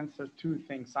I answered two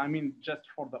things. I mean, just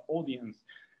for the audience.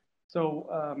 So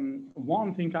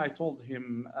one thing I told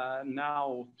him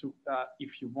now,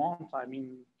 if you want, I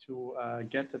mean, to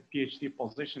get a PhD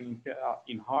position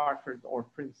in Harvard or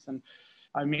Princeton,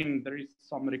 I mean, there is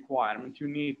some requirement. You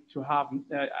need to have,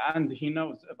 and he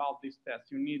knows about this test,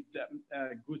 you need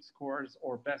good scores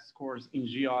or best scores in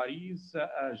GREs,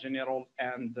 general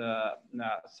and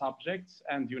subjects,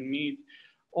 and you need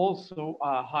also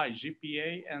a high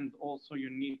GPA, and also you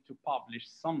need to publish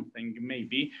something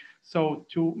maybe. So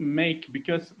to make,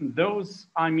 because those,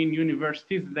 I mean,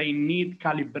 universities, they need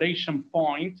calibration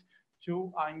point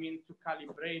to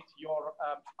calibrate your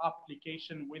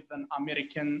application with an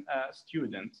American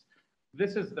student.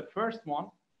 This is the first one,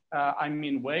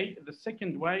 way. The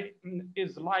second way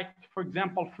is like, for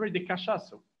example, Freddy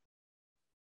Cachasso.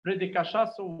 Freddy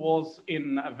Cachasso was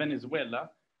in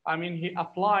Venezuela. I mean, he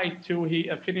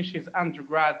finished his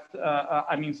undergrad,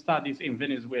 studies in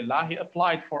Venezuela. He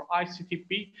applied for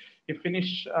ICTP. He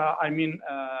finished,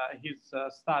 his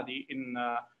study in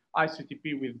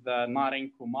ICTP with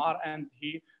Naren Kumar, and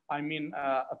he,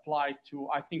 applied to,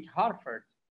 I think, Harvard.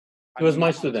 He was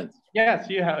my student. Yes,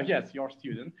 yes, your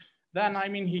student. Then,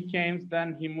 he came,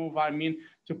 then he moved,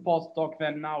 to postdoc.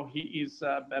 Then now he is,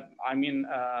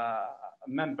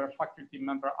 faculty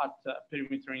member at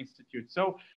Perimeter Institute.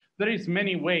 So there is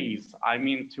many ways,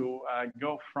 to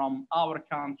go from our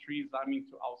countries,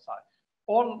 to outside.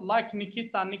 Or like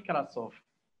Nikita Nekrasov.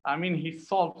 He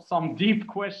solved some deep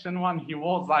question when he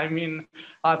was,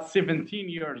 at 17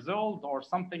 years old or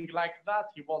something like that.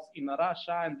 He was in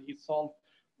Russia and he solved,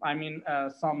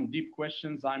 some deep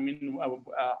questions,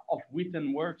 of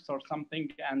Witten works or something.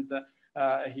 And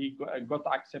he got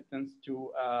acceptance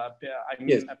to,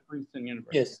 yes. Princeton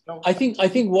University. Yes, so, I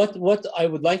think what I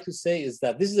would like to say is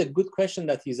that this is a good question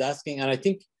that he's asking. And I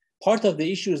think part of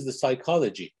the issue is the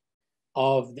psychology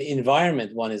of the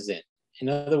environment one is in. In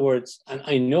other words, and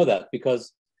I know that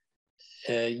because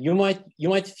you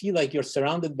might feel like you're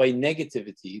surrounded by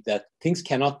negativity, that things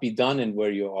cannot be done in where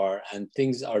you are, and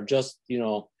things are just,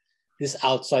 this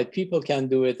outside people can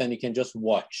do it and you can just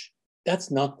watch. That's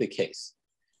not the case.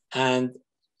 And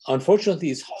unfortunately,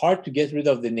 it's hard to get rid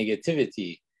of the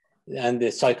negativity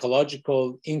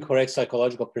the incorrect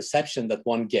psychological perception that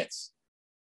one gets.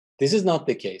 This is not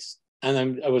the case.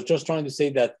 And I was just trying to say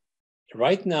that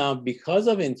right now, because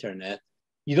of internet,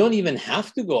 you don't even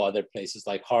have to go other places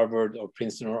like Harvard or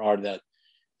Princeton or Ardell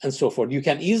and so forth. You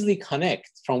can easily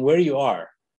connect from where you are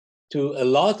to a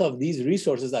lot of these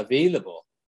resources available.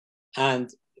 And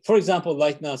for example,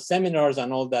 like now seminars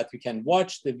and all that, you can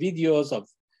watch the videos of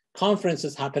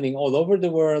conferences happening all over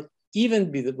the world.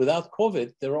 Even without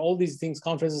COVID, there are all these things,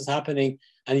 conferences happening,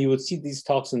 and you would see these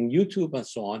talks on YouTube and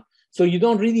so on. So you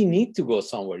don't really need to go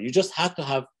somewhere. You just have to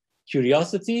have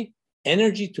curiosity,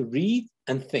 energy to read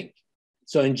and think.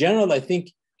 So in general, I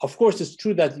think, of course, it's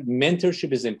true that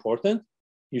mentorship is important.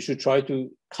 You should try to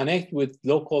connect with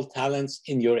local talents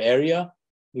in your area,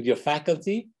 with your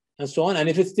faculty, and so on. And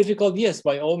if it's difficult, yes,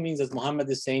 by all means, as Mohammed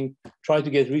is saying, try to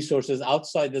get resources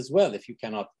outside as well if you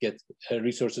cannot get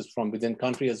resources from within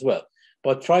country as well.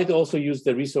 But try to also use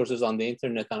the resources on the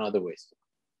internet and other ways.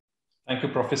 Thank you,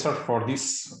 Professor, for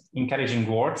these encouraging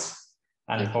words,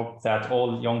 and hope that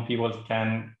all young people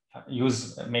can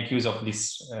make use of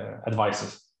these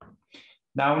advices.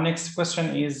 Now, next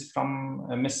question is from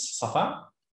Ms. Safa.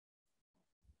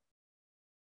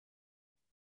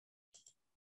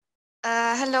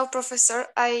 Hello, Professor.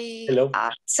 Hello.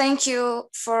 Thank you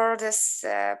for this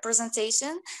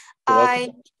presentation. You're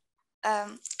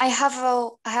welcome. I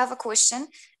have a question.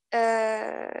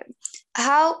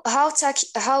 How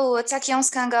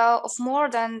tachyons can go of more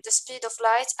than the speed of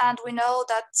light, and we know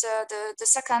that the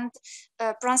second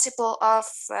principle of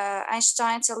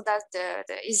Einstein tells that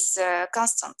is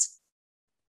constant.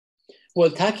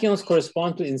 Well, tachyons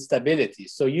correspond to instability.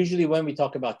 So usually when we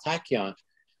talk about tachyon,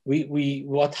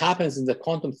 what happens in the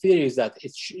quantum theory is that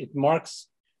it marks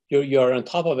you're on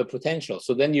top of a potential.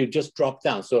 So then you just drop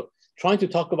down. So trying to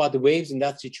talk about the waves in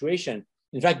that situation,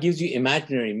 in fact, gives you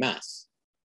imaginary mass.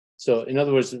 So in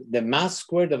other words, the mass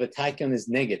squared of a tachyon is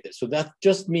negative. So that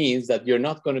just means that you're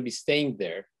not going to be staying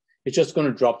there. It's just going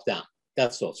to drop down.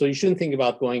 That's all. So you shouldn't think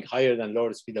about going higher than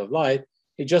lower speed of light.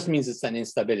 It just means it's an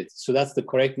instability. So that's the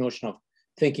correct notion of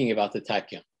thinking about the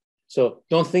tachyon. So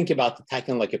don't think about the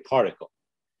tachyon like a particle.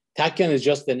 Tachyon is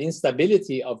just an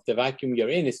instability of the vacuum you're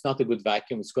in. It's not a good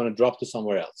vacuum. It's going to drop to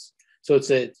somewhere else. So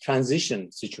it's a transition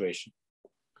situation.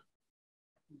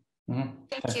 Mm-hmm.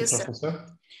 Thank you, Professor.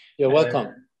 You're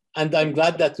welcome. And I'm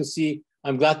glad to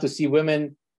see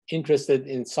women interested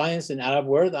in science in Arab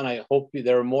world, and I hope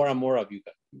there are more and more of you.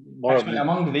 Actually,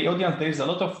 among the audience, there is a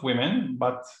lot of women,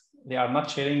 but they are not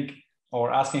sharing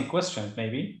or asking questions,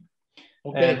 maybe.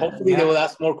 Okay, hopefully they will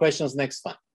ask more questions next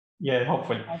time. Yeah,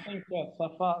 hopefully. I think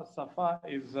Safa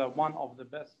is one of the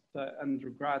best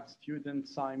undergrad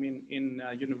students, I mean, in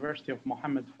University of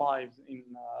Mohammed V in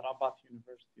Rabat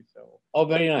University. So. Oh,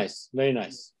 very nice, very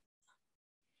nice.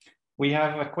 We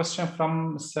have a question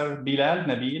from Sir Bilal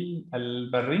Nabil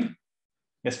Al-Barri.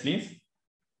 Yes, please.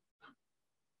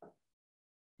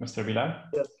 Mr. Bilal.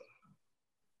 Yes.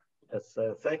 Yes,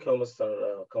 thank you, Mr.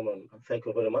 Cumrun. Thank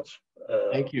you very much.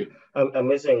 Thank you.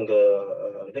 Amazing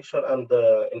lecture. And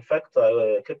in fact,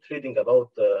 I kept reading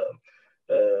about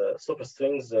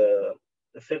superstrings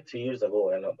 30 years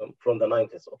ago, and from the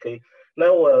 90s. Okay.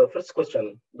 Now, first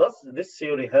question: does this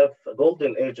theory have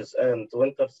golden ages and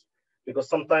winters? Because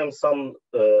sometimes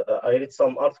I read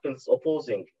some articles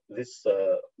opposing this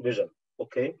vision.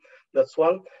 Okay, that's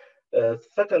one.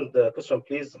 Second question,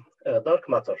 please. Dark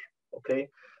matter. Okay.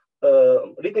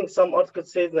 Reading some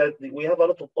articles say that we have a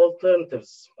lot of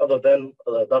alternatives other than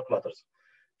dark matters.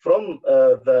 From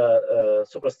the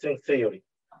superstring theory,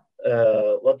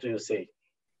 what do you say?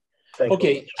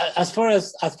 Okay, as far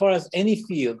as any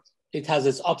field, it has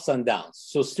its ups and downs.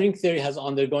 So string theory has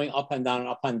undergoing up and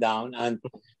down, and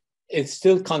it's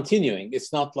still continuing.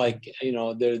 It's not like, you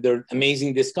know, there are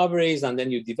amazing discoveries, and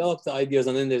then you develop the ideas,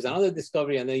 and then there's another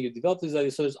discovery, and then you develop these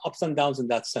ideas. So there's ups and downs in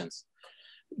that sense.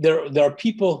 There are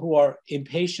people who are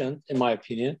impatient, in my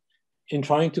opinion, in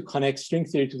trying to connect string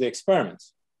theory to the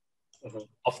experiments. Mm-hmm.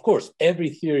 Of course, every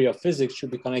theory of physics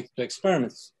should be connected to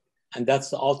experiments. And that's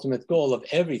the ultimate goal of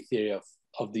every theory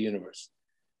of the universe.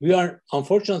 We are,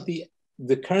 unfortunately,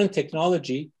 the current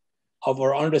technology of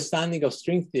our understanding of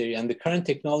string theory and the current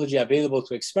technology available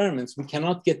to experiments, we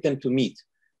cannot get them to meet.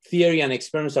 Theory and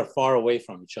experiments are far away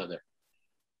from each other.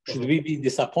 Should we be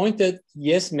disappointed?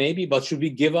 Yes, maybe, but should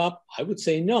we give up? I would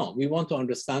say no. We want to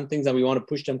understand things and we want to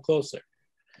push them closer.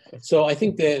 So I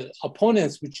think the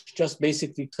opponents, which just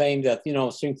basically claim that, you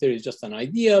know, string theory is just an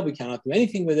idea, we cannot do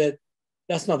anything with it,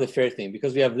 that's not a fair thing,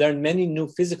 because we have learned many new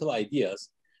physical ideas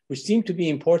which seem to be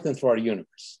important for our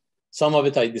universe. Some of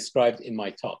it I described in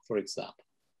my talk, for example.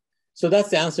 So that's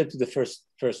the answer to the first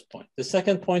point. The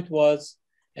second point was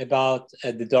about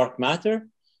the dark matter.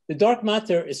 The dark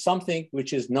matter is something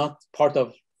which is not part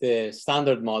of the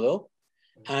standard model.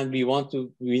 And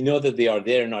we know that they are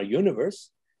there in our universe.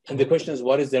 And the question is,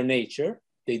 what is their nature?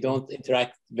 They don't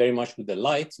interact very much with the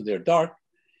light, so they're dark.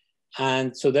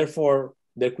 And so therefore,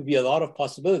 there could be a lot of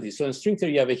possibilities. So in string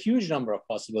theory, you have a huge number of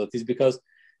possibilities because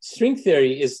string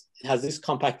theory has this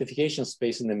compactification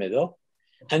space in the middle.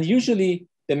 And usually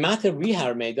the matter we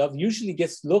are made of usually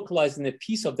gets localized in a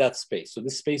piece of that space. So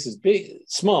this space is big,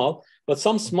 small, but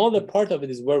some smaller part of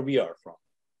it is where we are from,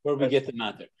 where we get the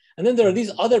matter. And then there are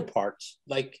these other parts,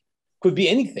 like could be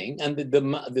anything. And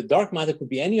the dark matter could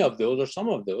be any of those or some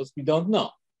of those, we don't know.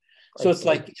 So it's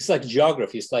like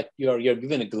geography. It's like you're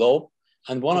given a globe,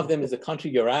 and one of them is the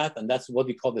country you're at, and that's what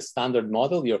we call the standard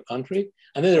model, your country.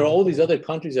 And then there are all these other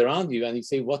countries around you, and you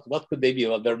say, what could they be?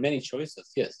 Well, there are many choices.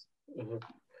 Yes. Okay,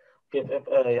 if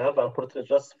I have an opportunity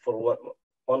just for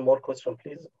one more question,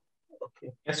 please.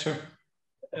 Okay. Yes, sure.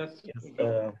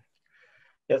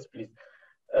 Yes, please.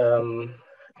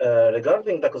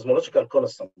 Regarding the cosmological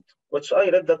constant, which I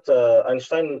read that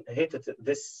Einstein hated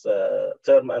this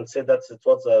term and said that it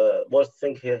was the worst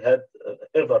thing he had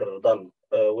ever done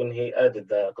when he added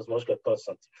the cosmological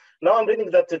constant. Now I'm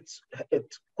reading that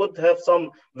it could have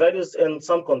some values in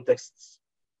some contexts,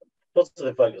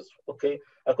 positive values. Okay,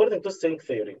 according to string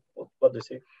theory, what do you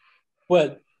say?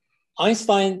 Well,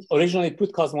 Einstein originally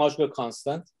put cosmological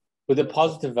constant with a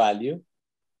positive value,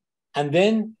 and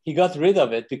then he got rid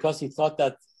of it because he thought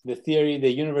that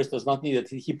the universe does not need it.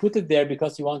 He put it there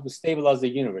because he wanted to stabilize the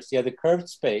universe. He had a curved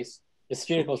space, a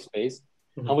spherical space,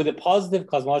 and with a positive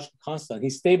cosmological constant,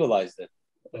 he stabilized it.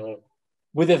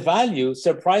 With a value,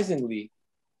 surprisingly,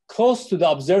 close to the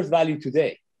observed value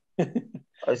today.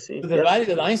 I see. So the value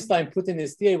that Einstein put in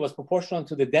his theory was proportional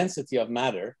to the density of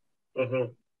matter.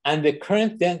 And the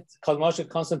current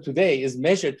cosmological constant today is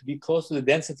measured to be close to the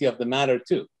density of the matter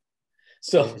too.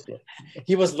 So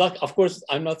he was lucky. Of course,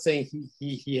 I'm not saying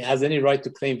he has any right to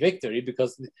claim victory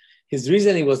because his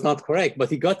reasoning was not correct,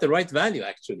 but he got the right value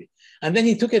actually. And then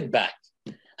he took it back.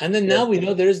 And then now we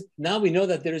know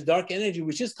that there is dark energy,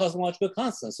 which is cosmological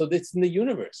constant. So it's in the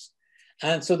universe.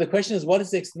 And so the question is, what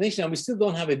is the explanation? And we still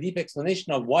don't have a deep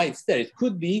explanation of why it's there. It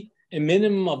could be a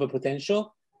minimum of a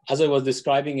potential, as I was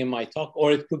describing in my talk,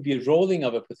 or it could be a rolling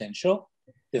of a potential,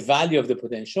 the value of the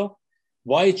potential.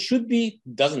 Why it should be,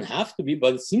 doesn't have to be,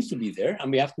 but it seems to be there.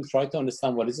 And we have to try to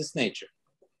understand what is its nature.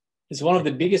 It's one of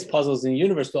the biggest puzzles in the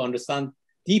universe to understand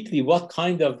deeply what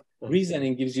kind of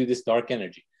reasoning gives you this dark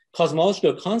energy.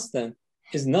 Cosmological constant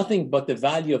is nothing but the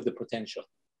value of the potential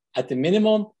at the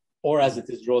minimum or as it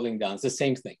is rolling down. It's the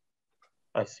same thing.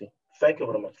 I see. Thank you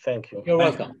very much. Thank you. You're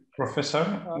welcome. Professor,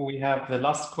 we have the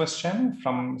last question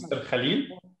from Mr.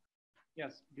 Khalil.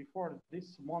 Yes, before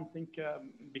this one thing,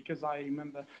 because I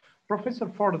remember, Professor,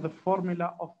 for the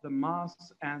formula of the mass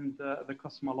and the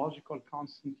cosmological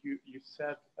constant, you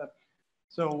said,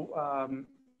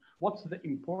 what's the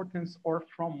importance or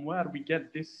from where we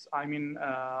get this,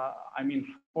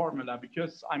 formula?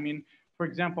 Because, for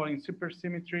example, in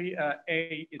supersymmetry,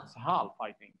 A, it's half,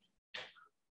 I think.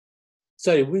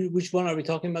 Sorry, which one are we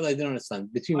talking about? I don't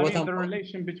understand. Between what? The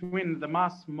relation between the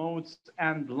mass modes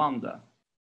and lambda.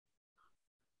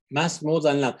 Mass modes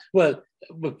and lambda. Well,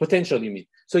 potential, you mean?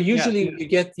 So usually you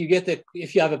get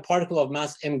if you have a particle of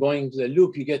mass m going to the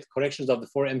loop, you get corrections of the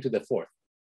 4m to the 4th.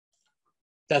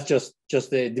 That's just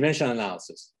the dimensional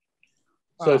analysis.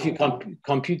 So if you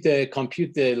compute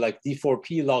the like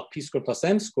d4p log p squared plus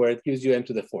m squared, it gives you m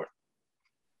to the 4th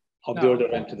of the order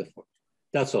m to the 4th.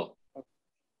 That's all.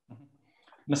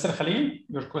 Mr. Khalil,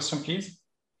 your question, please.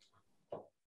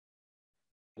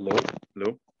 Hello.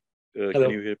 Hello. Can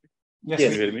you hear me? Yes.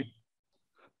 Can you hear me?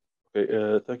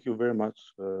 Okay. Thank you very much,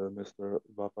 Mr.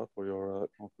 Vafa, for your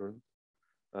conference.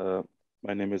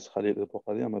 My name is Khalil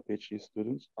Al-Bukhari. I'm a PhD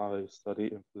student. I study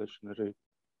inflationary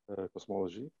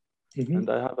cosmology. And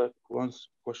I have one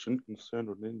question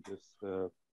concerning this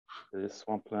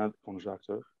one planet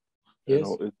conjecture. Yes.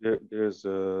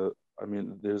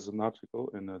 There's an article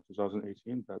in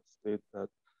 2018 that states that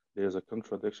there's a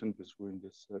contradiction between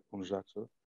this conjecture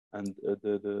and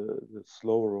the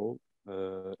slow roll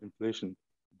inflation.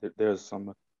 There's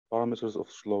some parameters of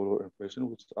slow roll inflation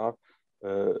which are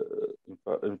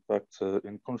in fact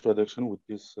in contradiction with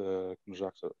this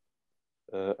conjecture.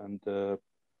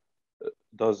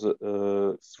 Does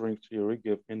string theory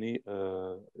give any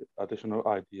additional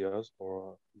ideas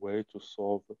or way to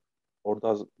solve, or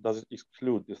does it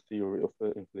exclude this theory of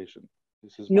inflation?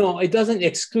 No, it doesn't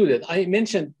exclude it. I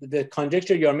mentioned the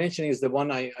conjecture you're mentioning is the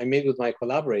one I made with my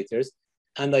collaborators,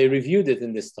 and I reviewed it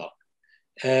in this talk.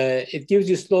 it gives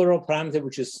you slow roll parameter,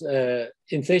 which is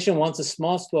inflation wants a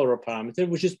small slow roll parameter,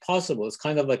 which is possible. It's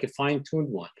kind of like a fine-tuned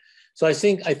one. So I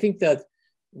think that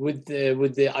with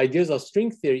the ideas of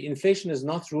string theory, inflation is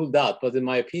not ruled out, but in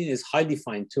my opinion, is highly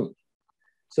fine-tuned.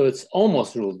 So it's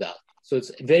almost ruled out. So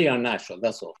it's very unnatural.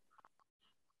 That's all.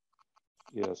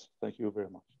 Yes, thank you very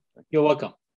much. You're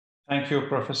welcome. Thank you,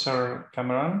 Professor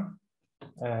Cumrun.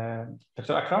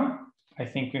 Dr. Akram, I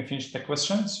think we finished the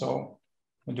question, so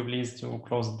would you please to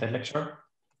close the lecture?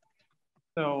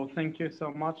 So thank you so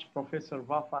much, Professor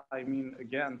Vafa, I mean,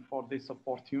 again, for this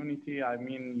opportunity. I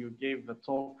mean, you gave the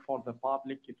talk for the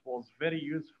public. It was very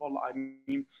useful. I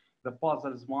mean, the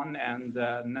puzzles one, and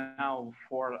now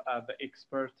for the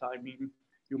expert, I mean,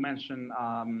 you mentioned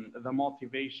the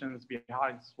motivations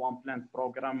behind Swampland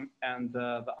program and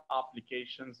the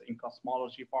applications in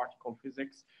cosmology, particle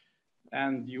physics,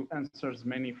 and you answers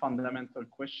many fundamental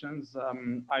questions.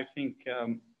 I think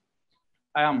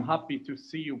I am happy to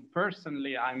see you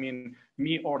personally. I mean,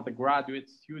 me or the graduate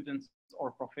students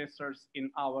or professors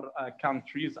in our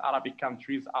countries, Arabic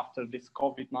countries, after this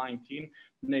COVID-19,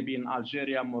 maybe in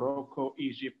Algeria, Morocco,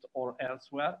 Egypt, or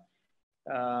elsewhere.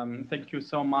 Thank you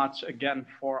so much again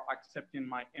for accepting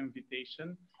my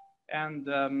invitation. And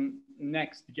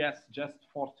next guest, just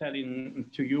for telling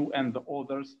to you and the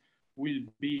others, will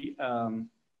be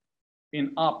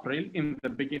in April, in the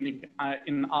beginning,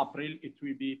 in April, it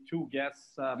will be two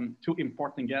guests, two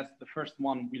important guests. The first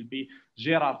one will be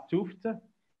Gerard Touft,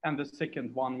 and the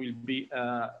second one will be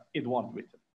Edward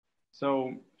Witten.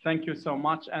 So thank you so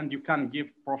much, and you can give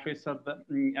Professor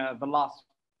the last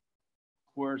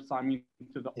words, I mean,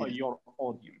 to the, your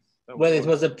audience. So, well, it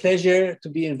was a pleasure to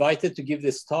be invited to give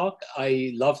this talk.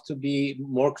 I love to be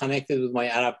more connected with my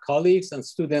Arab colleagues and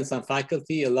students and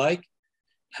faculty alike.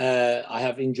 I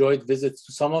have enjoyed visits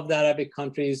to some of the Arabic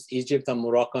countries, Egypt and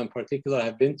Morocco in particular I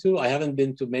have been to. I haven't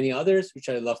been to many others, which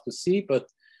I love to see, but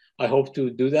I hope to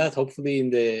do that hopefully in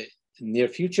the near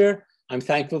future. I'm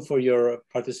thankful for your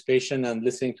participation and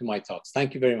listening to my talks.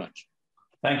 Thank you very much.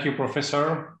 Thank you,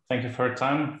 Professor. Thank you for your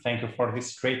time. Thank you for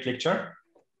this great lecture.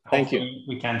 Thank you.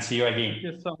 We can see you again. Thank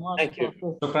you so much. Thank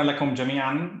you. شكرا لكم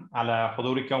جميعا على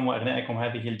حضوركم وإغنائكم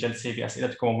هذه الجلسة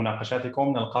بأسئلتكم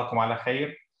ومناقشاتكم. نلقاكم على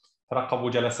خير. ترقبوا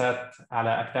جلسات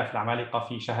على أكتاف العمالقة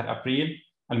في شهر أبريل.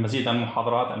 المزيد من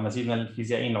المحاضرات، المزيد من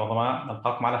الفيزيائيين العظماء.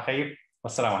 نلقاكم على خير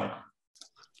والسلام عليكم.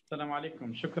 السلام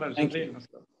عليكم. شكرا جزيلا.